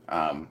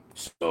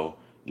 So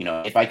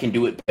if I can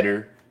do it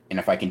better and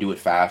if I can do it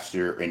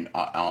faster and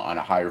on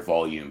a higher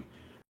volume,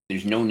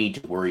 there's no need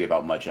to worry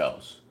about much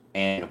else.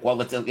 And while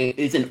it's an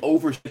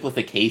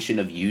oversimplification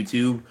of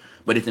YouTube,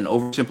 but it's an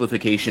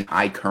oversimplification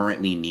I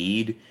currently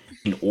need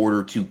in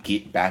order to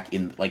get back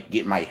in, like,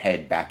 get my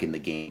head back in the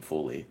game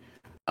fully.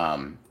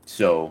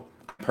 So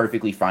I'm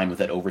perfectly fine with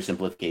that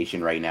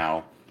oversimplification right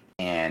now.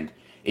 And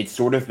it's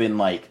sort of been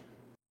like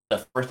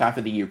the first half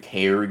of the year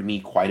carried me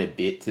quite a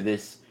bit to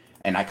this,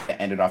 and I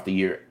ended off the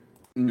year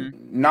Mm,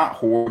 not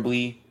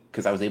horribly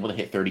because I was able to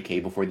hit 30K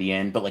before the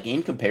end, but like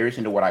in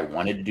comparison to what I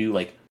wanted to do,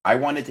 like I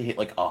wanted to hit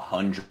like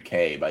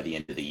 100K by the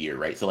end of the year,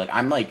 right? So like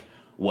I'm like,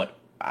 what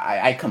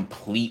I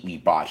completely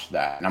botched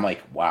that, and I'm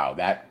like, wow,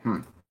 that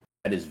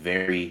is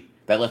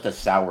that left a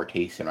sour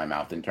taste in my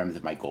mouth in terms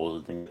of my goals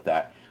and things like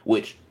that,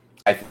 which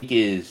I think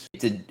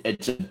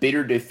it's a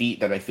bitter defeat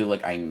that I feel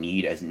like I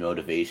need as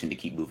motivation to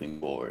keep moving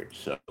forward.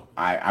 So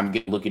I'm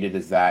gonna look at it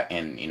as that,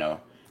 and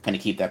kind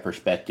of keep that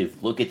perspective.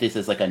 Look at this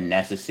as like a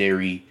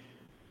necessary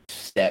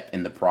step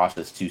in the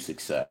process to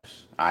success.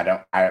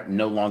 I'm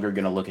no longer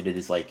gonna look at it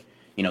as like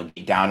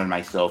get down on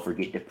myself or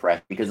get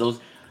depressed because those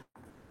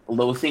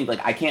things,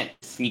 like I can't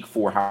speak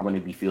for how I'm going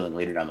to be feeling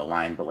later down the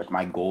line, but like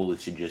my goal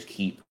is to just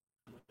keep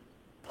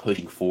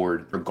pushing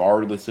forward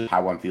regardless of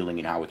how I'm feeling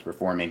and how it's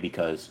performing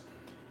because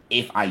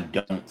if I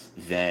don't,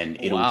 then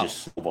it'll wow.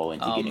 just snowball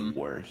into getting Um,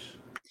 worse.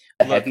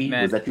 look, Heavy? Was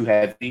man. that too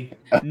heavy?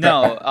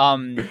 No,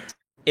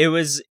 it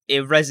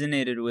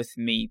resonated with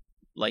me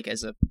like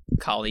as a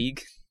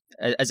colleague,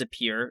 as a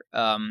peer.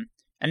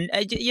 And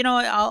I'll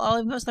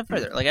even go a step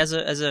further, like as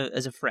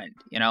a friend,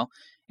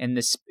 in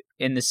this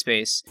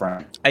space.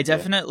 Fine. I Yeah.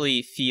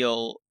 definitely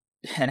feel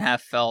and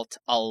have felt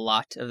a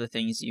lot of the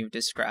things you've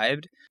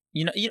described.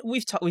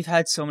 We've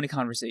had so many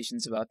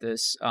conversations about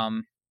this.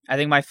 I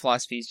think my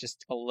philosophy is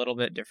just a little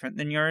bit different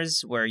than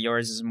yours, where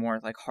yours is more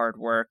like hard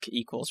work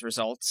equals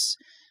results.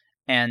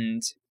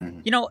 And Hmm.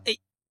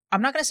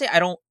 I'm not gonna say I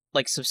don't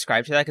like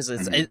subscribe to that because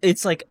Hmm.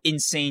 it's like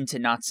insane to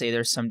not say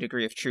there's some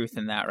degree of truth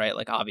in that, right?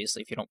 Like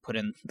obviously, if you don't put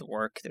in the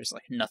work, there's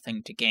like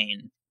nothing to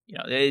gain.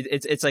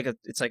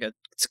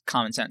 It's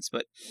common sense,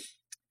 but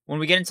when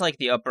we get into like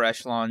the upper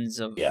echelons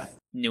of Yeah.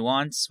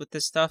 nuance with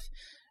this stuff,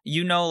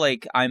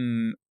 like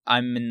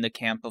I'm in the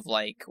camp of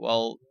like,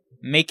 well,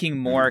 making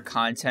more Hmm.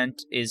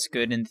 content is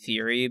good in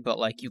theory, but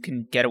like you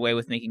can get away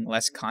with making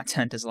less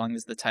content as long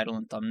as the title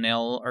and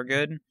thumbnail are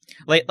good.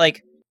 Like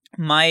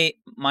my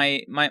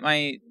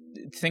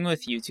thing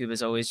with YouTube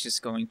is always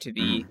just going to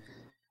be Hmm.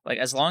 like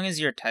as long as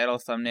your title,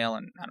 thumbnail,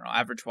 and I don't know,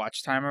 average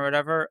watch time or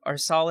whatever are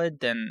solid,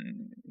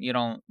 then you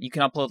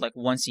can upload like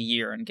once a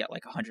year and get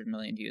like 100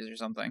 million views or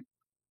something.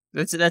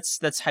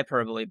 That's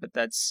hyperbole, but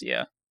that's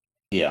yeah.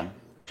 Yeah.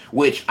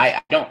 Which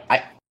I don't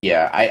I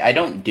yeah, I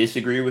don't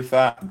disagree with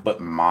that, but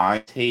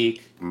my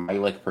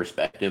like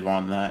perspective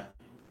on that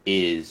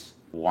is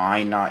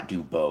why not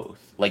do both?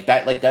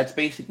 That's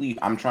basically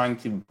I'm trying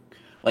to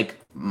like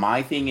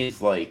my thing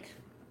is like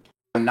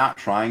I'm not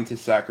trying to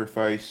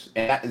sacrifice,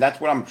 and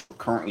that's what I'm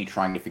currently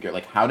trying to figure out,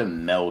 like how to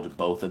meld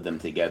both of them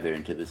together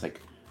into this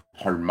like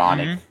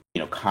harmonic Mm-hmm.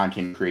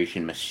 content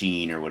creation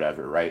machine or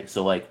whatever, right?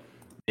 So like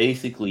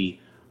basically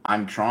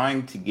I'm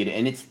trying to get,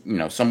 and it's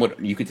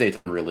somewhat, you could say it's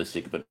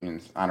unrealistic, but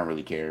I don't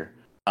really care.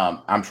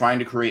 I'm trying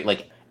to create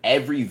like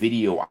every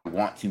video I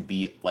want to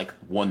be like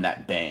one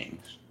that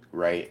bangs,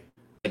 right?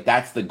 Like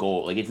that's the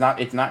goal. Like it's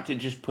not to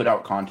just put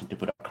out content to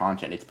put out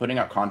content. It's putting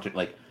out content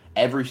like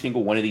every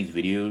single one of these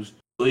videos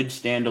could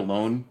stand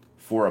alone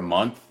for a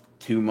month,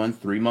 2 months,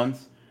 3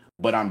 months,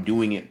 but I'm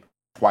doing it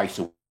twice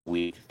a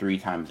week, 3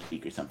 times a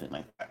week or something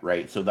like that,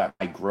 right? So that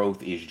my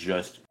growth is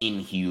just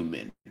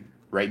inhuman,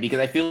 right? Because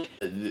I feel like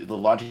the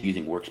logic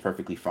using works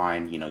perfectly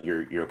fine.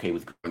 You're okay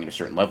with growing at a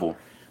certain level,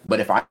 but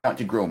if I want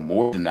to grow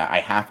more than that, I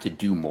have to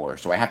do more.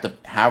 So I have to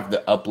have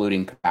the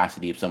uploading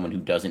capacity of someone who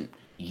doesn't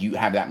you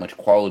have that much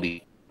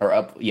quality or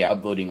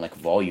uploading like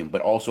volume,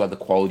 but also have the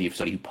quality of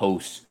somebody who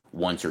posts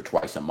once or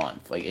twice a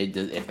month. Like it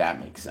does, if that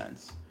makes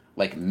sense.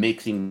 Like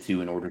mixing the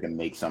two in order to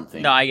make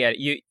something. No, I get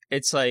it.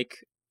 It's like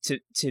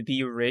to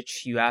be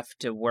rich, you have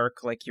to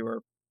work like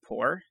you're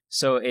poor.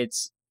 So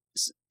it's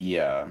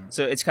Yeah.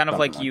 So it's kind of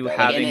like you that.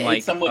 having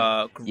It's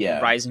somewhat,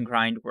 rise and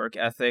grind work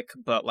ethic,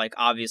 but like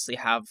obviously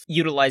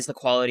utilize the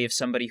quality of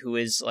somebody who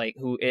is like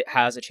who it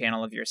has a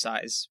channel of your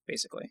size,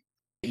 basically.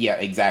 Yeah,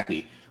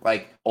 exactly.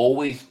 Like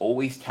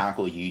always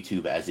tackle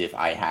YouTube as if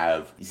I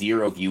have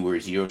 0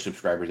 viewers, 0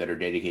 subscribers that are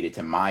dedicated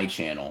to my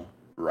channel,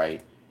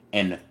 right?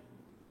 And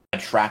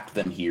attract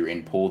them here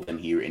and pull them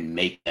here and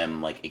make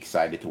them like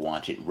excited to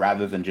watch it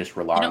rather than just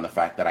rely on the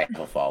fact that I have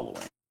a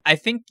following. I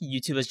think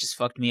YouTube has just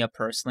fucked me up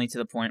personally to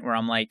the point where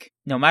I'm like,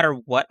 no matter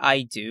what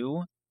I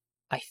do,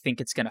 I think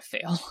it's gonna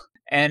fail.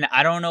 And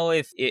I don't know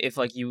if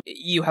like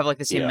you have like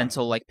the same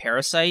mental like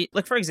parasite.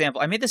 Like for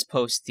example, I made this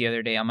post the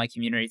other day on my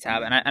community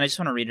tab, and I just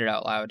want to read it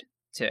out loud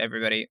to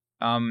everybody.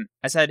 I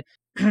said,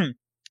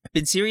 I've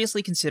been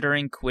seriously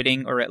considering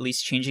quitting or at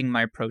least changing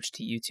my approach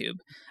to YouTube.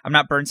 I'm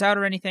not burnt out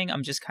or anything.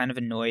 I'm just kind of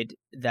annoyed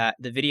that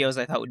the videos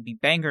I thought would be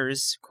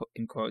bangers,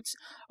 in quotes,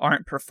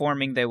 aren't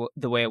performing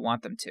the way I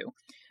want them to.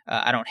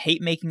 I don't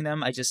hate making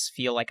them. I just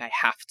feel like I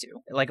have to.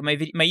 Like my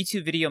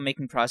YouTube video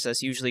making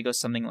process usually goes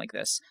something like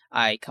this.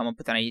 I come up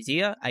with an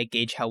idea. I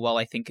gauge how well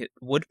I think it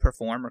would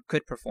perform or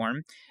could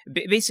perform.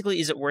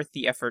 Basically, is it worth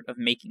the effort of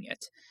making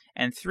it?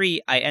 And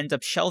 3, I end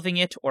up shelving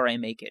it or I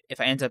make it. If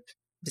I end up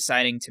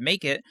deciding to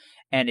make it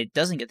and it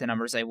doesn't get the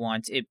numbers I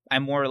want, I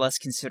more or less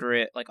consider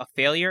it like a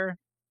failure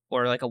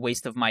or like a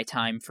waste of my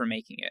time for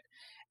making it.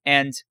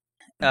 And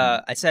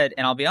I said,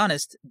 and I'll be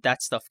honest,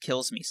 that stuff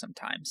kills me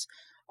sometimes.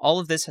 All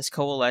of this has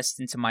coalesced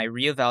into my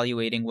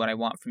reevaluating what I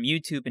want from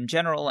YouTube in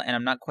general, and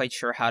I'm not quite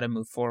sure how to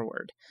move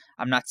forward.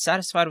 I'm not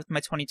satisfied with my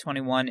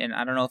 2021, and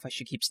I don't know if I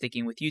should keep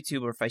sticking with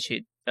YouTube or if I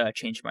should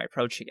change my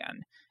approach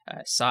again.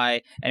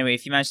 Sigh. Anyway,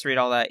 if you managed to read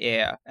all that,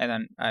 yeah. And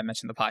then I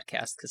mentioned the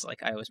podcast, because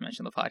like I always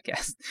mention the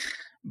podcast.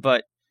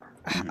 But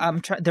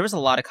there was a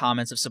lot of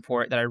comments of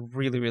support that I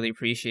really, really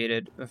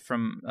appreciated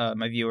from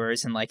my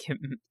viewers, and like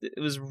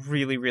it was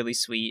really, really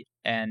sweet.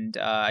 And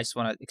I just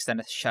want to extend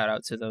a shout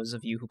out to those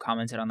of you who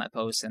commented on that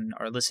post and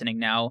are listening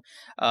now.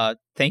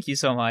 Thank you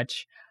so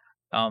much.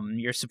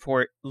 Your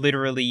support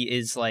literally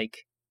is like,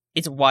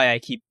 it's why I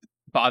keep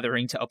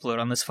bothering to upload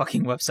on this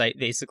fucking website,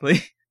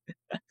 basically.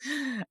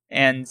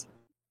 And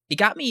it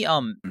got me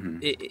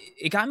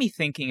it got me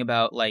thinking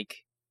about like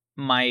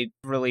my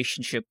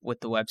relationship with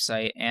the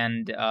website,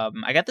 and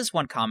I got this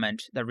one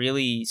comment that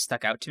really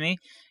stuck out to me.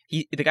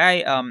 The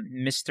guy,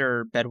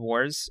 Mr. Bed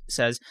Wars,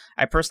 says,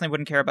 I personally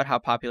wouldn't care about how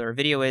popular a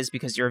video is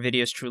because your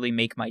videos truly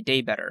make my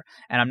day better,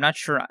 and I'm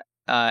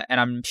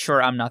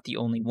sure I'm not the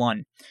only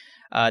one.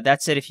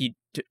 That said, if you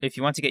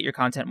want to get your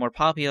content more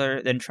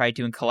popular, then try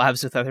doing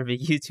collabs with other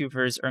big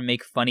YouTubers or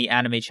make funny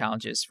anime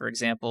challenges. For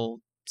example,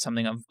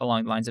 something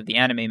along the lines of the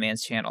Anime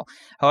Man's channel.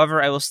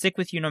 However, I will stick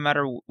with you no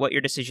matter what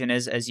your decision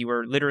is, as you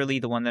were literally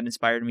the one that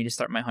inspired me to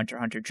start my Hunter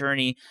x Hunter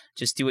journey.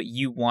 Just do what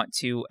you want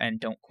to and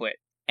don't quit.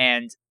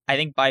 And I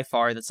think by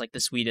far that's like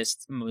the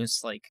sweetest,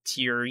 most like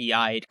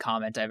teary-eyed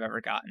comment I've ever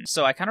gotten.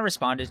 So I kind of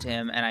responded to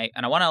him, and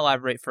I want to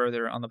elaborate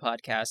further on the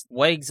podcast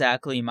what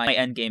exactly my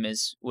end game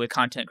is with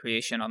content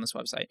creation on this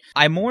website.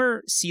 I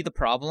more see the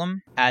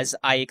problem as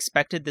I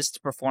expected this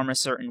to perform a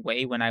certain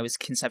way when I was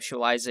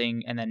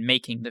conceptualizing and then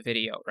making the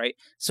video, right?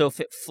 So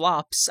if it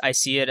flops, I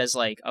see it as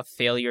like a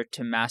failure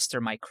to master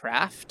my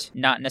craft,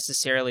 not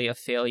necessarily a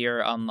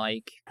failure on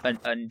like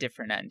a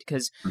different end.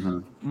 Because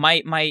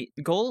my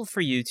goal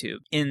for YouTube,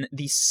 in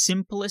the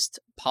simplest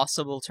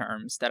possible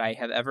terms that I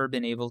have ever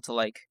been able to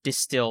like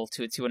distill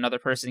to another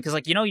person, because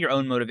like your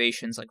own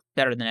motivations like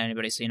better than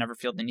anybody, so you never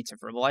feel the need to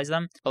verbalize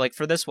them. But like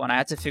for this one, I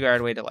had to figure out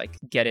a way to like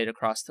get it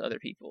across to other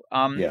people.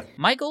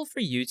 My goal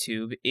for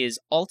YouTube is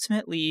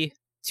ultimately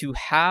to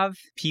have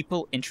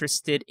people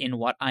interested in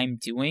what I'm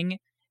doing,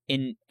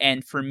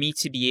 and for me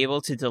to be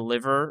able to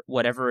deliver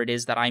whatever it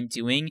is that I'm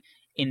doing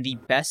in the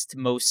best,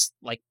 most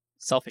like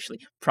selfishly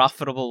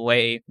profitable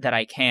way that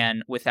I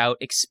can without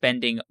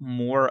expending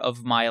more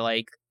of my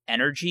like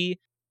energy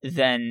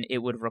than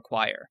it would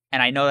require.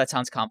 And I know that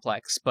sounds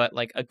complex, but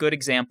like a good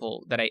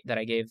example that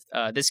I gave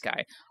this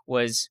guy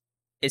was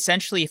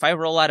essentially, if I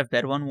roll out of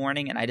bed one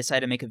morning and I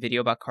decide to make a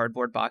video about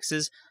cardboard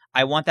boxes,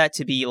 I want that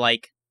to be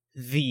like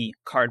the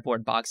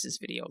Cardboard Boxes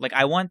video. Like,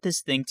 I want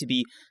this thing to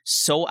be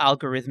so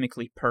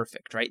algorithmically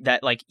perfect, right?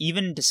 That, like,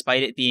 even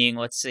despite it being,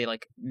 let's say,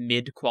 like,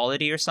 mid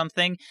quality or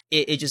something,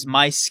 it just,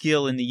 my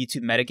skill in the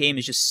YouTube metagame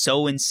is just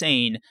so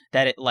insane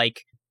that it,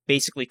 like,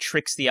 basically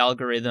tricks the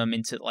algorithm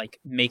into, like,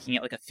 making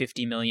it like a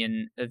 50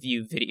 million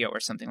view video or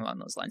something along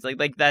those lines.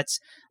 Like that's,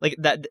 like,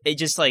 that, it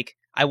just, like,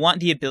 I want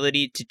the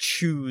ability to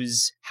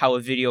choose how a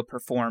video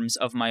performs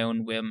of my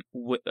own whim,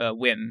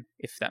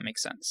 if that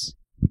makes sense.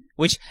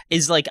 Which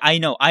is, like, I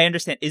know, I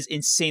understand, is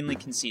insanely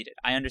conceited.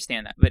 I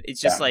understand that, but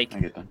it's just like,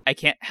 I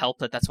can't help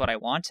that that's what I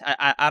want.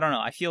 I don't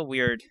know. I feel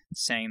weird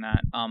saying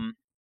that.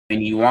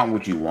 And you want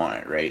what you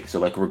want, right? So,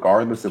 like,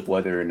 regardless of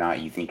whether or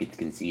not you think it's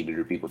conceited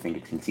or people think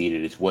it's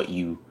conceited, it's what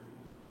you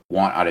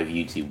want out of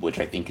YouTube, which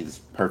I think is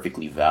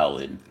perfectly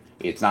valid.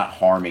 It's not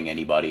harming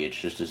anybody. It's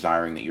just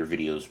desiring that your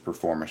videos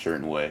perform a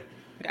certain way.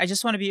 I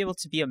just want to be able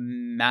to be a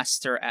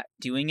master at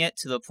doing it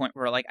to the point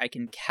where, like, I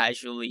can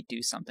casually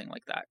do something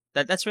like that.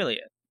 That's really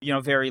it. You know,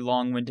 very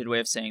long-winded way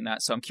of saying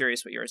that. So I'm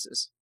curious what yours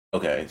is.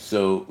 Okay,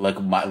 so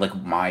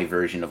my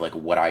version of like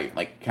what I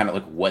like, kind of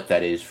like what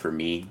that is for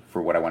me,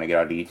 for what I want to get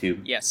out of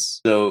YouTube. Yes.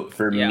 So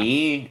for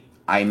me,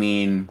 I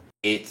mean,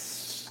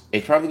 it's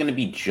probably going to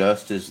be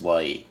just as,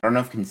 like, I don't know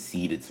if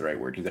conceited is the right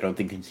word, because I don't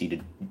think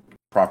conceited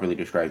properly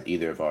describes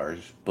either of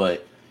ours,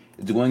 but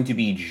it's going to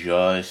be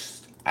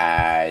just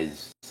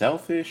as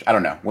selfish. I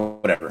don't know,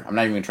 whatever. I'm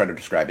not even going to try to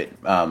describe it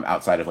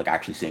outside of, like,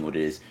 actually saying what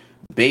it is.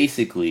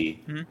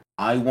 Basically,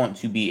 I want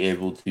to be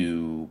able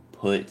to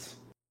put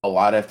a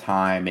lot of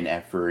time and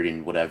effort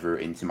and whatever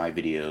into my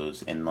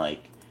videos and,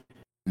 like,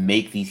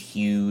 make these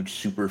huge,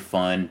 super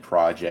fun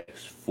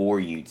projects for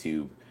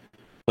YouTube,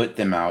 put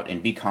them out,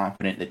 and be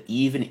confident that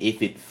even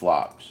if it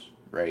flops,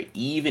 right,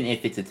 even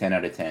if it's a 10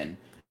 out of 10,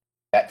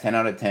 that 10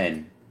 out of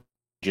 10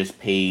 just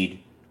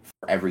paid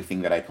for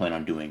everything that I plan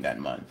on doing that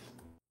month,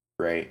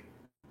 right?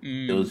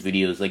 Those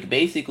videos, like,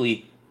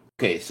 basically,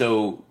 okay,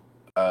 so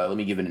let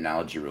me give an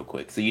analogy real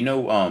quick. So, you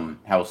know,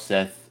 how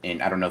Seth,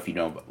 and I don't know if you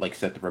know, like,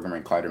 Seth the Programmer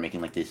and Clyde are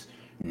making, like, this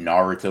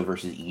Naruto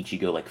versus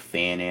Ichigo, like,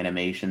 fan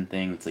animation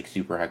thing. It's, like,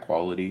 super high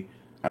quality.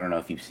 I don't know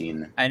if you've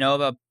seen that. I know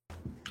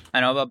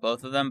about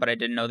both of them, but I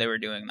didn't know they were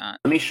doing that.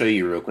 Let me show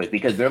you real quick,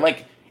 because they're,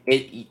 like,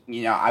 it,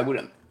 you know, I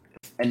would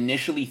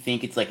initially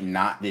think it's, like,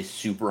 not this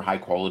super high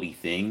quality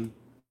thing.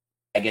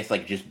 I guess,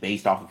 like, just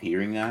based off of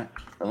hearing that.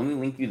 But let me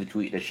link you the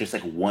tweet. That's just,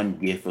 like, one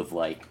gif of,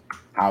 like,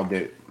 how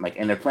they're, like,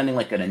 and they're planning,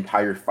 like, an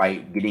entire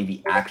fight, getting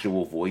the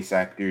actual voice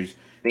actors.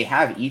 They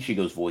have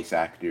Ichigo's voice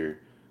actor,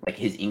 like,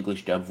 his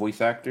English dub voice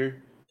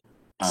actor.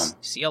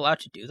 Is he allowed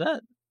to do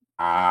that?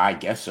 I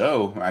guess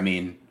so. I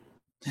mean,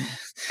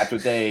 that's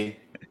what they,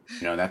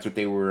 you know, that's what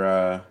they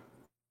were,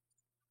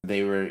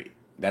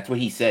 that's what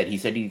he said. He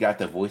said he got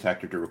the voice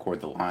actor to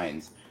record the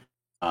lines.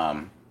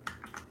 Okay.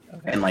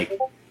 And, like,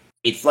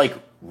 it's, like,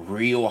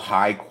 real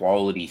high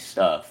quality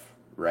stuff,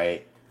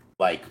 right?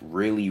 Like,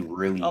 really,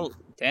 really. Oh,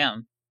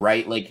 damn.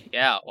 Right? Like,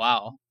 yeah,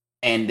 wow.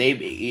 And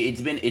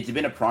it's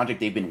been a project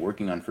they've been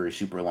working on for a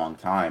super long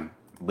time.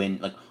 When,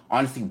 like,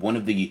 honestly, one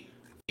of the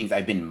things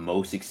I've been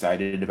most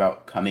excited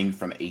about coming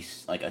from a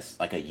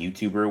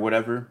YouTuber or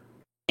whatever,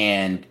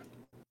 and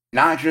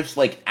not just,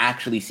 like,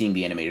 actually seeing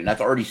the animator. That's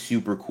already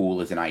super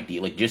cool as an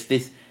idea. Like, just the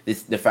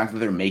fact that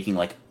they're making,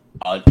 like,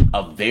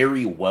 a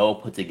very well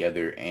put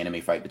together anime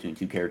fight between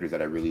two characters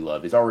that I really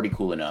love is already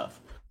cool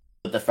enough.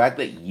 But the fact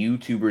that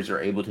YouTubers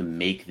are able to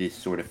make this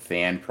sort of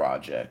fan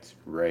project,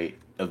 right,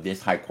 of this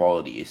high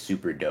quality is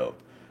super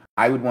dope.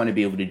 I would want to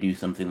be able to do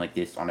something like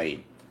this on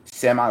a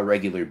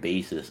semi-regular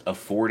basis,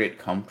 afford it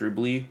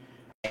comfortably,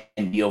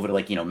 and be able to,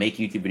 like, you know, make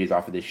YouTube videos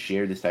off of this,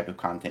 share this type of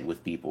content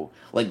with people.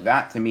 Like,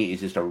 that to me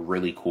is just a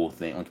really cool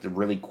thing. Like, it's a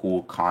really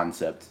cool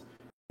concept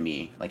to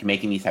me. Like,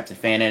 making these types of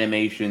fan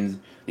animations,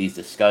 these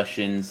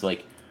discussions,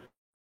 like,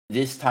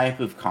 this type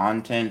of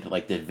content,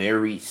 like the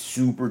very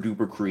super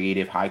duper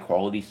creative, high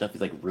quality stuff,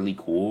 is, like, really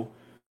cool.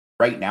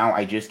 Right now,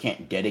 I just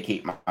can't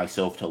dedicate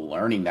myself to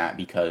learning that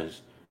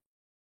because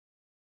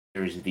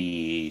there's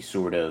the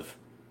sort of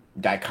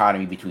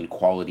dichotomy between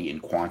quality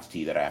and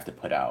quantity that I have to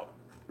put out,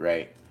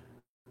 right?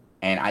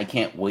 And I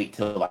can't wait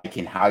till I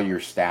can hire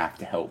staff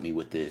to help me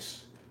with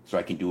this so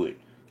I can do it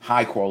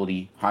high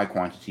quality, high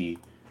quantity.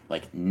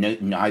 Like,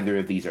 neither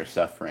of these are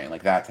suffering,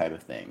 like that type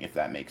of thing, if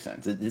that makes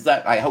sense. Is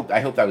that, I hope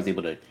I was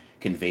able to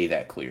convey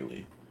that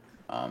clearly.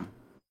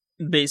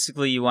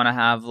 Basically, you want to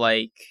have,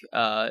 like,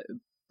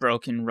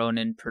 Broken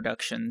Ronin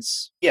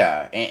Productions.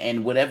 Yeah,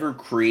 and whatever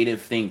creative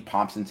thing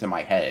pops into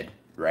my head,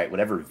 right?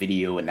 Whatever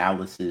video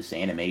analysis,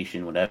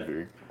 animation,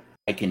 whatever,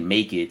 I can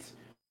make it,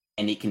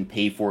 and it can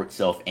pay for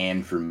itself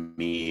and for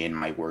me and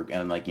my work,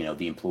 and, like, you know,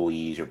 the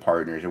employees or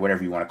partners or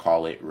whatever you want to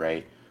call it,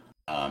 right?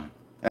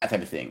 That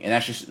type of thing. And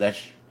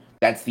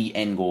that's the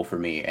end goal for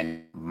me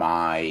and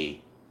my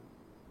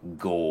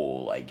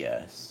goal, I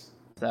guess.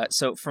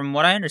 So from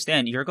what I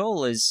understand, your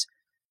goal is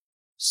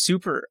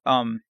super,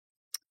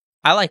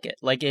 I like it.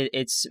 Like,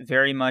 it's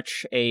very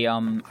much a,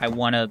 I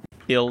want to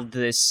build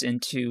this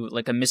into,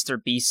 like, a Mr.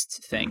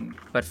 Beast thing,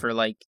 but for,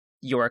 like,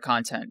 your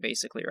content,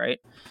 basically, right?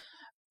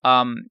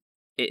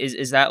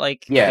 Is that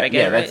like, did Yeah, I get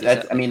yeah, it right? Is that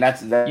I like, mean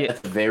yeah,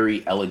 that's a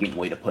very elegant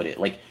way to put it.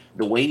 Like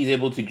the way he's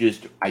able to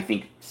just, I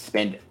think,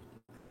 spend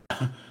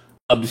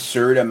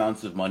absurd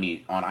amounts of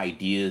money on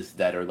ideas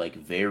that are like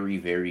very,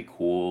 very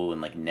cool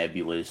and like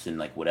nebulous and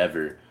like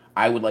whatever.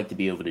 I would like to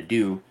be able to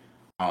do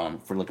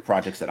for like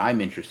projects that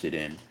I'm interested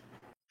in,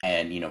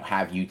 and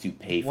have YouTube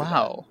pay for that.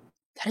 wow.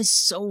 That is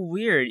so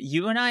weird.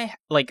 You and I,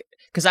 like,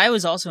 because I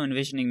was also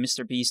envisioning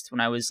Mr. Beast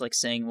when I was like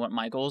saying what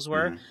my goals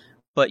were, Hmm.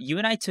 but you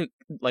and I took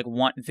like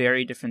want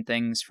very different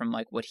things from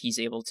like what he's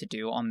able to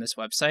do on this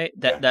website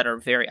Yeah, that are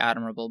very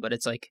admirable. But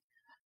it's like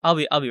I'll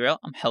be real.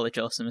 I'm hella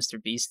jealous of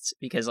Mr. Beast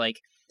because like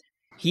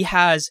he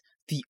has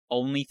the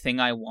only thing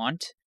I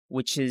want,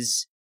 which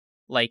is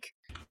like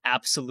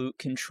absolute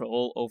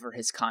control over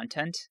his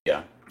content.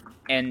 yeah,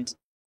 And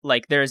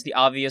like there's the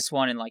obvious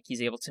one, and like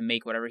he's able to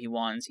make whatever he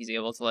wants. He's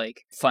able to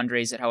like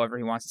fundraise it however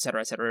he wants,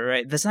 etc., etc.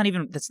 Right? That's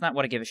not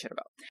what I give a shit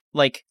about.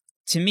 Like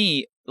to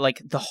me,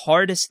 like the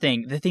hardest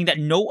thing, the thing that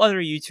no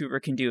other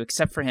YouTuber can do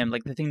except for him,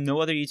 like the thing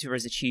no other YouTuber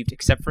has achieved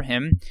except for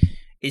him,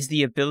 is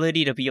the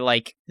ability to be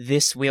like,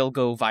 this will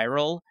go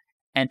viral,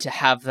 and to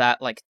have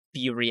that like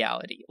be a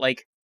reality.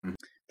 mm,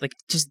 Like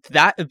just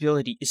that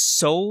ability is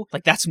so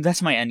like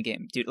that's my end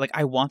game, dude. Like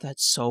I want that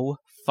so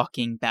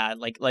fucking bad.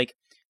 Like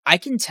I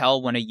can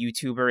tell when a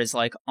YouTuber is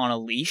like on a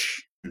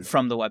leash mm.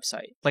 from the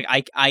website. Like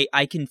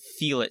I can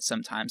feel it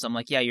sometimes. I'm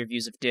like, yeah, your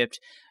views have dipped.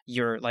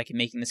 You're like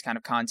making this kind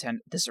of content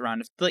this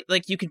around.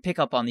 Like you can pick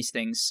up on these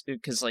things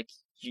because like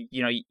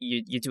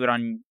you do it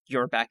on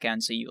your back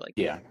end, so you like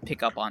Yeah.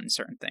 pick up on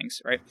certain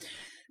things, right?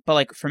 But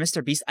like for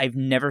Mr. Beast, I've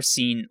never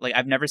seen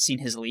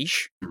his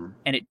leash, Mhm.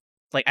 and it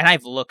like, and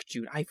I've looked,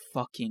 dude. I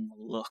fucking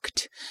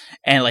looked,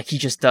 and like he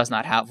just does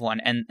not have one,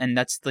 and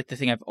that's like the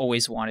thing I've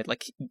always wanted.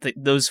 Like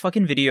those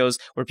fucking videos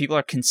where people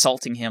are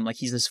consulting him, like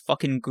he's this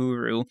fucking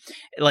guru,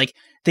 like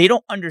they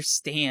don't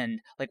understand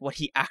like what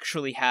he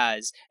actually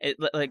has.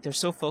 Like they're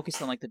so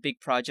focused on like the big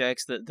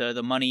projects,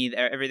 the money,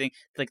 everything.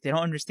 Like they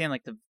don't understand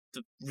like the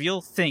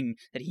real thing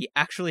that he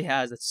actually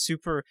has that's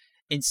super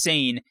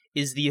insane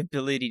is the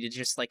ability to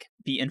just like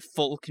be in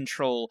full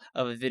control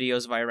of a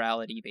video's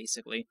virality,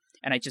 basically.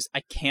 And I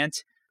can't.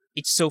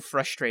 It's so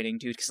frustrating,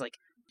 dude. Because like,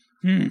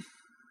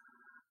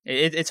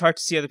 it's hard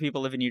to see other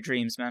people living your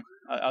dreams, man.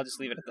 I'll just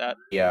leave it at that.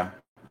 Yeah.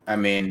 I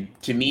mean,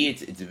 to me,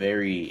 it's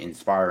very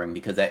inspiring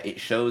because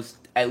it shows,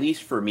 at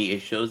least for me,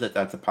 it shows that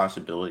that's a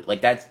possibility. Like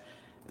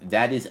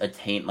that is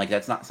attain. Like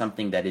that's not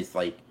something that is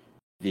like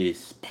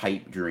this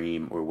pipe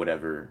dream or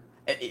whatever.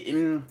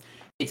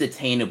 It's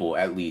attainable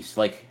at least.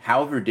 Like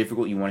however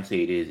difficult you want to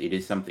say it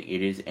is something.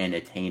 It is an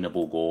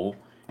attainable goal,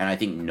 and I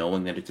think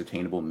knowing that it's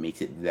attainable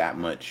makes it that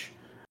much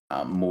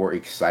more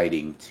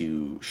exciting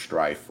to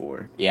strive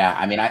for. Yeah,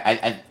 I mean,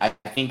 I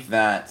think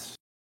that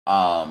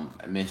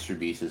Mr.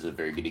 Beast is a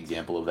very good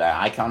example of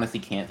that. I honestly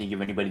can't think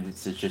of anybody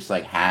that's just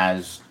like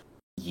has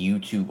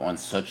YouTube on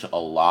such a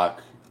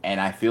lock,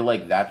 and I feel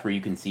like that's where you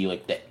can see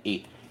like the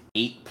eight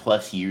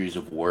plus years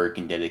of work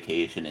and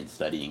dedication and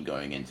studying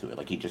going into it.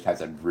 Like he just has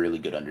a really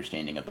good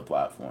understanding of the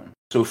platform.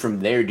 So from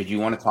there, did you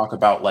want to talk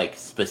about like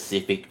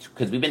specific?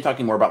 Because we've been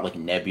talking more about like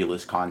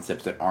nebulous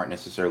concepts that aren't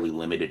necessarily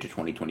limited to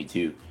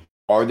 2022.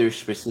 Are there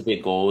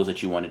specific goals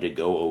that you wanted to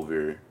go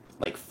over,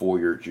 like for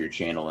your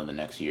channel in the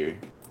next year?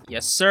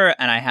 Yes, sir.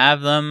 And I have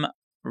them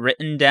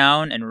written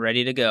down and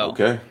ready to go.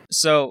 Okay.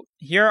 So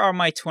here are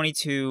my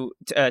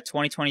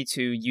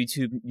 2022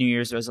 YouTube New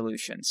Year's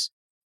resolutions.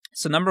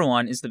 So number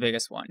one is the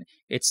biggest one.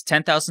 It's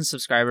 10,000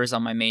 subscribers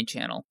on my main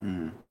channel.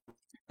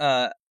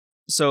 Mm-hmm.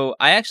 So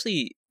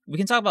we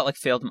can talk about like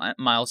failed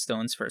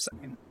milestones for a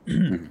second.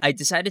 I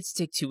decided to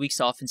take 2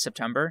 weeks off in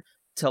September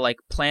to like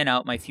plan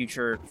out my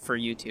future for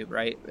YouTube,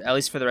 right? At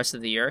least for the rest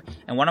of the year.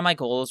 And one of my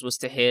goals was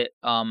to hit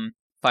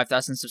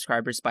 5,000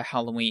 subscribers by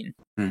Halloween.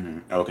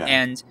 Mm-hmm. Okay.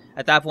 And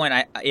at that point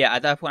I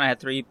had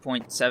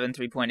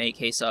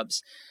 3.8k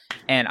subs.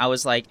 And I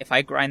was like, if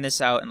I grind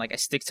this out and like I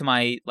stick to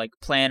my like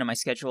plan and my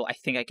schedule, I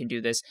think I can do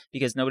this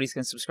because nobody's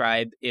gonna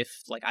subscribe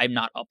if like I'm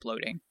not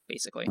uploading,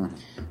 basically.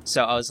 Mm-hmm.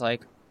 So I was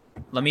like,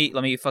 let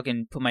me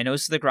fucking put my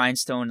nose to the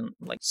grindstone. And,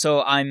 like,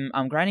 so I'm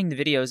grinding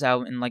the videos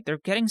out and like they're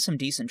getting some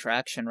decent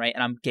traction, right?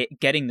 And I'm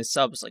getting the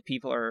subs, like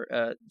people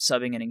are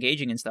subbing and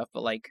engaging and stuff.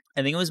 But like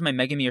I think it was my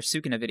Megami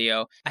Sukuna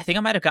video. I think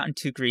I might have gotten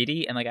too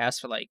greedy and like asked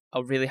for like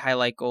a really high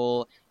like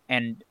goal,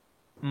 and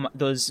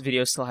those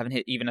videos still haven't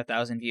hit even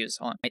 1,000 views.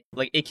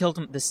 Like it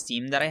killed the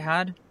steam that I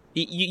had.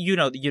 You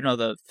know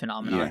the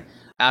phenomenon. Yeah.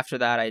 After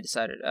that, I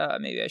decided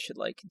maybe I should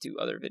like do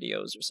other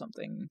videos or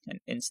something, and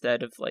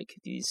instead of like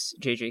these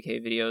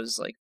JJK videos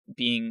like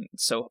being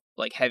so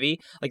like heavy.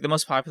 Like the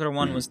most popular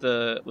one was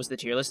the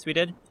tier list we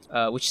did,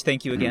 which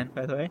thank you again,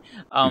 by the way.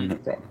 No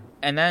problem.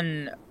 And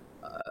then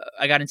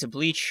I got into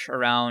Bleach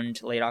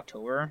around late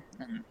October,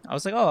 and I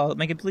was like, oh, I'll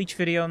make a Bleach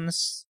video in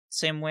this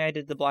same way I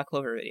did the Black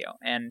Clover video.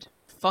 And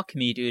fuck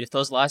me, dude, if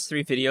those last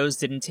 3 videos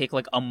didn't take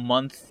like a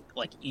month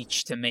like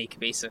each to make,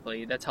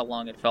 basically, that's how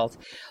long it felt.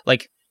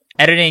 Like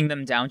editing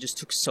them down just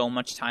took so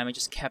much time. I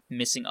just kept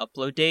missing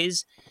upload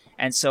days,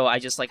 and so I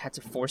just like had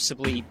to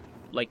forcibly,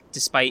 like,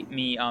 despite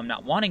me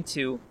not wanting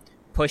to,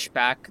 push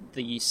back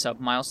the sub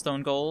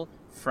milestone goal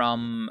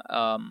from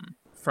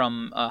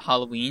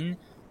Halloween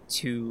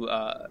to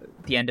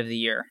the end of the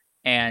year.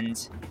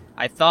 And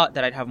I thought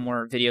that I'd have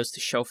more videos to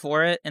show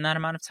for it in that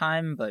amount of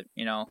time, but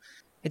it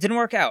didn't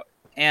work out.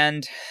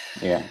 And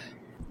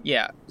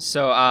yeah.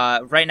 So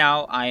right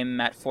now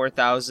I'm at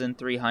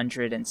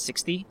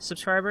 4,360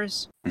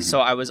 subscribers. Mm-hmm.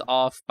 So I was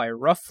off by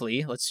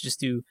roughly, let's just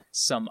do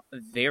some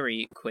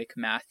very quick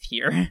math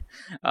here,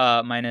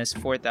 minus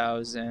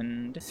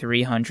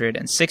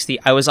 4,360.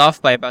 I was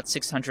off by about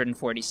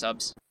 640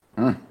 subs.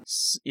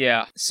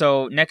 Yeah.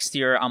 So next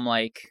year I'm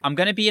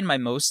going to be in my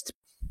most,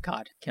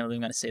 God, can't believe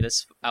I'm going to say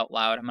this out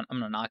loud. I'm going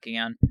to knock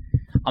again.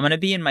 I'm going to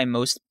be in my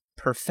most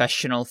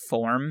professional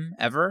form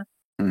ever.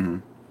 Mm-hmm.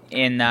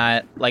 In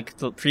that, like,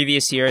 the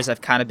previous years, I've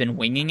kind of been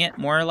winging it,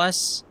 more or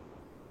less.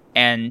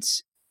 And,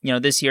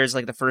 this year is,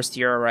 like, the first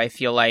year where I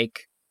feel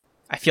like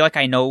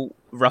I know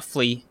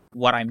roughly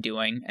what I'm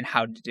doing and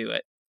how to do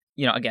it.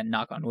 Again,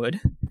 knock on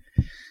wood.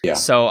 Yeah.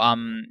 So,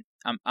 I'm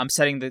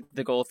setting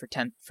the goal for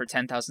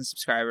 10,000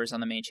 subscribers on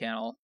the main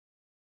channel.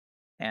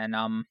 And,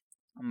 I'm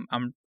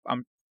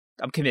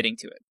committing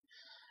to it.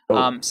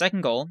 Oh.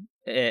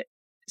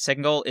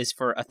 Second goal is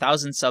for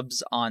 1,000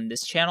 subs on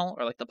this channel,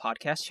 or like the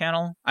podcast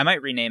channel. I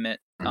might rename it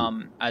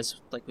as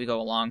like we go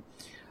along,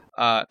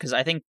 because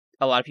I think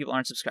a lot of people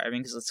aren't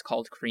subscribing because it's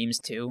called Creams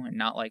 2 and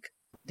not like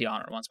the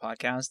Honor Ones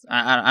podcast.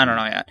 I don't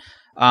know yet.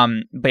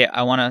 But yeah,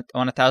 I want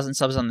 1,000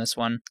 subs on this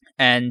one,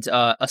 and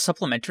a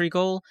supplementary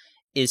goal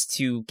is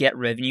to get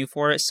revenue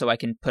for it so I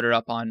can put it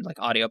up on like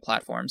audio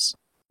platforms.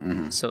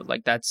 Mm-hmm. So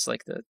like that's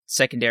like the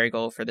secondary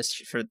goal for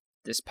this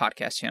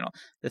podcast channel.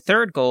 The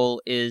third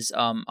goal is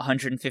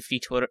 150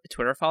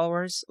 Twitter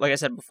followers. Like I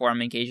said before,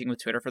 I'm engaging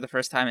with Twitter for the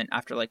first time, and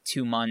after like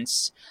 2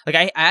 months, like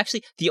I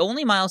actually, the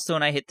only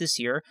milestone I hit this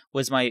year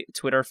was my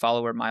Twitter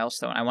follower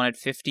milestone. I wanted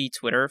 50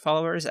 Twitter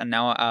followers, and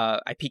now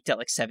I peaked at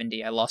like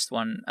 70. I lost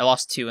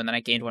 2, and then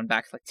I gained one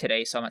back like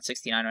today, so I'm at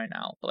 69 right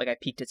now. But like I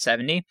peaked at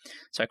 70,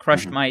 so I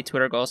crushed my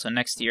Twitter goal. So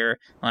next year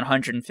I'm on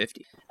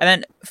 150, and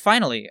then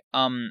finally,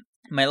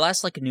 my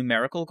last like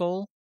numerical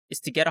goal is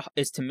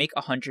to make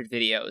 100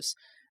 videos.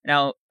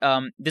 Now,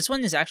 this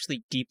one is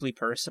actually deeply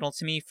personal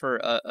to me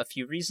for a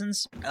few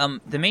reasons.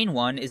 The main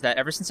one is that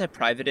ever since I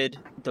privated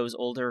those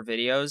older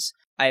videos,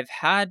 I've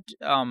had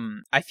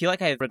I feel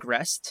like I've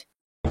regressed,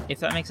 if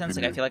that makes sense.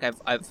 Like I feel like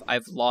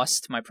I've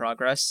lost my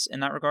progress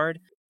in that regard.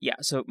 Yeah,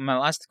 so my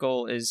last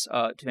goal is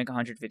to make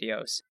 100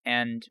 videos.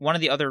 And one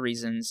of the other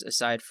reasons,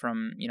 aside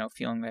from,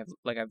 feeling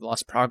like I've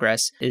lost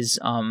progress, is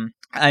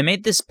I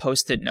made this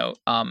Post-it note.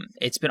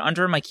 It's been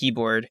under my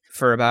keyboard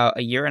for about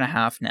a year and a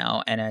half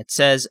now, and it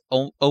says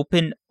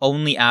open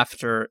only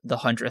after the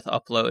 100th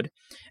upload.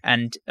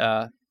 And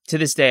to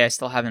this day, I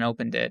still haven't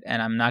opened it,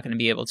 and I'm not going to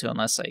be able to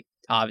unless I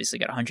obviously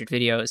get 100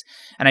 videos.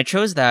 And I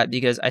chose that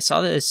because I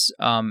saw this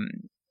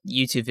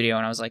YouTube video,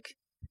 and I was like,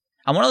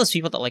 I'm one of those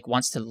people that like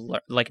wants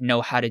to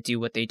know how to do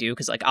what they do,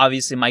 because like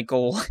obviously my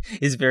goal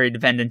is very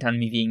dependent on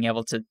me being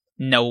able to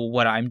know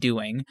what I'm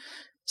doing.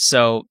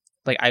 So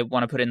like I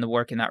want to put in the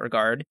work in that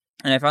regard.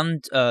 And I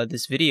found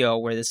this video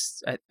where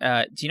this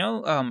do you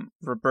know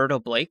Roberto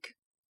Blake?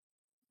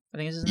 I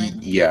think is his name.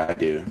 Yeah, I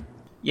do.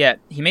 Yeah,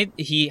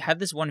 he had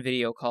this one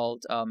video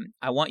called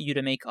I want you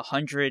to make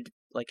 100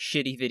 like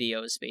shitty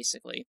videos,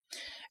 basically.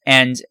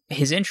 And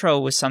his intro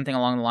was something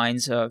along the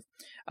lines of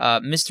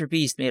Mr.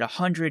 Beast made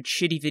 100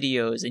 shitty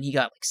videos and he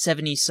got like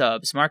 70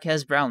 subs.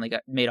 Marquez Brownlee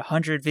made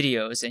 100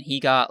 videos and he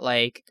got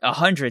like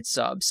 100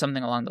 subs,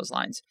 something along those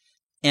lines.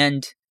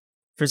 And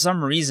for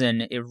some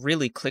reason, it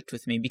really clicked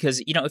with me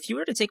because, if you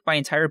were to take my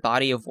entire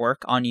body of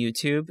work on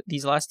YouTube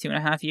these last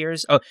 2.5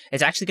 years,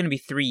 it's actually going to be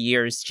 3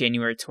 years,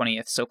 January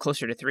 20th, so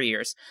closer to 3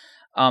 years.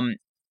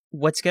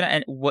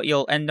 What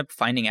you'll end up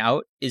finding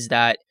out is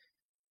that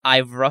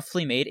I've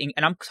roughly made,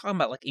 and I'm talking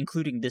about like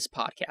including this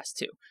podcast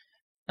too,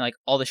 and like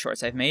all the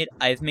shorts I've made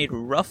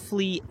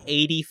roughly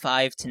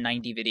 85 to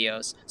 90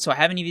 videos. So I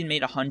haven't even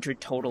made 100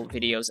 total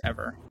videos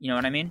ever. You know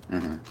what I mean?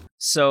 Mm-hmm.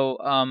 So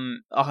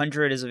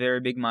 100 is a very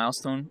big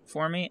milestone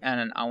for me,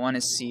 and I want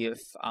to see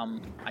if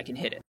I can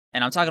hit it.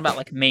 And I'm talking about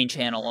like main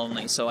channel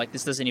only. So like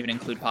this doesn't even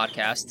include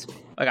podcast.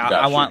 Like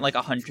I want like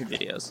 100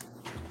 videos.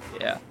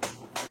 Yeah.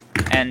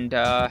 And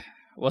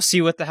we'll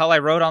see what the hell I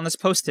wrote on this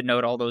Post-it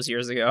note all those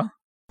years ago.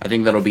 I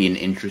think that'll be an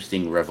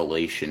interesting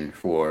revelation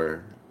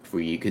for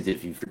you, because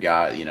if you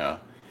forgot, it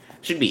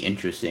should be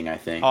interesting, I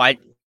think. Oh,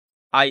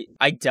 I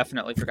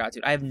definitely forgot,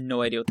 dude. I have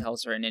no idea what the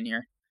hell's written in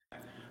here.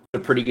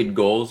 They're pretty good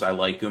goals. I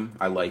like them.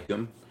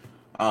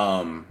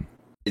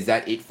 Is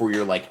that it for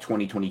your like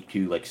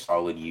 2022 like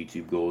solid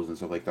YouTube goals and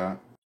stuff like that?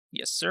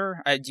 Yes,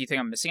 sir. Do you think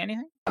I'm missing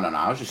anything? I don't know.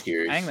 I was just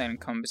curious. I think that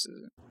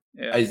encompasses it.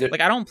 Yeah. Like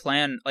I don't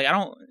plan. Like I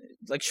don't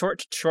like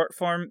short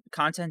form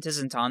content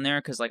isn't on there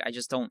because like I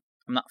just don't.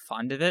 I'm not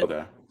fond of it.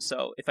 Okay.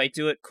 So if I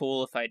do it,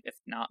 cool. If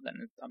not,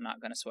 then I'm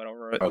not gonna sweat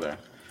over it. Okay.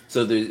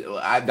 So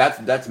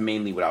that's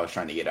mainly what I was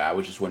trying to get at. I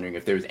was just wondering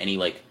if there's any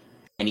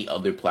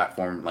other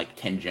platform like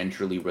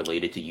tangentially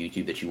related to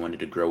YouTube that you wanted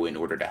to grow in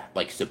order to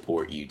like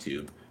support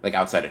YouTube, like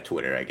outside of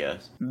Twitter, I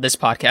guess. This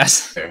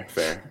podcast.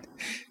 Fair.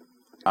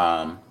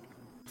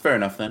 Fair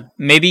enough then.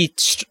 Maybe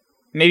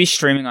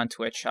streaming on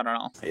Twitch. I don't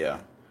know. Yeah.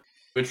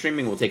 Twitch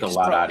streaming will take a 'Cause,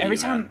 lot bro, out of every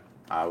you, man. time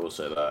I will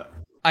say that.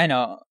 I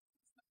know,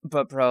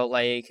 but bro,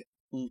 like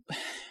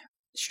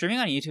streaming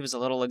on YouTube is a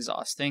little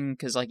exhausting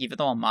because like even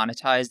though I'm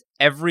monetized,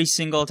 every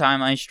single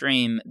time I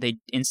stream, they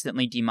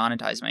instantly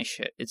demonetize my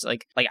shit. It's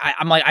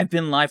I'm like I've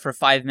been live for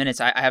 5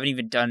 minutes. I haven't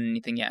even done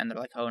anything yet, and they're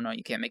like, oh no,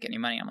 you can't make any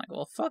money. I'm like,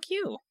 well, fuck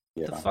you.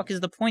 Yeah. The fuck is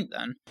the point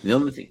then? The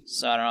only thing.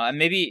 So I don't know. And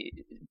maybe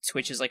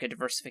Twitch is like a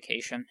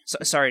diversification. So,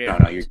 sorry to No,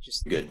 interrupt. you're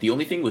Just good. The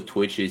only thing with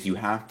Twitch is you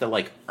have to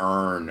like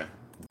earn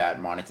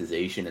that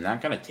monetization, and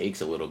that kind of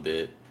takes a little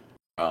bit.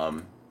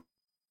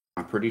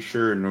 I'm pretty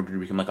sure in order to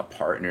become like a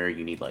partner,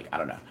 you need like I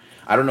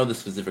don't know the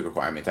specific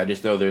requirements. I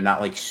just know they're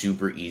not like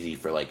super easy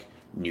for like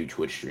new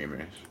Twitch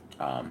streamers.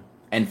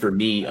 And for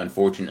me,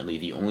 unfortunately,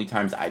 the only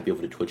times I'd be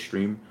able to Twitch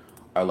stream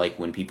are like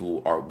when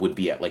people would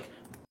be at like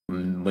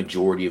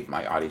majority of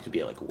my audience would be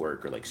at like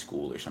work or like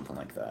school or something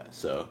like that.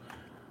 So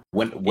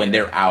when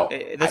they're out,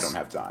 I don't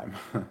have time.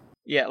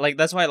 Yeah, like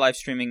that's why live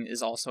streaming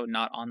is also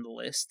not on the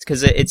list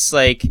because it's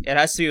like it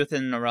has to be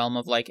within the realm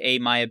of like A,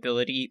 my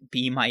ability,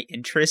 B, my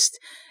interest,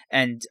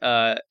 and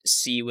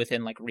C,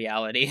 within like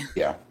reality.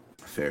 Yeah,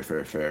 fair.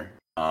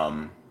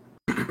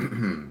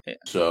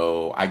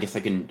 So I guess I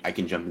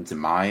can jump into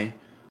my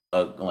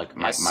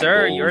my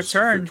sir, goals your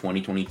turn. for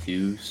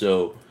 2022.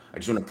 So I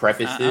just want to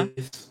preface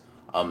this.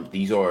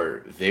 These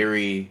are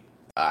very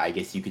I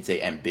guess you could say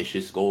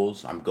ambitious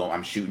goals. I'm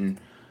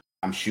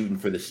shooting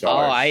for the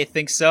stars. Oh, I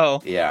think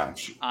so. Yeah,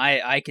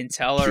 I can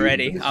tell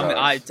already.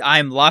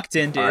 I'm locked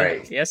in, dude.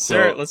 Right. Yes,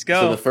 sir. Let's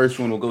go. So the first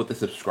one, we'll go with the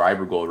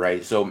subscriber goal,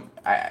 right? So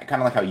I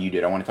kind of like how you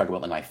did. I want to talk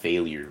about like my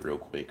failures real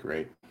quick,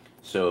 right?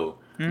 So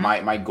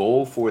my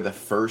goal for the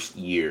first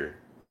year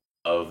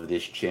of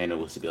this channel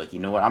was to be like, you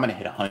know what, I'm gonna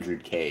hit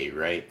 100K,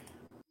 right?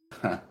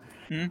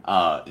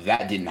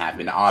 That didn't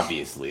happen,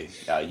 obviously.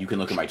 You can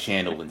look at my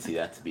channel and see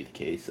that to be the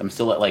case. I'm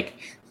still at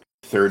like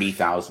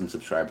 30,000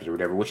 subscribers or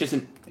whatever, which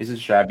isn't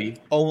shabby.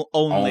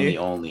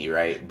 Only,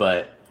 right?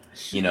 But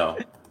you know,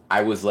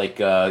 I was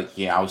like, I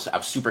was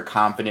super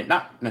confident,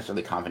 not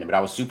necessarily confident, but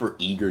I was super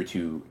eager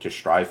to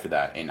strive for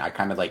that, and I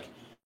kind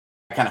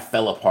of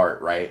fell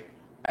apart, right,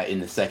 in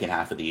the second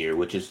half of the year,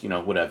 which is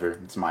whatever,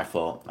 it's my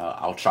fault.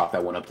 I'll chalk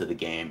that one up to the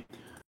game.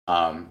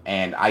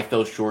 And I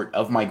fell short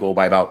of my goal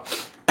by about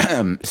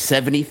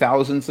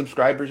 70,000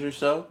 subscribers or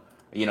so.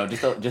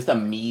 Just a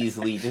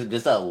measly,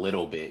 just a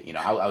little bit.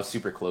 I was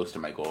super close to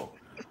my goal.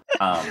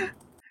 And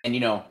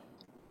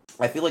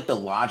I feel like the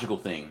logical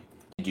thing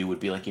to do would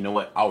be like, you know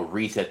what, I'll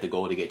reset the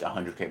goal to get to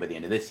 100K by the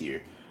end of this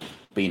year.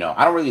 But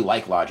I don't really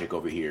like logic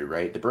over here,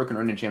 right? The Broken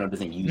Running channel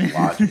doesn't use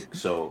logic,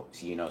 so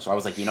I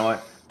was like, you know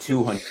what,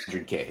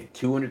 200K,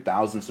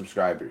 200,000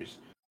 subscribers.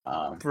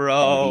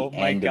 Bro, at the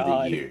end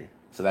of the year.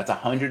 So that's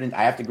 100.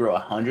 I have to grow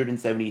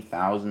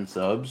 170,000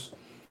 subs,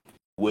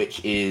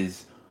 which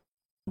is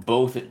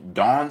both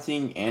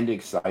daunting and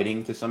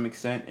exciting to some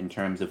extent in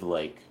terms of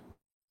shooting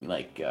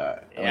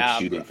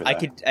for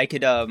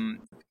that.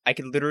 I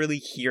could literally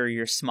hear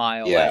your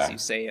smile as you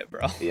say it,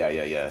 bro.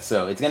 Yeah.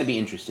 So it's gonna be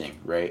interesting,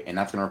 right? And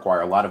that's gonna require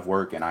a lot of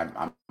work, and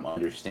I'm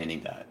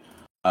understanding that.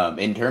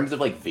 In terms of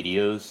like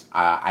videos,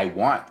 I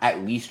want at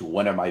least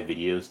one of my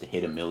videos to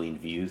hit 1 million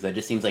views. That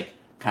just seems like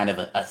kind of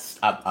a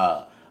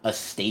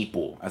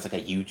staple as like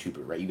a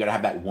YouTuber, right? You gotta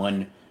have that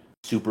one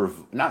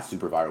not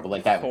super viral, but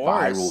like that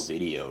viral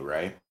video,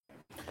 right?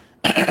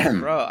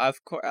 Bro,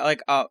 of course,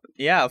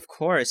 yeah, of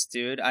course,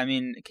 dude. I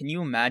mean, can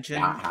you imagine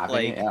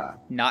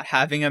not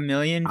having 1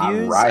 million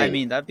views? Right. I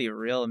mean, that'd be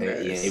real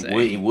embarrassing. Yeah,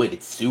 it would.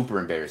 It's super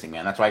embarrassing,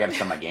 man. That's why I gotta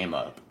set my game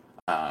up.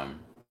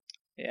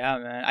 Yeah,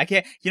 man. I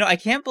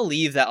can't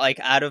believe that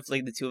like out of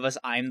like the two of us,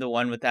 I'm the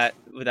one with that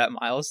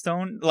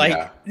milestone.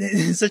 Like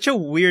it's such a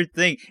weird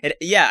thing.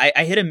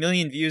 I hit 1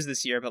 million views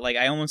this year, but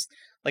I almost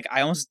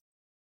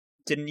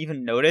didn't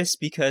even notice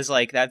because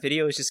like that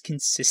video is just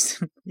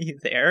consistently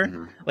there.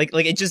 Mm-hmm. Like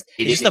it's just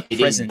the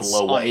presence.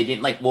 Didn't blow up. It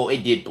didn't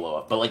it did blow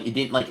up, but like it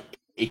didn't like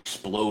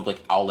explode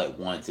like all at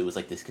once. It was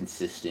like this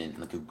consistent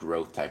like a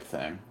growth type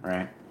thing,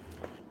 right?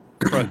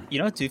 Bro,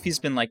 Doofy's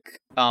been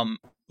like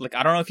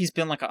I don't know if he's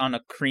been like on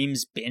a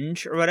Creams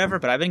binge or whatever,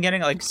 but I've been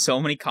getting like so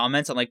many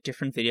comments on like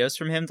different videos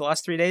from him the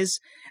last 3 days.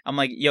 I'm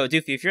like, yo,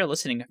 Doofy, if you're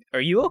listening, are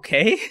you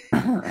okay?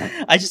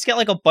 I just get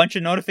like a bunch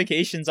of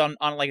notifications on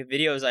like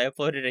videos I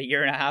uploaded 1.5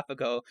 years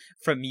ago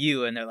from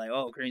you, and they're like,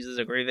 oh, Creams is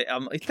a great video.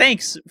 I'm like,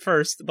 thanks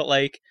first, but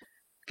like,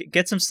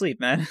 get some sleep,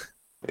 man.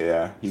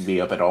 Yeah, he'd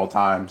be up at all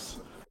times.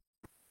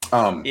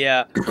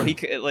 Yeah, well,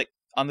 he like.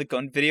 On the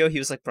gun video, he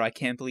was like, bro, I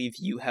can't believe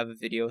you have a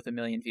video with 1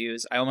 million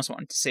views. I almost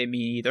wanted to say me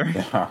either.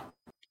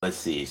 Let's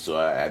see. So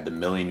I had the 1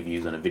 million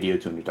views on a video,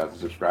 200,000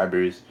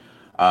 subscribers.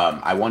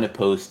 I want to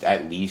post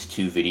at least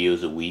 2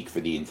 videos a week for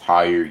the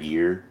entire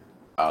year,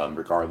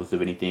 regardless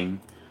of anything.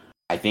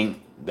 I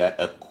think that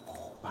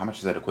how much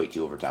does that equate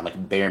to over time?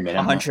 Like bare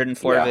minimum,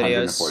 104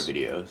 videos. 104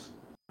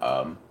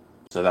 videos.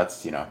 So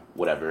that's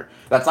whatever.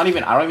 That's not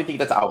even. I don't even think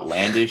that's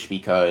outlandish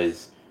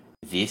because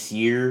this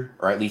year,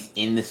 or at least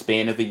in the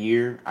span of a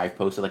year, I've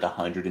posted like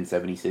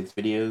 176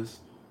 videos.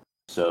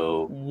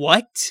 So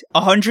What?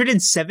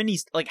 170?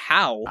 Like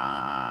how?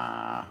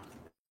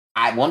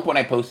 at one point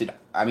I posted.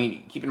 I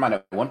mean, keep in mind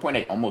at one point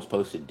I almost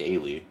posted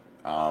daily.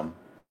 Um,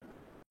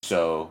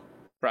 so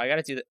Bro, I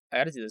gotta do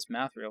this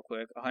math real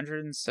quick.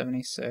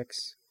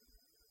 176.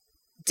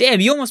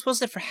 Damn, you almost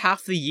posted for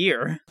half the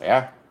year.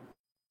 yeah,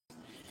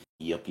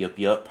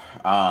 yep.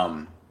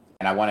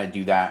 And I want to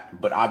do that,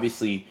 but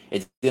obviously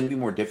it's gonna be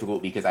more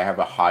difficult because I have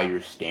a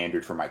higher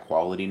standard for my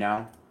quality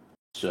now.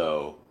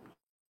 So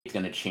it's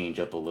gonna change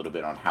up a little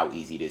bit on how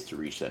easy it is to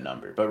reach that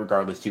number. But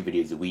regardless, 2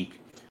 videos a week.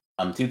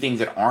 Two things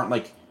that aren't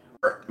like,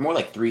 or more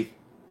like three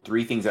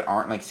things that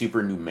aren't like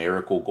super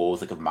numerical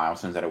goals, like of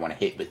milestones that I want to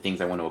hit, but things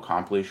I want to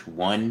accomplish.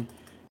 One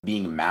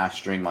being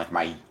mastering like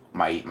my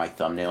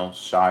thumbnail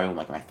style,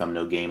 like my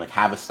thumbnail game, like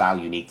have a style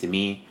unique to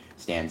me,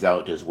 stands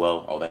out, does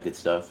well, all that good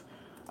stuff.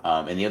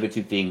 And the other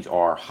two things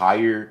are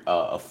hire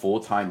a full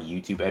time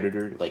YouTube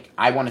editor. Like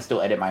I want to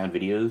still edit my own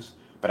videos,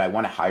 but I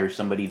want to hire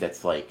somebody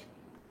that's like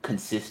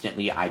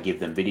consistently. I give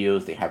them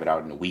videos, they have it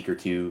out in a week or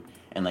two,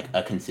 and like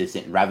a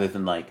consistent rather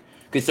than like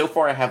because so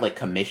far I have like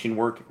commission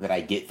work that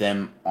I get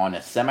them on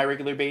a semi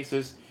regular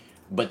basis,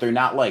 but they're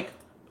not like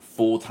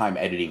full time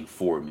editing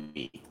for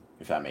me,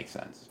 if that makes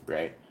sense,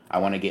 right? I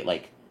want to get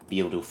like be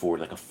able to afford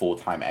like a full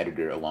time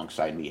editor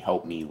alongside me,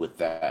 help me with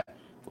that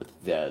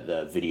with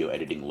the video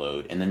editing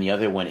load. And then the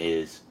other one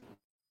is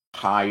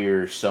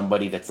hire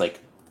somebody that's like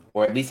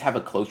or at least have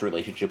a close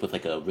relationship with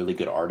like a really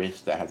good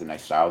artist that has a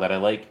nice style that I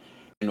like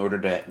in order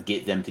to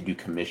get them to do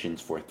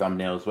commissions for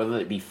thumbnails, whether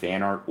it be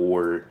fan art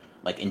or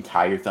like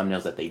entire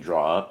thumbnails that they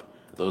draw up.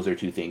 Those are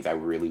two things I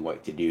really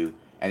like to do,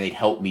 and they'd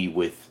help me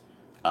with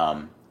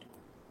um,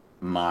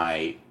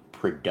 my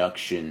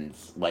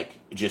productions, like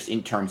just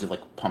in terms of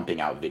like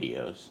pumping out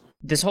videos.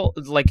 This whole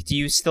like, do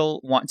you still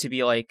want to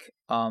be like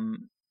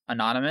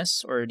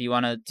anonymous, or do you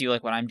want to do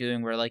like what I'm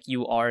doing, where like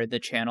you are the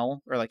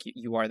channel, or like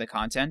you are the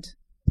content,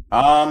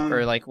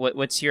 or like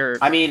what's your?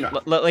 I mean,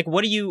 like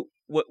what do you?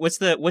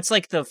 What's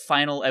like the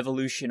final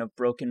evolution of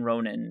Broken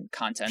Ronin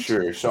content?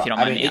 sure. So if you don't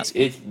I mind mean, me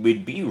asking. it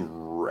would be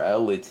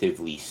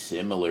relatively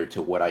similar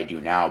to what I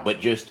do now, but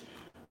just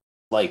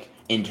like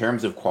in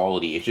terms of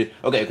quality, it's just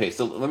okay.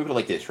 So let me put it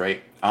like this,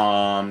 right?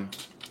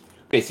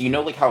 Okay, so you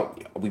know like how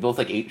we both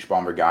like H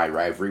Bomber Guy,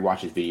 right? I've rewatched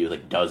his videos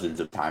like dozens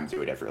of times or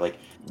whatever. Like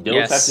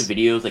those types of Yes.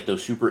 videos, like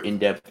those super in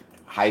depth,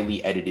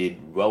 highly edited,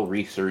 well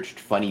researched,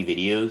 funny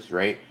videos,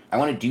 right? I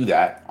want to do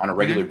that on a Hmm.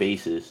 regular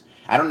basis.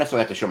 I don't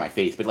necessarily have to show my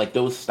face, but like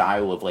those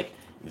style of like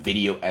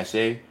video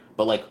essay,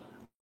 but like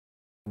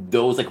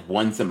those like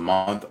once a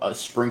month,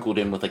 sprinkled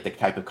in with like the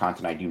type of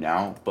content I do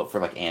now, but for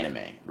like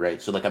anime,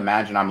 right? So like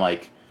imagine I'm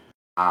like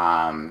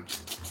um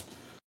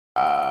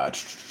uh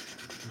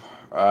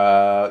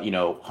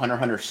Hunter x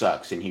Hunter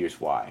sucks and here's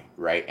why,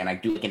 right? And I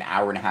do like an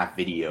hour and a half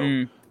video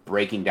Mm.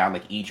 breaking down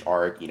like each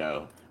arc,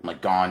 I'm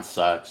like Gon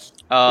sucks,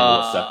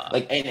 Renua sucks,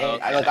 like and I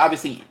Okay. like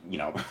obviously,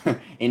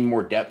 in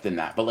more depth than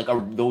that, but like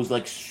those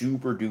like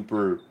super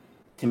duper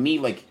to me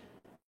like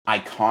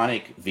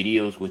iconic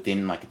videos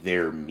within like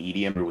their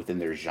medium or within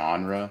their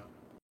genre,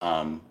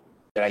 um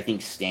that I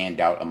think stand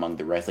out among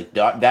the rest. Like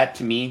that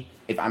to me,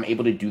 if I'm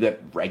able to do that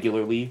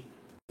regularly,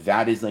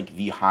 that is like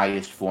the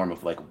highest form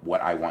of like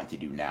what I want to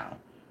do now,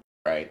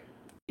 right?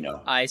 You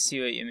know, I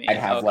see what you I'd mean.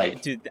 have Okay,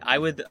 like dude, I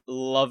would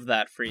love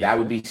that for that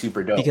would you, be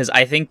super dope. because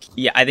I think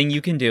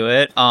you can do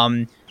it.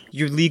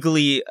 You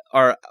legally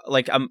are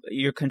like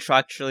you're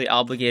contractually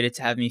obligated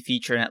to have me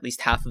feature in at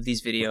least half of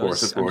these Of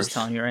videos. I'm just course.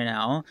 telling you right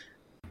now,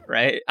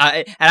 right?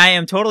 I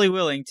am totally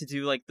willing to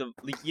do like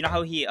you know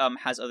how he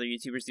has other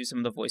YouTubers do some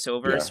of the Yeah.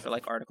 voiceovers for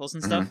like articles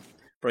and Hmm. stuff.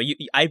 Bro,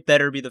 I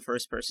better be the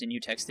first person you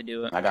text to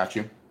do it. I got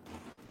you.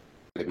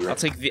 That'd be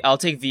right. I'll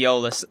take VO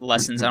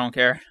lessons. I don't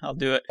care. I'll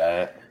do it.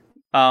 Uh,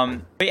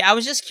 But yeah, I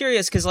was just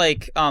curious because,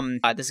 like,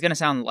 this is gonna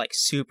sound like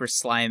super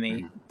slimy,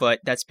 mhm. but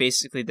that's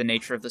basically the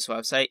nature of this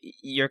website.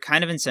 You're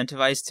kind of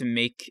incentivized to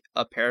make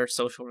a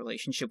parasocial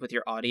relationship with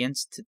your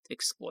audience to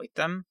exploit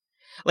them.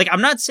 Like,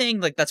 I'm not saying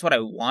like that's what I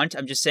want.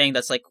 I'm just saying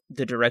that's like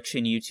the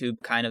direction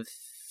YouTube kind of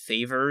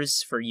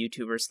favors for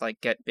YouTubers to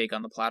like get big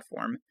on the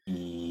platform.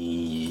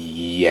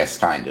 Yes,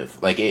 kind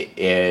of. Like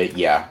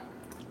yeah.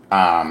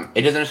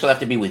 It doesn't necessarily have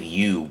to be with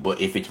you, but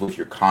if it's with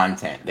your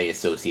content, they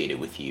associate it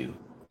with you.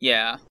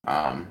 Yeah.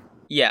 Um,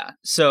 Yeah,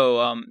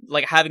 so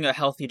like having a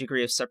healthy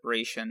degree of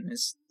separation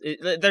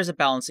there's a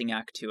balancing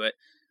act to it.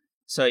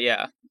 So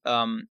yeah,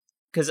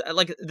 because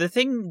like the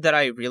thing that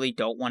I really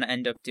don't want to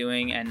end up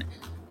doing, and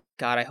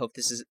God, I hope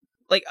this is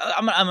like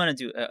I'm gonna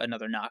do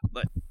another knock,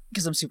 but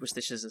because I'm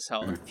superstitious as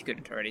hell, if you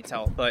couldn't already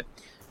tell. But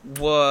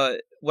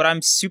what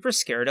I'm super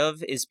scared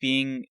of is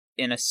being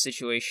in a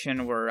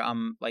situation where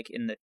I'm like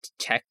in the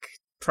tech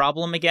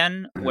problem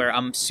again, where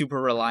I'm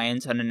super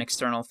reliant on an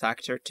external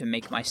factor to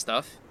make my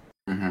stuff.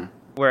 hmm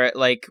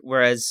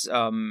Whereas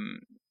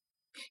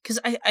because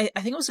I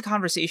think it was a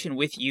conversation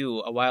with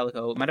you a while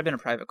ago, it might have been a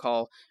private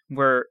call,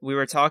 where we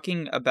were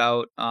talking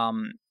about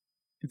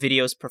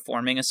videos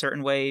performing a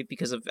certain way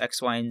because of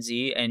X, Y, and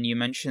Z, and you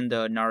mentioned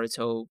the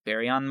Naruto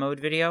Baryon mode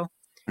video,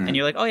 and hmm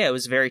you're like, oh yeah, it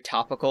was very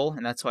topical,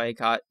 and that's why it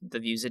got the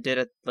views it did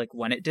at like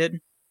when it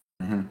did.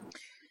 Hmm.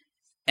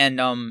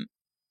 And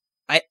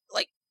I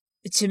like,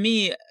 to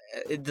me,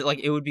 like,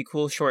 it would be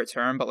cool short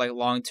term, but like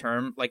long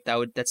term, like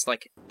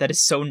that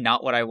is so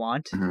not what I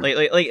want. Hmm. Like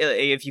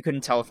if you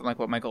couldn't tell from like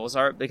what my goals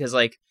are, because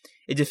like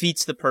it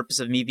defeats the purpose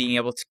of me being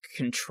able to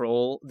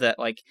control that.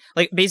 Like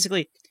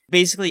basically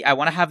I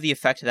want to have the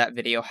effect that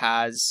video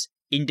has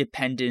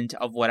independent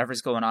of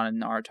whatever's going on in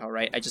Naruto,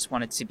 right? I just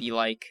want it to be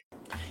like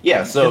Yeah.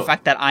 the So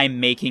fact that I'm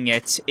making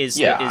it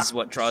yeah. is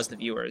what draws the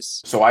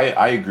viewers. So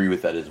I agree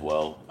with that as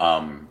well.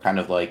 Kind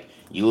of like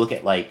you look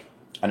at like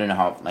I don't know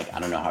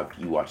how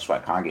you watch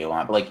Swakage a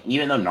lot, but like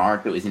even though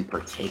Naruto isn't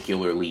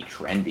particularly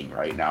trending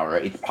right now,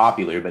 right? It's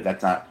popular, but that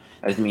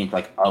doesn't mean it's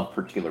like of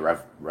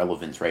particular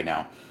relevance right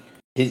now.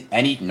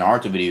 Any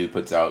Naruto video he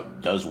puts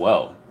out does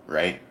well,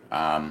 right?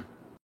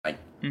 Like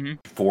Hmm.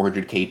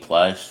 400K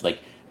plus, like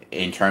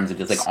in terms of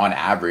just like on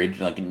average,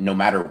 like no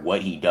matter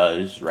what he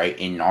does, right?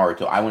 In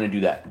Naruto, I want to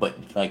do that, but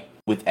like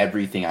with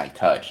everything I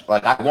touch,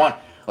 like I want,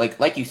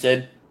 like you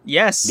said,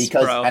 Yes,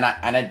 because bro.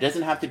 and it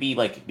doesn't have to be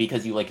like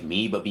because you like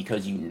me, but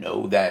because you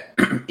know that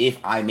if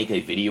I make a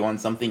video on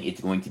something,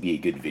 it's going to be a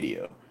good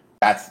video.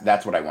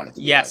 That's what I want it to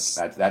be like. Yes.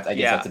 That's I guess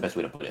Yeah. that's the best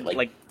way to put it. Like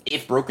Like,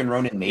 if Broken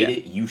Ronin made yeah.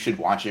 it, you should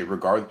watch it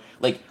regard.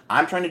 Like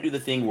I'm trying to do the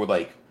thing where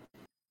like,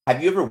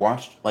 have you ever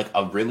watched like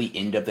a really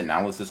in-depth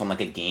analysis on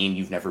like a game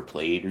you've never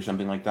played or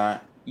something like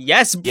that?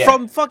 Yes, Yeah,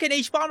 from fucking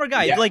H Bomber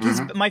guy. yeah. Like his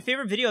Hmm. my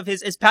favorite video of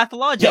his is Yeah,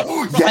 Pathologic.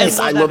 Bro, yes,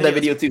 I love that It's,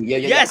 video too. Yeah.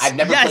 yes, I've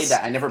never played yes.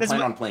 that. I never That's plan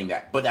my, on playing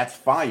that, but that's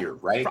fire,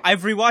 right? bro,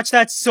 I've rewatched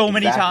that so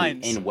many Exactly.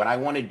 times. And what I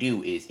want to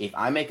do is if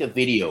I make a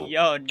video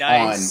Yo, on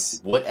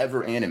nice.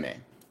 whatever anime,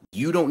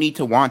 you don't need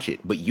to watch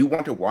it, but you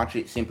want to watch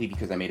it simply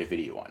because I made a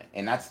video on it.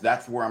 And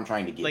that's where I'm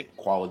trying to Like, get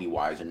quality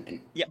wise and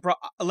yeah, bro.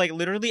 Like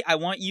literally, I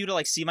want you to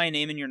like see my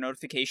name in your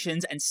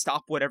notifications and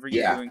stop whatever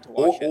you're yeah. doing to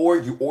watch it.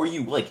 Or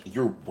you like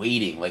you're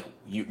waiting like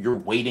you're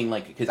waiting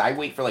like because I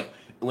wait for like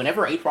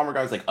whenever H Bomber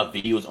guys like a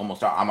video is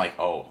almost out, I'm like,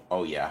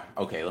 oh yeah,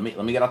 okay, let me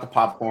get out the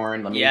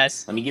popcorn,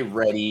 Yes. let me get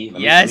ready, let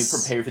me Yes.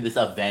 prepare for this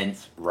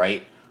event,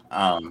 right?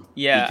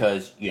 Yeah,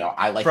 Because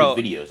I like his bro.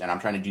 videos and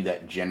I'm trying to do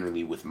that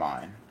generally with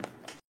mine.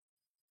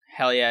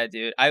 Hell yeah,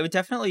 dude. I would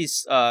definitely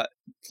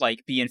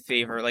like be in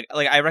favor. Like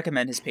I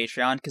recommend his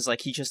Patreon because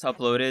like he just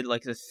uploaded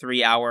like the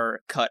 3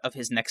 hour cut of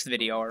his next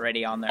video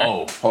already on there.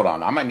 Oh, hold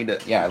on, I might need to.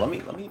 Yeah, let me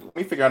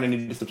figure out. I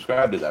need to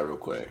subscribe to that real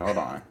quick. Hold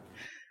on.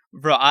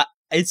 Bro,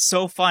 it's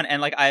so fun,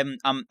 and like I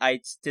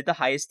did the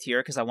highest tier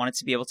because I wanted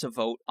to be able to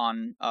vote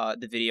on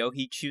the video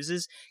he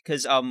chooses.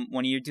 Because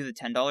when you do the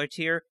 $10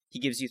 tier, he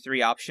gives you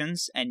 3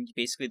 options, and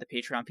basically the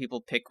Patreon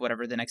people pick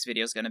whatever the next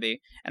video is gonna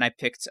be. And I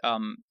picked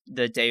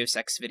the Deus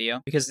Ex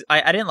video because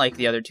I didn't like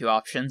the other two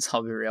options.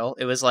 I'll be real.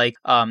 It was like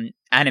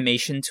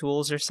animation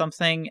tools or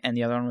something, and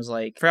the other one was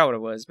like I forgot what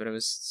it was, but it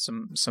was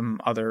some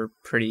other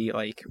pretty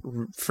like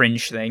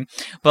fringe thing.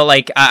 But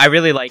like I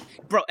really like,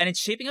 bro, and it's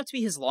shaping up to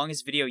be his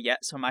longest video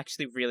yet, so I'm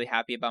actually really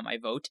happy about my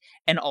vote.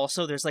 And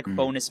also there's like Mhm.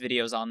 bonus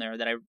videos on there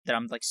that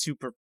I'm like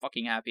super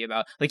fucking happy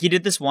about. Like he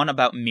did this one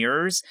about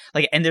mirrors,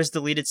 like, and there's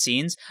deleted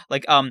scenes.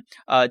 Like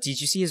did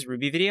you see his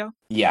Ruby video?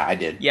 Yeah, I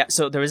did. Yeah,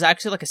 so there was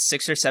actually like a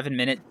 6 or 7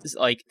 minute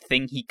like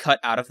thing he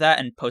cut out of that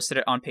and posted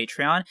it on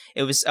Patreon.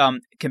 It was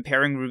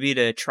comparing Ruby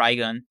to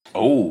Trigun.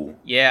 Oh,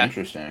 Yeah.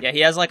 interesting. Yeah, he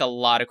has like a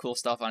lot of cool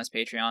stuff on his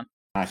Patreon.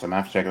 Nice. I'm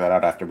gonna have to check that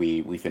out after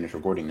we finish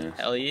recording this.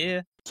 Hell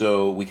yeah.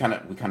 So we kind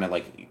of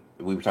like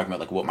we were talking about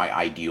like what my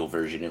ideal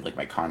version of like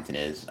my content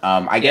is.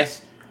 I Yeah.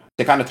 guess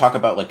to kind of talk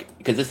about like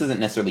because this isn't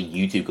necessarily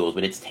YouTube goals,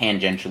 but it's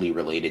tangentially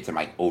related to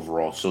my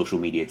overall social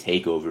media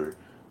takeover.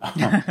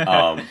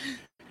 um,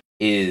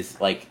 is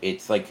like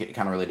it's like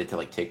kind of related to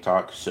like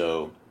TikTok.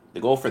 So the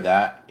goal for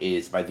that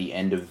is by the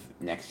end of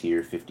next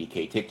year,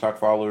 50K TikTok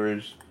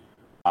followers.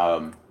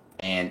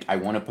 And I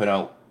want to put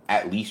out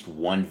at least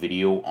one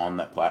video on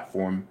that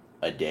platform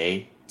a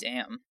day.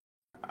 Damn.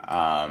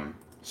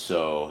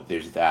 So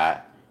there's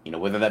that.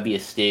 Whether that be a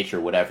stitch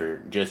or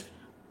whatever, just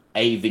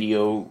a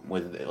video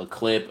with a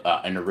clip,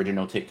 an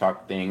original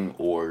TikTok thing,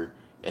 or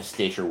a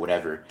stitch or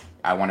whatever.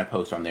 I want to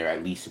post on there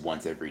at least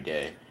once every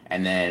day.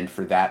 And then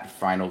for that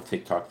final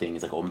TikTok thing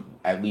is like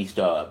at least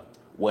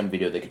one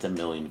video that gets 1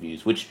 million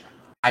views, which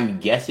I'm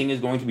guessing is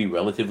going to be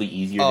relatively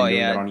easier than doing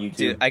that on YouTube.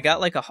 Dude, I got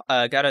like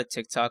got a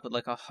TikTok with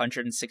like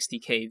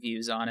 160K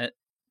views on it.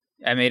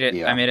 I made it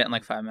in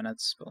like 5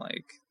 minutes, but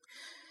like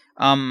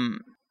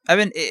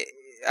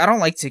I don't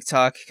like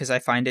TikTok because I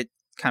find it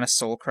kind of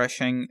soul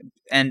crushing,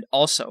 and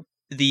also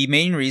the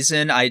main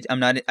reason I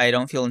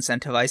don't feel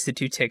incentivized to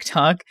do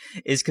TikTok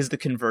is because the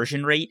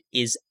conversion rate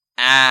is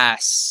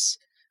ass.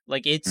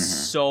 Like it's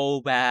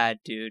so bad,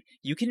 dude.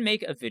 You can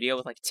make a video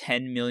with like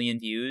 10 million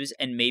views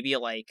and maybe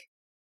like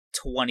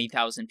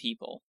 20,000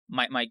 people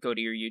might go to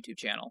your YouTube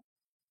channel.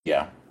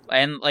 Yeah.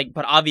 And like,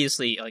 but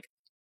obviously, like,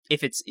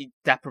 if it's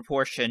that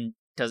proportion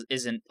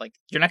isn't like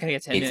you're not gonna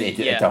get 10 million.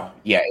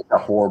 It's a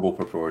horrible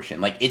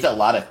proportion. Like it's a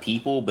lot of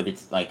people, but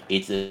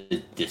it's a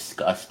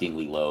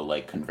disgustingly low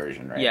like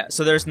conversion rate. Yeah,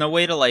 so there's no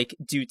way to like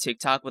do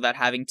TikTok without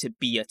having to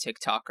be a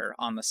TikToker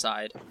on the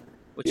side,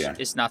 which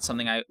is not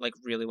something I like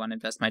really want to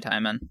invest my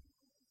time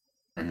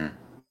in.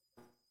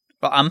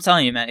 But I'm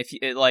telling you, man,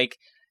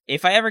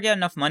 if I ever get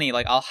enough money,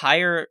 like I'll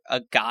hire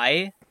a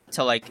guy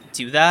to like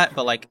do that.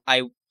 But like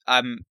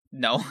I'm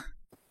no.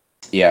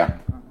 Yeah,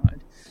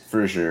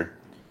 for sure.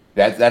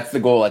 That's the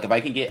goal. Like if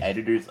I can get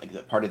editors, like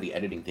the part of the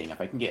editing thing,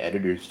 if I can get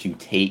editors to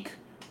take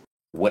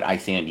what I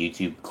say on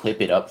YouTube,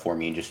 clip it up for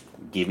me, and just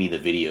give me the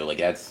video, like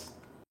that's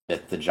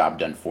the job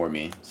done for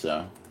me.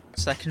 So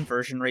that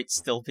conversion rate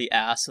still be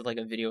ass with like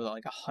a video with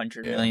like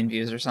 100 million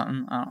views or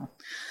something? I don't know.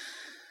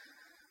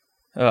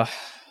 Ugh.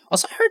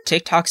 Also, I heard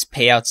TikTok's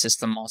payout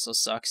system also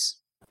sucks.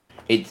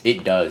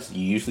 It does.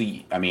 You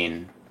usually, I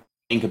mean,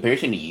 in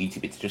comparison to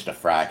YouTube, it's just a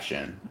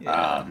fraction.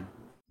 Yeah.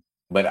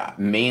 But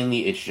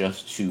mainly it's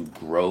just to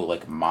grow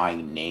like my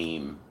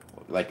name,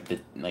 like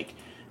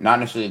not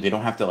necessarily they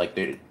don't have to like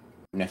they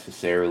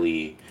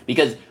necessarily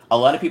because a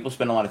lot of people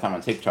spend a lot of time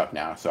on TikTok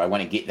now, so I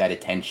want to get that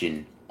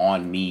attention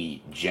on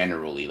me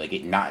generally, like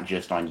it not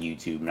just on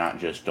YouTube, not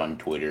just on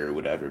Twitter or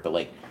whatever, but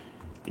like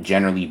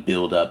generally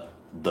build up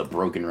the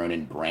Broken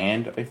Ronin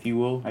brand, if you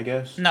will, I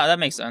guess. No, that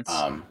makes sense.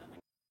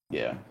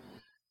 Yeah.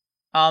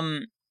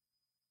 Are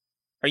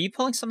you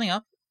pulling something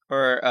up,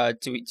 or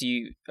do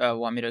you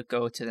want me to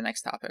go to the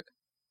next topic?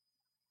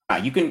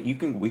 We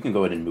can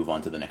go ahead and move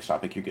on to the next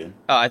topic. You're good.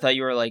 Oh, I thought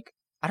you were like,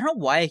 I don't know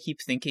why I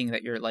keep thinking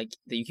that you're like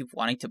that you keep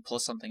wanting to pull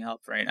something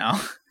up right now.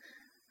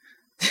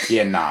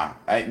 Yeah, nah.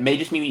 It may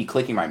just be me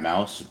clicking my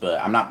mouse, but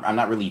I'm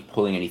not really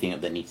pulling anything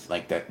up that needs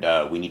like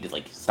that. We need to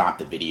like stop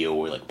the video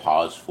or like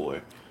pause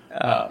for.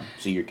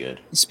 So you're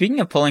good. Speaking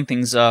of pulling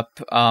things up,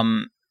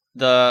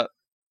 the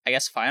I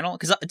guess final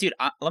because dude,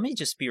 let me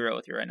just be real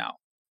with you right now.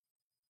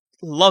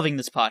 Loving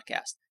this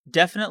podcast.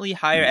 Definitely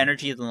higher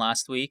energy than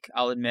last week.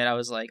 I'll admit I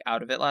was like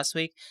out of it last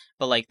week,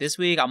 but like this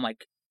week I'm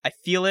like I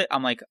feel it.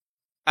 I'm like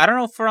I don't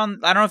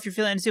know if you're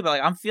feeling it too, but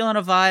like I'm feeling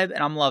a vibe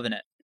and I'm loving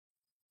it.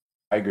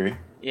 I agree.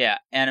 Yeah,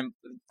 and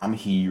I'm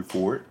here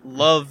for it.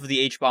 Love the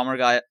H Bomber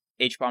guy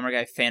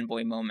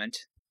fanboy moment.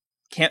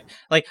 Can't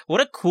like what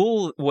a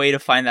cool way to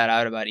find that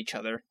out about each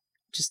other.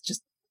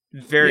 Just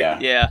very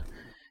yeah.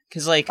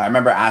 Cause like I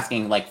remember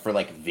asking like for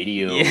like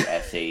video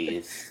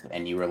essays,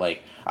 and you were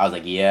like, I was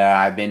like, yeah,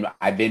 I've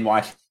been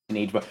watching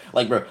H Bomber.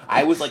 Like, bro,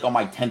 I was like on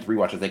my 10th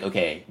rewatch. I was like,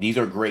 okay, these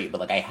are great,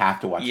 but like I have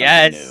to watch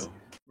something new.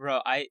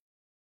 Bro, I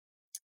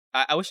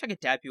wish I could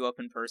dap you up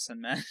in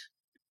person, man.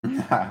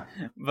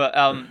 But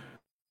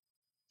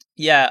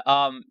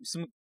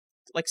some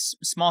like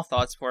small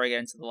thoughts before I get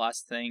into the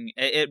last thing.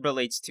 It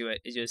relates to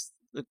it. It just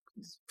the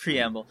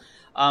preamble.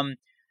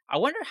 I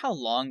wonder how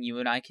long you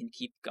and I can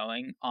keep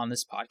going on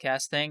this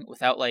podcast thing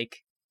without like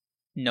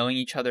knowing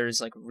each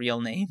other's like real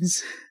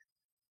names.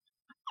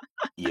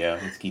 Yeah,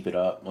 let's keep it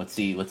up. Let's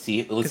see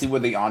where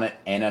the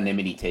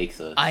anonymity takes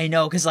us. I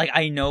know, because like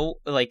I know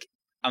like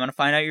I'm gonna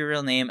find out your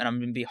real name and I'm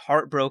gonna be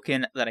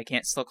heartbroken that I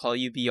can't still call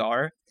you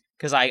BR.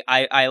 Because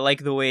I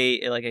like the way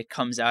it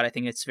comes out. I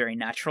think it's very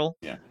natural.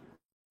 Yeah.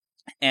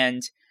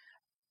 And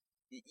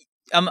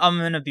I'm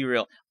gonna be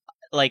real.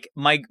 Like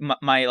my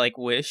like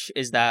wish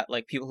is that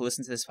like people who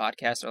listen to this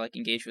podcast are like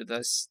engaged with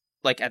us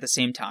like at the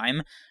same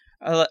time,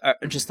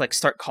 just like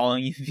start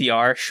calling you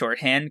VR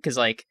shorthand because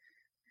like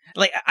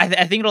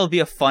I think it'll be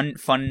a fun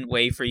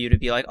way for you to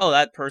be like, oh,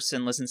 that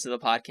person listens to the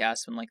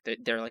podcast when like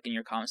they're like in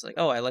your comments like,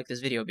 oh, I like this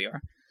video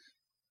VR.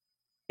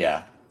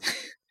 Yeah.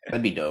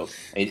 That'd be dope.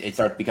 It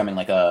starts becoming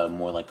like a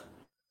more like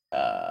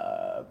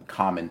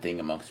common thing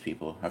amongst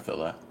people. I feel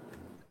that.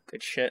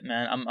 Good shit,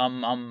 man.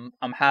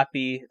 I'm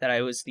happy that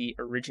I was the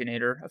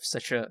originator of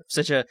such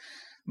a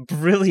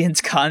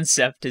brilliant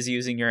concept as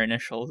using your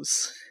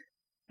initials.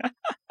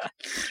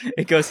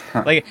 It goes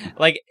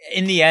like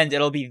in the end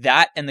it'll be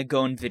that and the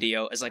Gone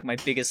video as like my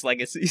biggest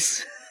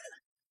legacies.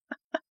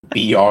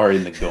 BR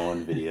in the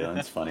Gone video.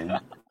 That's funny.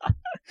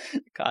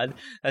 God,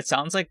 that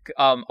sounds like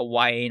a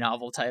YA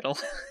novel title.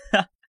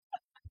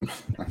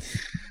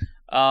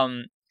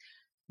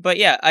 But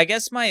yeah, I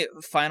guess my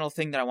final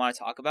thing that I want to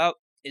talk about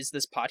is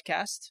this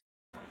podcast.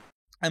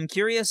 I'm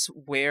curious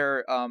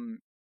where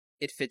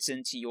it fits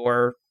into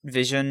your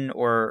vision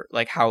or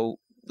like how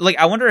like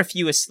I wonder if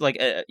you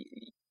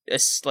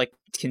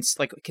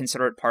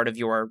consider it part of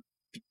your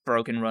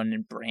Broken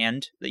Ronin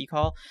brand that you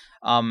call.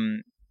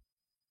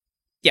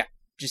 Yeah,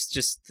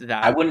 just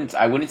that. I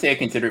wouldn't say I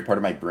consider it part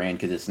of my brand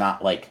because it's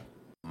not like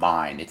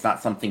mine. It's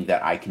not something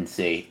that I can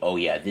say, oh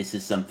yeah, this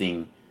is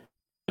something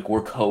like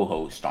we're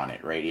co-host on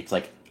it, right? It's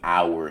like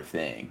our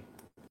thing.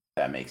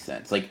 If that makes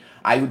sense. Like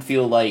I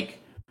feel like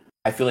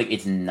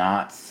it's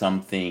not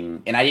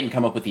something, and I didn't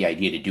come up with the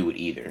idea to do it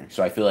either.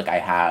 So I feel like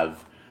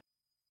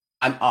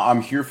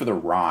I'm here for the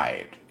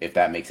ride, if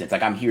that makes sense.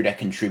 Like I'm here to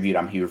contribute.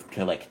 I'm here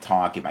to like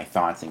talk, get my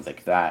thoughts, things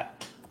like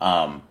that.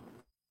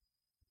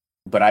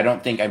 But I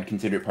don't think I'd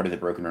consider it part of the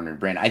Broken Ronin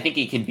brand. I think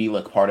it could be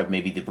like part of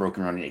maybe the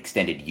Broken Ronin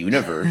extended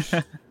universe.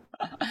 The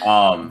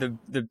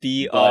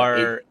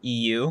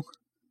BREU.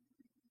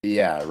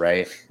 Yeah,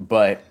 right.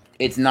 But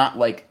it's not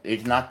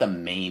the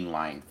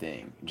mainline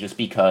thing. Just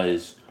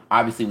because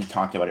obviously we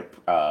talked about it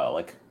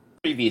like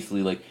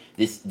previously, like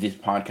this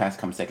podcast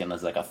comes second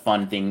as like a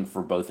fun thing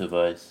for both of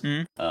us.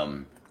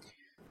 Mm-hmm.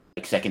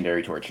 like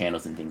secondary to our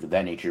channels and things of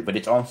that nature. But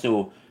it's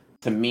also,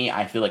 to me,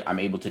 I feel like I'm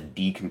able to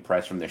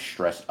decompress from the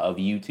stress of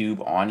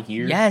YouTube on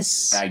here.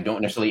 Yes. And I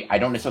don't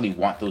necessarily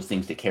want those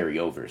things to carry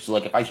over. So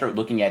like if I start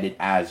looking at it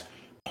as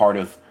part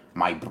of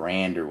my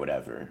brand or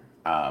whatever,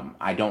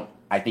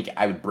 I think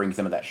I would bring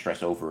some of that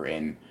stress over,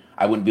 and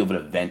I wouldn't be able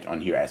to vent on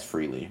here as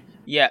freely.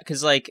 Yeah,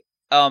 because like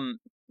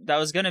that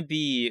was gonna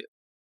be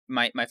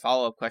my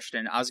follow-up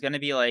question. I was gonna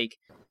be like,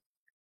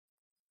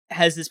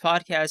 has this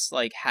podcast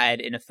like had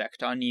an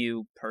effect on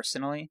you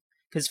personally?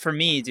 Because for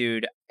me,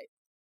 dude,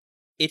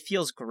 it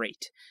feels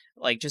great.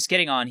 Like just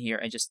getting on here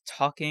and just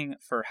talking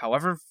for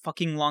however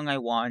fucking long I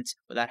want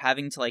without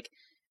having to like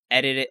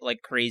edit it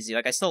like crazy.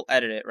 Like I still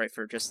edit it, right,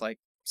 for just like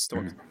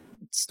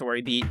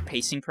story beat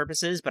pacing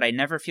purposes, but I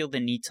never feel the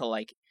need to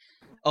like,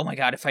 oh my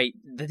god, if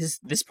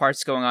this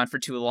part's going on for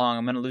too long,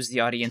 I'm gonna lose the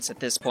audience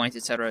at this point,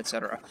 etc.,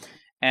 etc.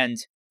 And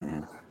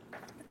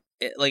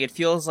it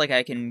feels like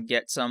I can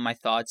get some of my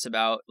thoughts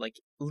about like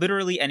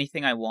literally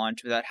anything I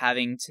want without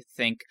having to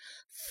think,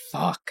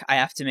 fuck, I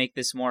have to make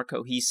this more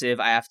cohesive,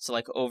 I have to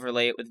like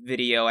overlay it with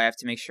video, I have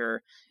to make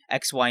sure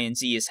X, Y, and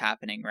Z is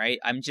happening, right?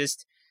 I'm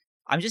just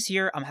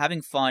here, I'm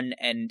having fun,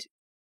 and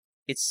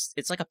it's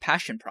like a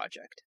passion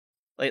project.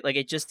 Like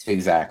it just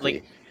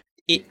Exactly.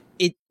 like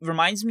it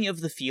reminds me of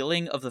the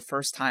feeling of the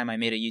first time I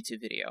made a YouTube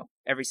video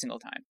every single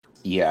time.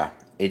 Yeah,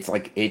 it's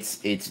like it's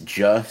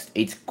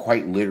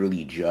quite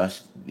literally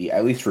just the,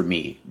 at least for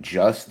me,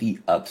 just the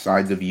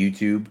upsides of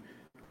YouTube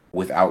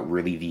without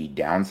really the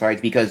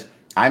downsides, because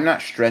I'm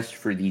not stressed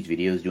for these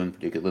videos doing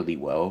particularly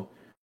well.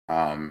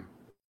 You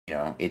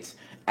know,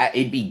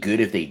 it'd be good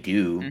if they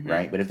do,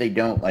 right? But if they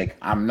don't, like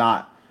I'm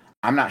not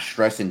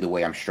stressing the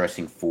way I'm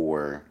stressing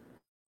for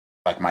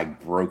like my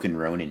Broken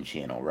Ronin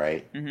channel,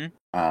 right?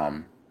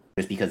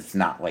 Just because it's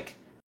not like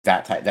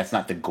that type. That's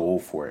not the goal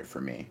for it for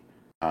me.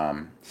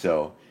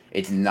 So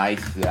it's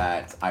nice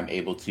that I'm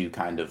able to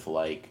kind of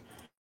like,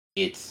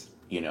 it's,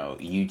 you know,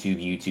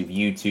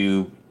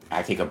 YouTube.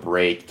 I take a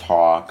break,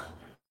 talk,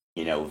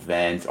 you know,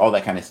 vent, all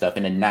that kind of stuff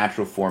in a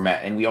natural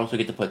format, and we also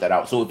get to put that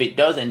out. So if it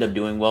does end up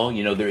doing well,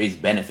 you know, there is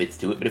benefits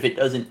to it. But if it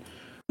doesn't,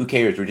 who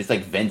cares? We're just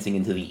like venting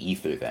into the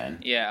ether then.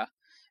 Yeah,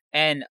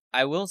 and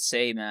I will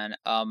say, man,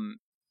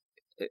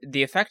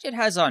 the effect it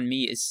has on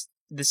me is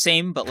the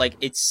same, but like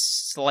it's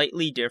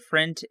slightly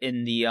different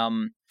in the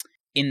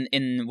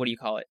in what do you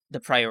call it, the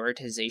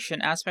prioritization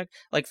aspect.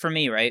 Like for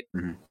me, right,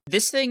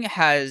 this thing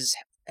has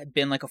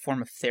been like a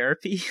form of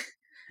therapy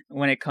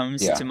when it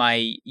comes to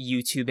my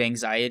YouTube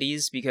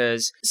anxieties,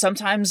 because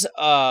sometimes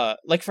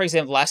like for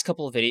example, last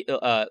couple of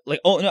video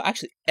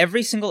actually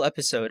every single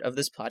episode of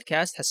this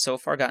podcast has so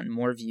far gotten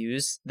more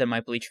views than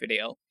my Bleach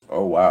video.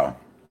 Oh wow.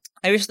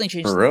 I recently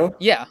changed. For real?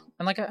 Yeah,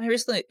 and like I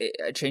recently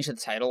changed the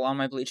title on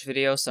my Bleach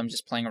video, so I'm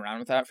just playing around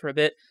with that for a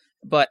bit.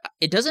 But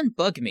it doesn't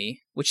bug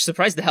me, which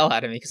surprised the hell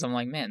out of me, because I'm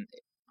like, man,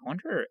 I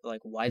wonder like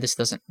why this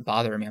doesn't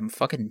bother me. I'm a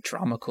fucking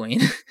drama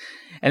queen.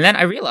 And then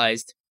I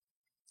realized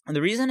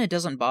the reason it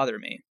doesn't bother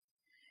me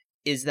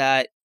is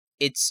that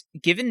it's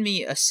given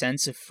me a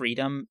sense of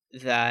freedom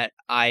that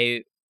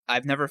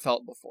I've never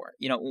felt before.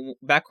 You know,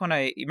 back when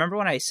remember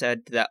when I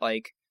said that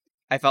like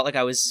I felt like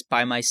I was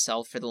by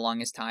myself for the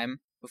longest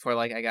time before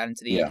like I got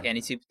into the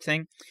AniTube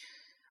thing.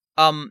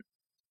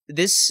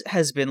 This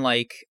has been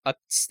like a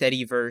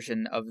steady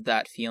version of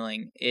that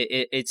feeling.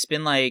 It's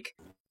been like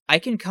I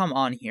can come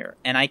on here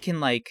and I can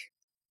like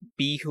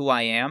be who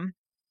I am,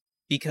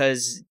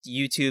 because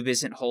YouTube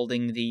isn't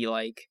holding the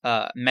like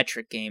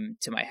metric game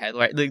to my head.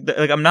 Like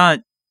I'm not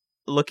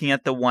looking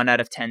at the 1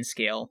 out of 10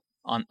 scale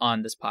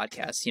on this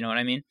podcast. You know what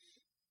I mean?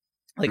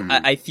 Like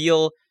I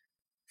feel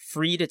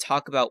free to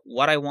talk about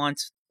what I want,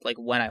 like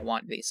when I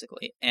want,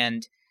 basically,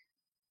 and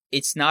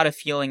it's not a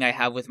feeling I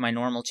have with my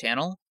normal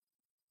channel.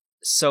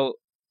 So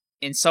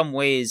in some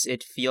ways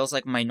it feels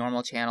like my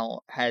normal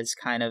channel has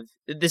kind of,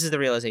 this is the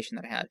realization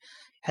that I had,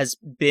 has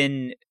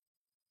been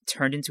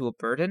turned into a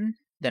burden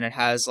than it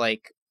has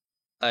like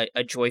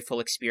a joyful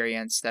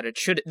experience that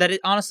it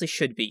honestly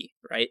should be,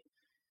 right?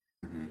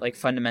 Like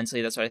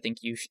fundamentally that's what I think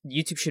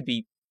YouTube should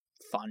be.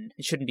 Fun.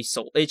 It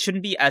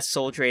shouldn't be as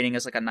soul draining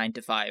as like a 9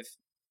 to 5.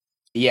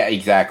 Yeah,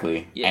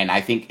 exactly. Yeah. And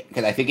I think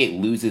it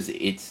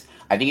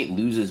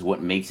loses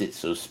what makes it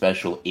so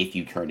special if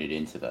you turn it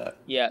into that.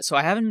 Yeah, so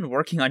I haven't been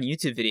working on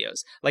YouTube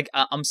videos. Like,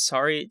 I'm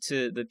sorry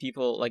to the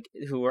people like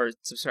who are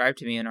subscribed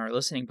to me and are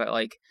listening, but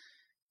like,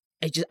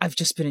 I've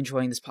just been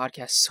enjoying this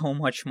podcast so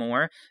much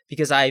more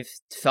because I've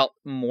felt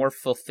more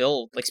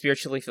fulfilled, like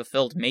spiritually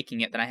fulfilled, making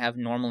it than I have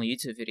normal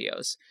YouTube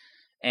videos.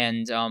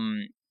 And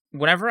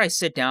whenever I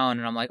sit down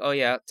and I'm like, oh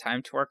yeah,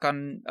 time to work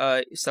on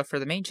stuff for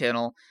the main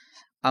channel,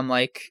 I'm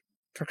like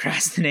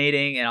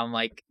procrastinating, and I'm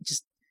like,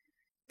 just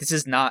this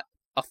is not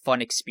a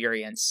fun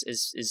experience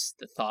is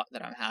the thought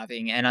that I'm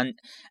having. And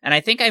I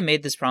think I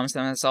made this promise to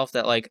myself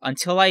that like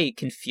until I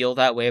can feel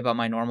that way about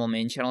my normal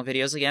main channel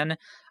videos again,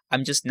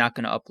 I'm just not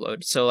going to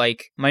upload. So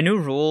like my new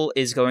rule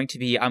is going to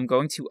be I'm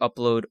going to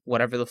upload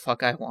whatever the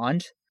fuck I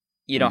want,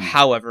 you know,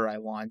 however I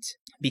want,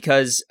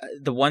 because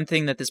the one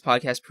thing that this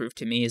podcast proved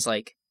to me is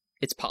like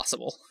it's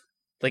possible.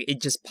 like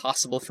it's just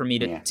possible for me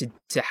Yeah.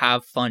 to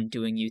have fun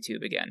doing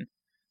YouTube again.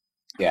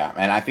 Yeah,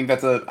 and I think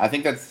that's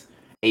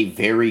a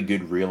very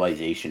good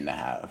realization to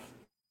have.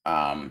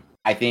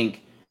 I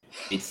think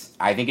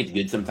it's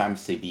good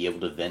sometimes to be able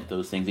to vent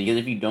those things, because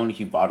if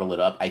you bottle it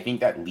up, I think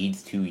that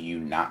leads to you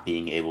not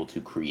being able to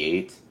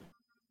create.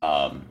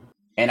 Um,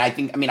 and I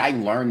mean, I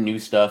learn new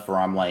stuff, or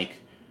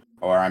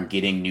I'm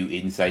getting new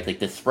insights, like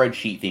the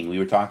spreadsheet thing we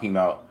were talking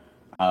about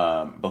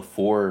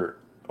before,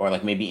 or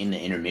like maybe in the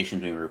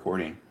intermissions when we were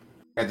recording.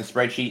 Got the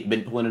spreadsheet,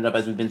 been pulling it up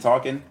as we've been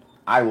talking.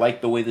 I like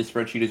the way the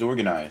spreadsheet is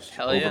organized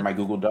Hell over yeah. my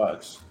Google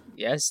Docs.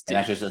 Yes, And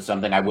dude. that's just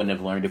something I wouldn't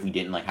have learned if we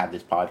didn't like have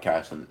this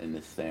podcast and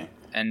this thing.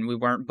 And we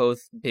weren't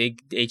both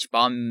big H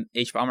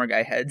bomber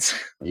guy heads.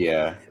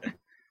 Yeah.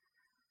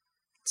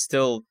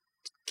 Still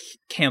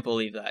can't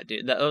believe that,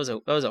 dude. That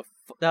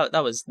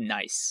was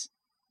nice.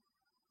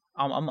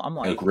 I'm A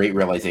like, great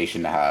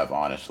realization to have,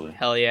 honestly.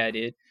 hell yeah,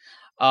 dude.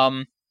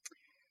 Um,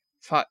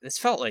 this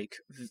felt like,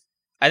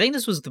 I think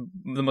this was the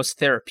most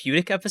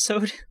therapeutic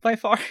episode by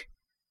far.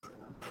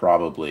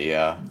 Probably,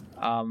 yeah.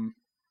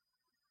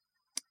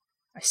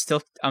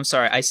 I'm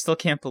sorry, I still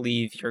can't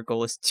believe your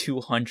goal is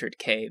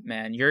 200K,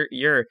 man. You're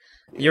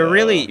Yeah.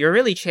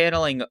 really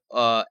channeling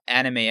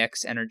Anime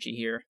X energy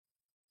here.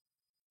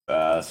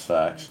 That's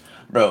facts.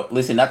 Bro,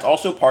 listen, that's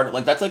also part of,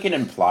 like, that's like an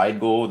implied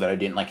goal that I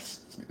didn't like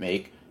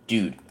make.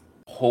 Dude,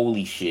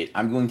 holy shit.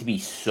 I'm going to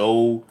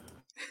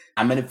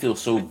feel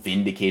so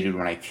vindicated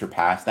when I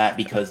surpass that,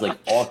 because like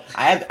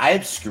I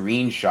have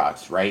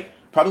screenshots, right?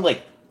 Probably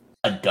like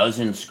a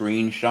dozen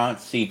screenshots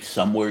saved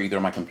somewhere, either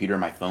on my computer or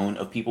my phone,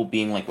 of people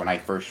being like, when I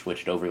first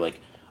switched over,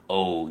 like,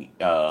 oh,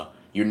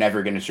 you're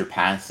never gonna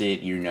surpass it,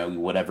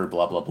 whatever,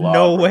 blah blah blah.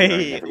 No You're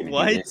way. never gonna do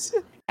What? this.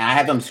 And I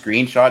have them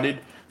screenshotted.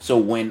 So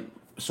when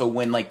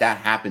like that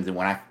happens, and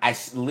when I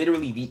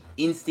literally, the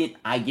instant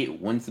I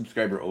get one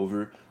subscriber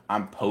over,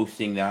 I'm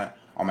posting that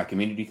on my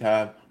community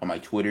tab, on my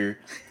Twitter.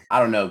 I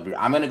don't know, bro.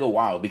 I'm gonna go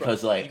wild,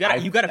 because like You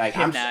gotta like,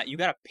 pin that. You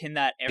gotta pin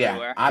that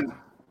everywhere. yeah,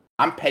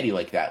 I'm petty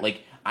like that.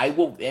 Like, I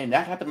will, and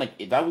that happened,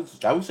 like, that was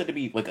said to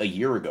be like a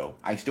year ago.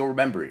 I still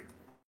remember it.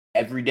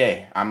 Every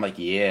day, I'm like,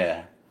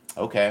 yeah,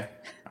 okay,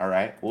 all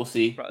right, we'll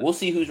see. Bro. We'll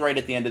see who's right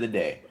at the end of the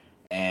day.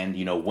 And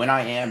when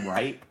I am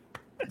right,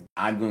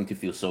 I'm going to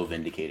feel so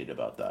vindicated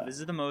about that. This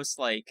is the most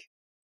like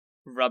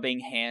rubbing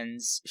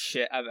hands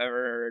shit I've ever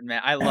heard,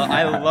 man. I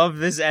love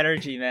this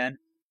energy, man.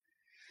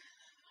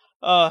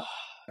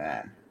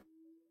 Man.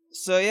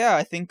 So yeah,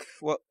 I think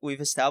what we've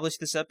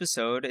established this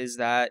episode is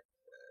that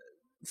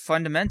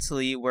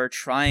fundamentally we're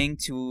trying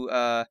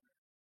to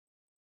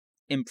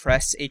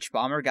impress H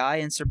Bomber Guy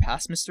and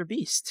surpass Mr.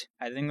 Beast.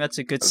 I think that's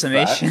a good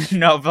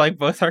summation of like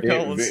both our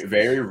goals.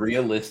 Very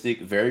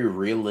realistic,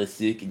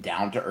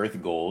 down to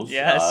earth goals.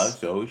 Yes.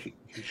 So it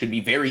should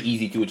be very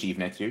easy to achieve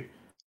next year.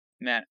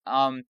 Man,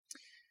 I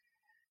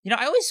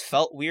always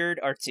felt weird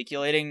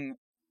articulating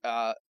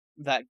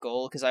that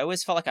goal, because I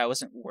always felt like I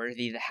wasn't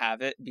worthy to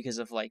have it because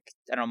of, like,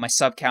 I don't know, my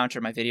sub count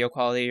or my video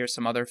quality or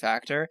some other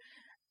factor.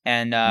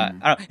 And I don't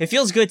know, it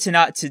feels good to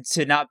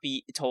not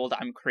be told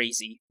I'm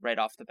crazy right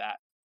off the bat.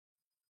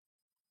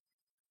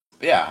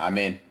 Yeah, I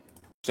mean,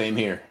 same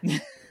here.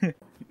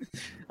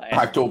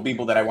 I've told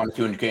people that I wanted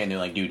 200K, and they're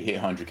like, dude, hit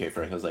 100K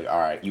first. I was like, all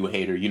right, you a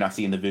hater, you not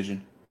seeing the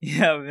vision?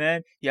 Yeah,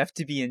 man, you have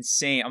to be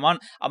insane. I'm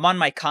on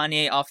my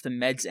Kanye off the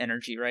meds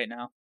energy right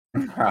now.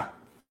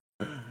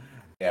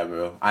 Yeah,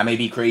 bro. I may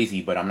be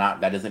crazy, but I'm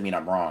not. That doesn't mean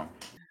I'm wrong.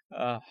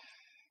 But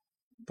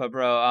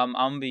bro, I'm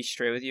gonna be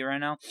straight with you right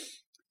now.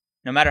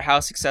 No matter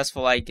how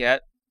successful I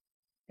get,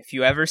 if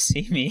you ever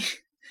see me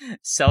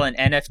selling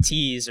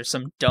NFTs or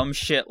some dumb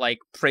shit like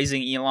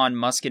praising Elon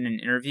Musk in an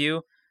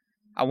interview,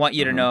 I want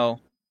you to know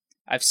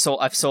I've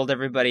sold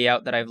everybody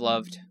out that I've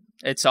loved.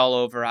 It's all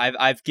over.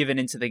 I've given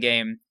into the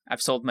game.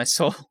 I've sold my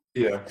soul.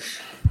 Yeah.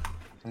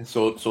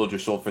 Sold your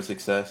soul for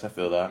success. I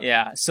feel that.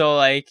 Yeah. So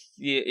like,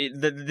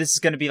 this is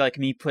gonna be like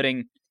me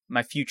putting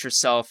my future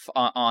self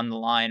on the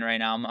line right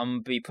now. I'm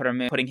gonna be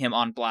putting him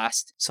on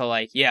blast. So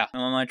like, yeah, I'm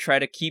gonna try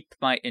to keep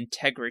my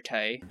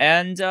integrity.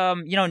 And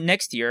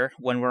next year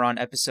when we're on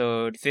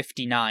episode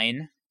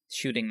 59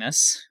 shooting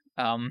this,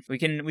 we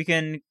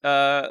can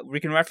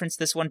reference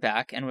this one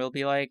back, and we'll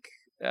be like,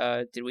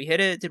 did we hit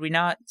it? Did we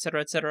not?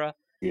 Etc. Etc.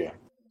 Yeah.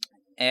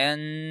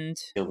 And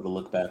be able to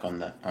look back on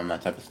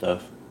that type of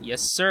stuff.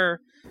 Yes, sir.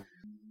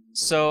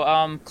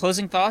 So,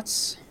 closing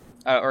thoughts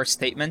or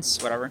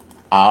statements, whatever.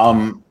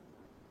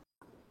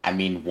 I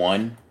mean,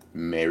 one,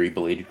 merry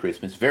belated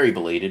Christmas. Very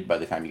belated by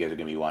the time you guys are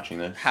going to be watching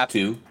this.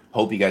 Two,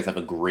 hope you guys have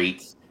a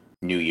great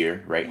New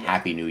Year, right? Yeah.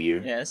 Happy New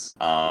Year. Yes.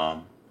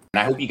 And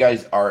I hope you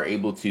guys are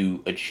able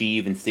to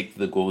achieve and stick to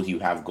the goals you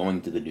have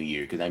going to the new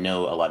year, because I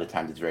know a lot of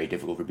times it's very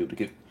difficult for people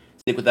to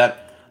stick with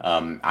that.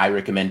 I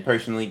recommend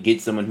personally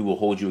get someone who will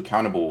hold you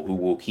accountable, who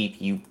will keep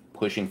you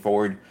pushing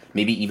forward.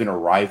 Maybe even a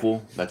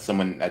rival. That's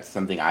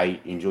something I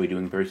enjoy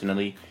doing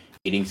personally.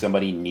 Getting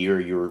somebody near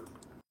your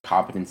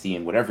competency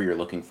and whatever you're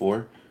looking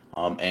for,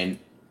 and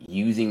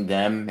using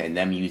them and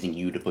them using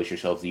you to push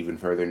yourselves even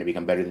further and to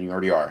become better than you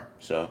already are.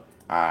 So,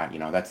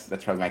 that's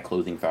probably my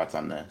closing thoughts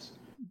on this.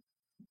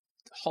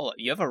 hold up,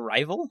 you have a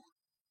rival?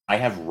 I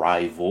have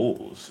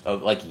rivals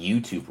of like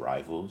YouTube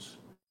rivals,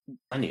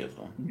 plenty of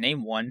them.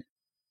 Name one.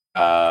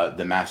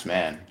 The Masked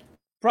Man.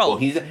 Well,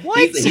 Bro, what?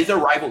 he's a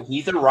rival.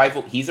 He's a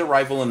rival. He's a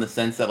rival in the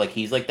sense that like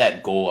he's like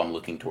that goal I'm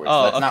looking towards. So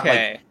Oh, that's not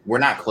okay. like we're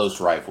not close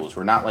rivals.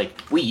 We're not like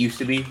we used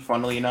to be,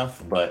 funnily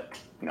enough. But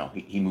you know,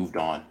 he moved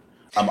on.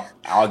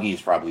 Augie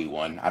is probably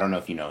one. I don't know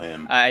if you know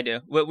him. I do.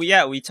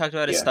 We talked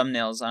about his Yeah.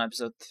 thumbnails on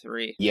episode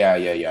 3. Yeah.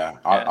 Yeah.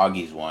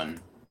 Augie's one.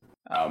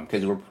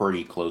 Because we're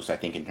pretty close, I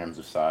think, in terms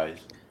of size.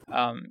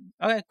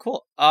 Okay,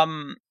 cool.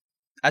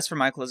 As for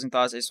my closing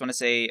thoughts, I just want to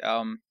say,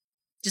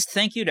 just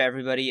thank you to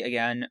everybody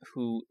again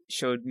who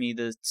showed me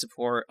the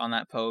support on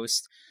that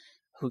post,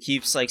 who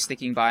keeps like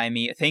sticking by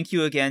me. Thank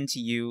you again to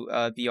you,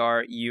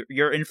 BR.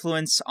 Your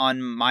influence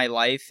on my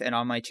life and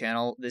on my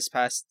channel this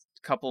past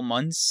couple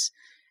months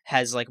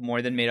has like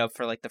more than made up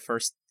for like the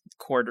first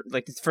quarter,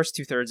 like the first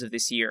 2/3 of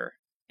this year,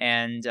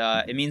 and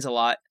it means a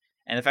lot.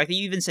 And the fact that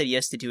you even said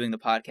yes to doing the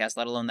podcast,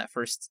 let alone that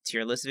first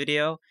tier list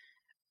video,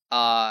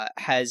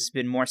 has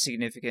been more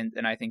significant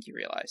than I think you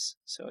realize.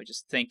 So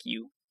just thank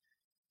you.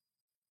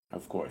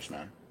 Of course,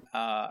 man.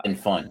 Uh, And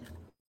fun.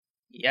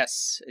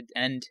 yes,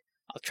 and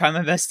I'll try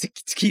my best to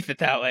keep it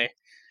that way.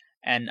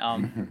 And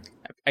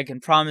I can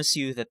promise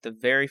you that the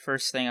very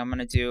first thing I'm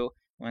gonna do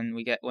when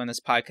this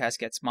podcast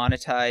gets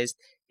monetized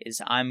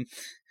is I'm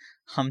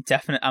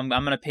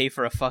gonna pay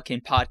for a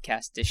fucking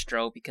podcast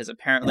distro, because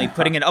apparently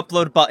putting an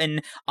upload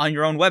button on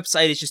your own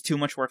website is just too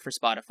much work for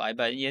Spotify.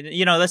 But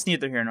you know, that's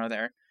neither here nor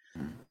there.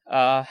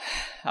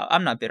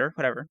 I'm not bitter.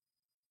 Whatever.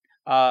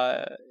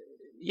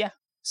 Yeah.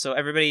 So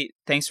everybody,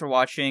 thanks for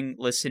watching,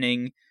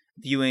 listening,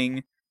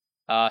 viewing,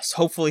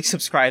 hopefully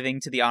subscribing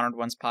to the Honored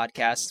Ones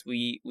podcast.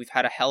 We've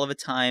had a hell of a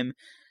time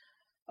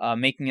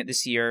making it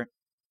this year,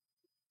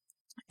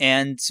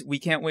 and we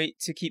can't wait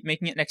to keep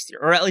making it next year.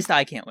 Or at least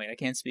I can't wait. I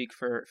can't speak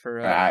for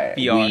VR.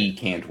 We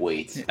can't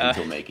wait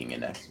until making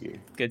it next year.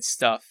 Good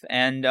stuff.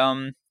 And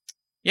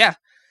yeah.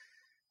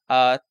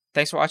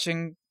 Thanks for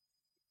watching.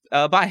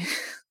 Bye.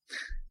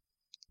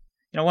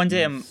 You know, one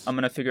day I'm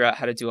gonna figure out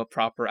how to do a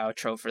proper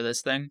outro for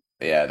this thing.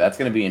 Yeah, that's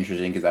gonna be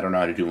interesting because I don't know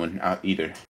how to do one either.